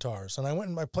those two guitars. And I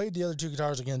went and I played the other two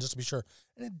guitars again just to be sure,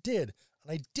 and it did.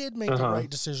 And I did make the right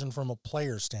decision from a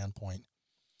player standpoint.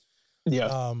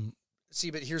 Yeah. See,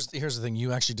 but here's the thing.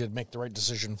 You actually did make the right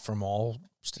decision from all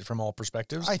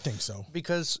perspectives. I think so.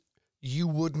 Because you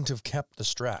wouldn't have kept the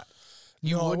Strat.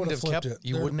 You No, I wouldn't have kept it.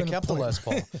 You There'd wouldn't have been a kept the point. Les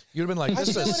Paul. You'd have been like, I this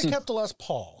think I would is. have kept the Les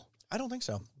Paul. I don't think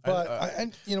so. But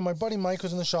and my buddy Mike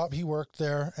was in the shop. He worked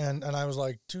there, and I was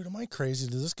like, dude, am I crazy?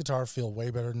 Does this guitar feel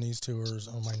way better than these two, or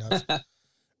am I nuts?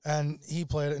 And he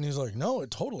played it, and he was like, no,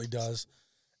 it totally does.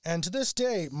 And to this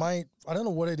day, I don't know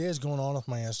what it is going on with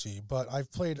my SG, but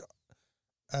I've played,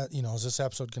 as this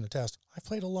episode can attest, I've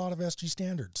played a lot of SG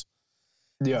standards.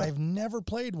 Yeah. I've never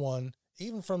played one,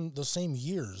 even from the same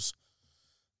years,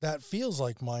 that feels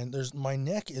like mine. My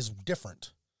neck is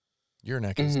different. Your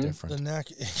neck is The different. neck,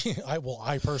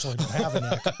 I personally don't have a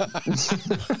neck.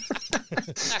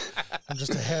 I'm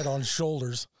just a head on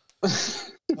shoulders.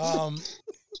 My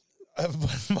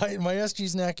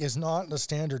SG's neck is not a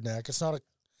standard neck. It's not a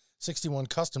 61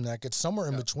 custom neck. It's somewhere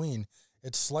in between.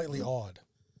 It's slightly odd,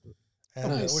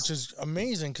 and Nice. which is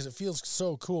amazing because it feels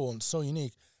so cool and so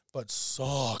unique, but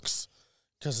sucks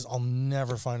because I'll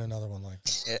never find another one like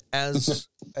that. As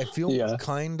I feel Yeah.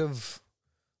 kind of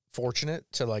fortunate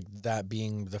to like that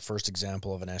being the first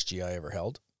example of an SG I ever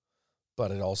held,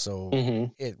 but it also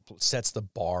it sets the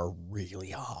bar really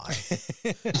high.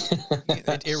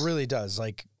 it really does.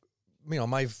 Like,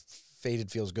 my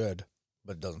faded feels good,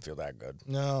 but it doesn't feel that good.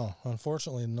 No,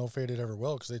 unfortunately, no faded ever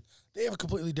will because they have a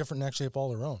completely different neck shape all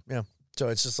their own. Yeah. So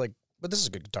it's just like, but this is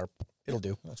a good guitar. It'll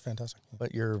do. That's fantastic.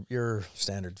 But your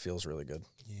standard feels really good.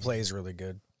 Yeah. Plays really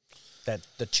good. That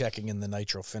the checking in the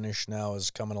nitro finish now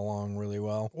is coming along really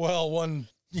well. Well, one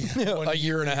A year and a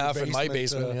your half in my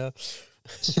basement, yeah.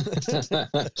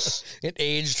 It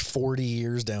aged 40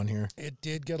 years down here. It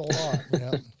did get a lot.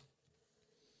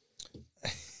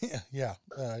 Yeah.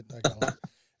 I got a lot.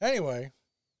 Anyway,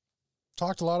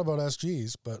 talked a lot about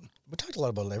SGs, but We talked a lot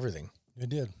about everything. it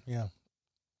did. Yeah.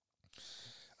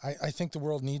 I think the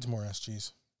world needs more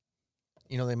SGs.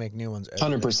 They make new ones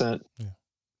every day. 100%.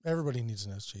 Everybody needs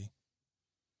an SG.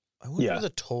 I wonder Yeah. what the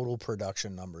total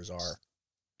production numbers are.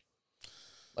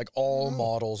 Like all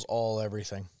models, all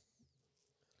everything.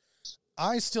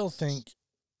 I still think,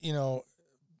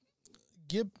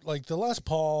 like the Les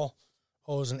Paul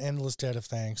owes an endless debt of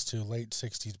thanks to late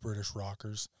 60s British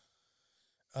rockers.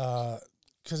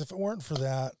 Because if it weren't for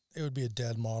that, it would be a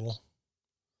dead model.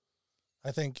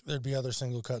 I think there'd be other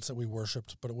single cuts that we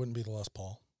worshipped, but it wouldn't be the Les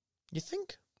Paul. You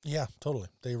think? Yeah, totally.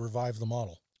 They revived the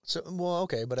model. So, well,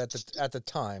 okay, but at the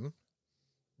time,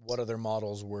 what other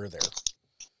models were there?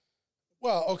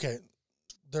 Well, okay,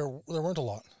 there weren't a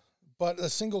lot, but a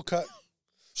single cut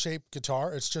shaped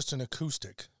guitar, it's just an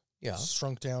acoustic. Yeah.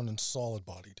 Shrunk down and solid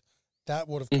bodied. That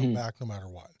would have come back no matter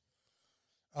what.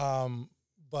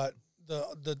 But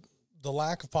the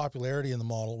lack of popularity in the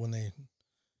model when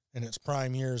in its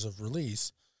prime years of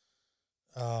release,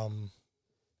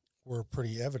 were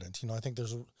pretty evident. I think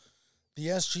the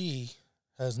SG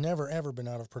has never ever been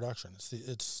out of production.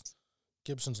 It's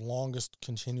Gibson's longest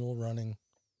continual running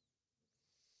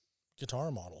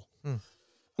guitar model.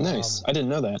 Nice. I didn't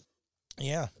know that.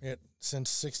 Yeah, since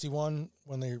 61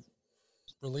 when they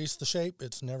released the shape,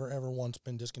 it's never ever once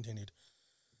been discontinued.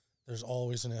 There's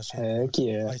always an SG. Heck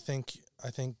yeah. I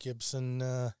think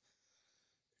Gibson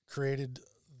created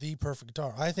the perfect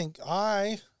guitar. I think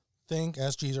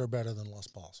SGs are better than Les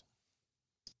Pauls.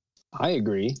 I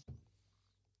agree.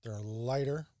 They're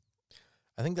lighter.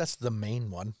 I think that's the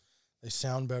main one. They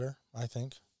sound better, I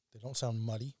think. They don't sound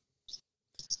muddy.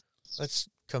 That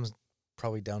comes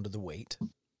probably down to the weight.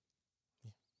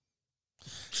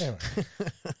 Anyway,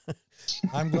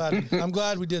 I'm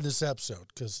glad we did this episode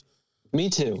because Me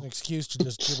too. an excuse to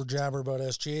just jibber jabber about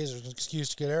SGs. There's an excuse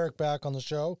to get Eric back on the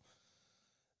show.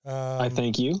 I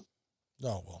thank you.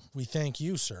 Oh, well, we thank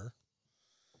you, sir.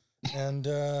 And,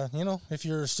 if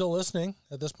you're still listening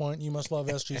at this point, you must love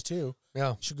SGs too.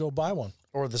 Yeah. You should go buy one.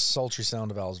 Or the sultry sound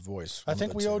of Al's voice. I One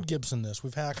think of we the two. owed Gibson this.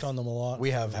 We've hacked on them a lot.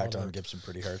 We have hacked on Gibson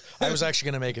pretty hard. I was actually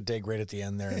going to make a dig right at the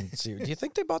end there and see. Do you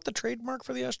think they bought the trademark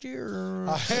for the SG? Or?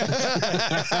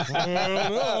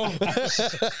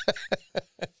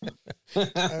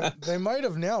 They might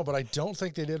have now, but I don't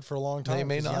think they did for a long time. They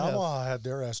may 'cause not have. Yamaha had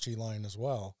their SG line as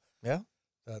well. Yeah.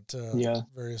 That Yeah.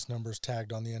 various numbers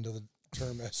tagged on the end of the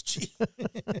term SG.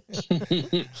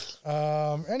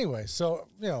 Anyway, so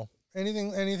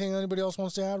anything anybody else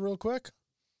wants to add real quick?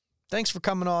 Thanks for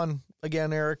coming on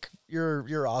again, Eric.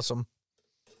 You're awesome.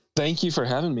 Thank you for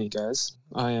having me, guys.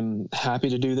 I am happy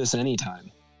to do this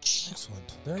anytime.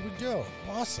 Excellent. There we go.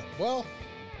 Awesome. Well,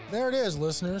 there it is,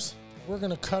 listeners. We're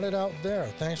going to cut it out there.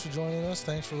 Thanks for joining us.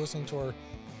 Thanks for listening to our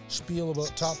spiel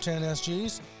about top 10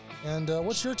 SGs. And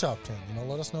what's your top 10?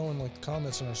 Let us know in the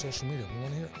comments in our social media. We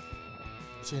want to hear it.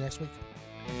 See you next week.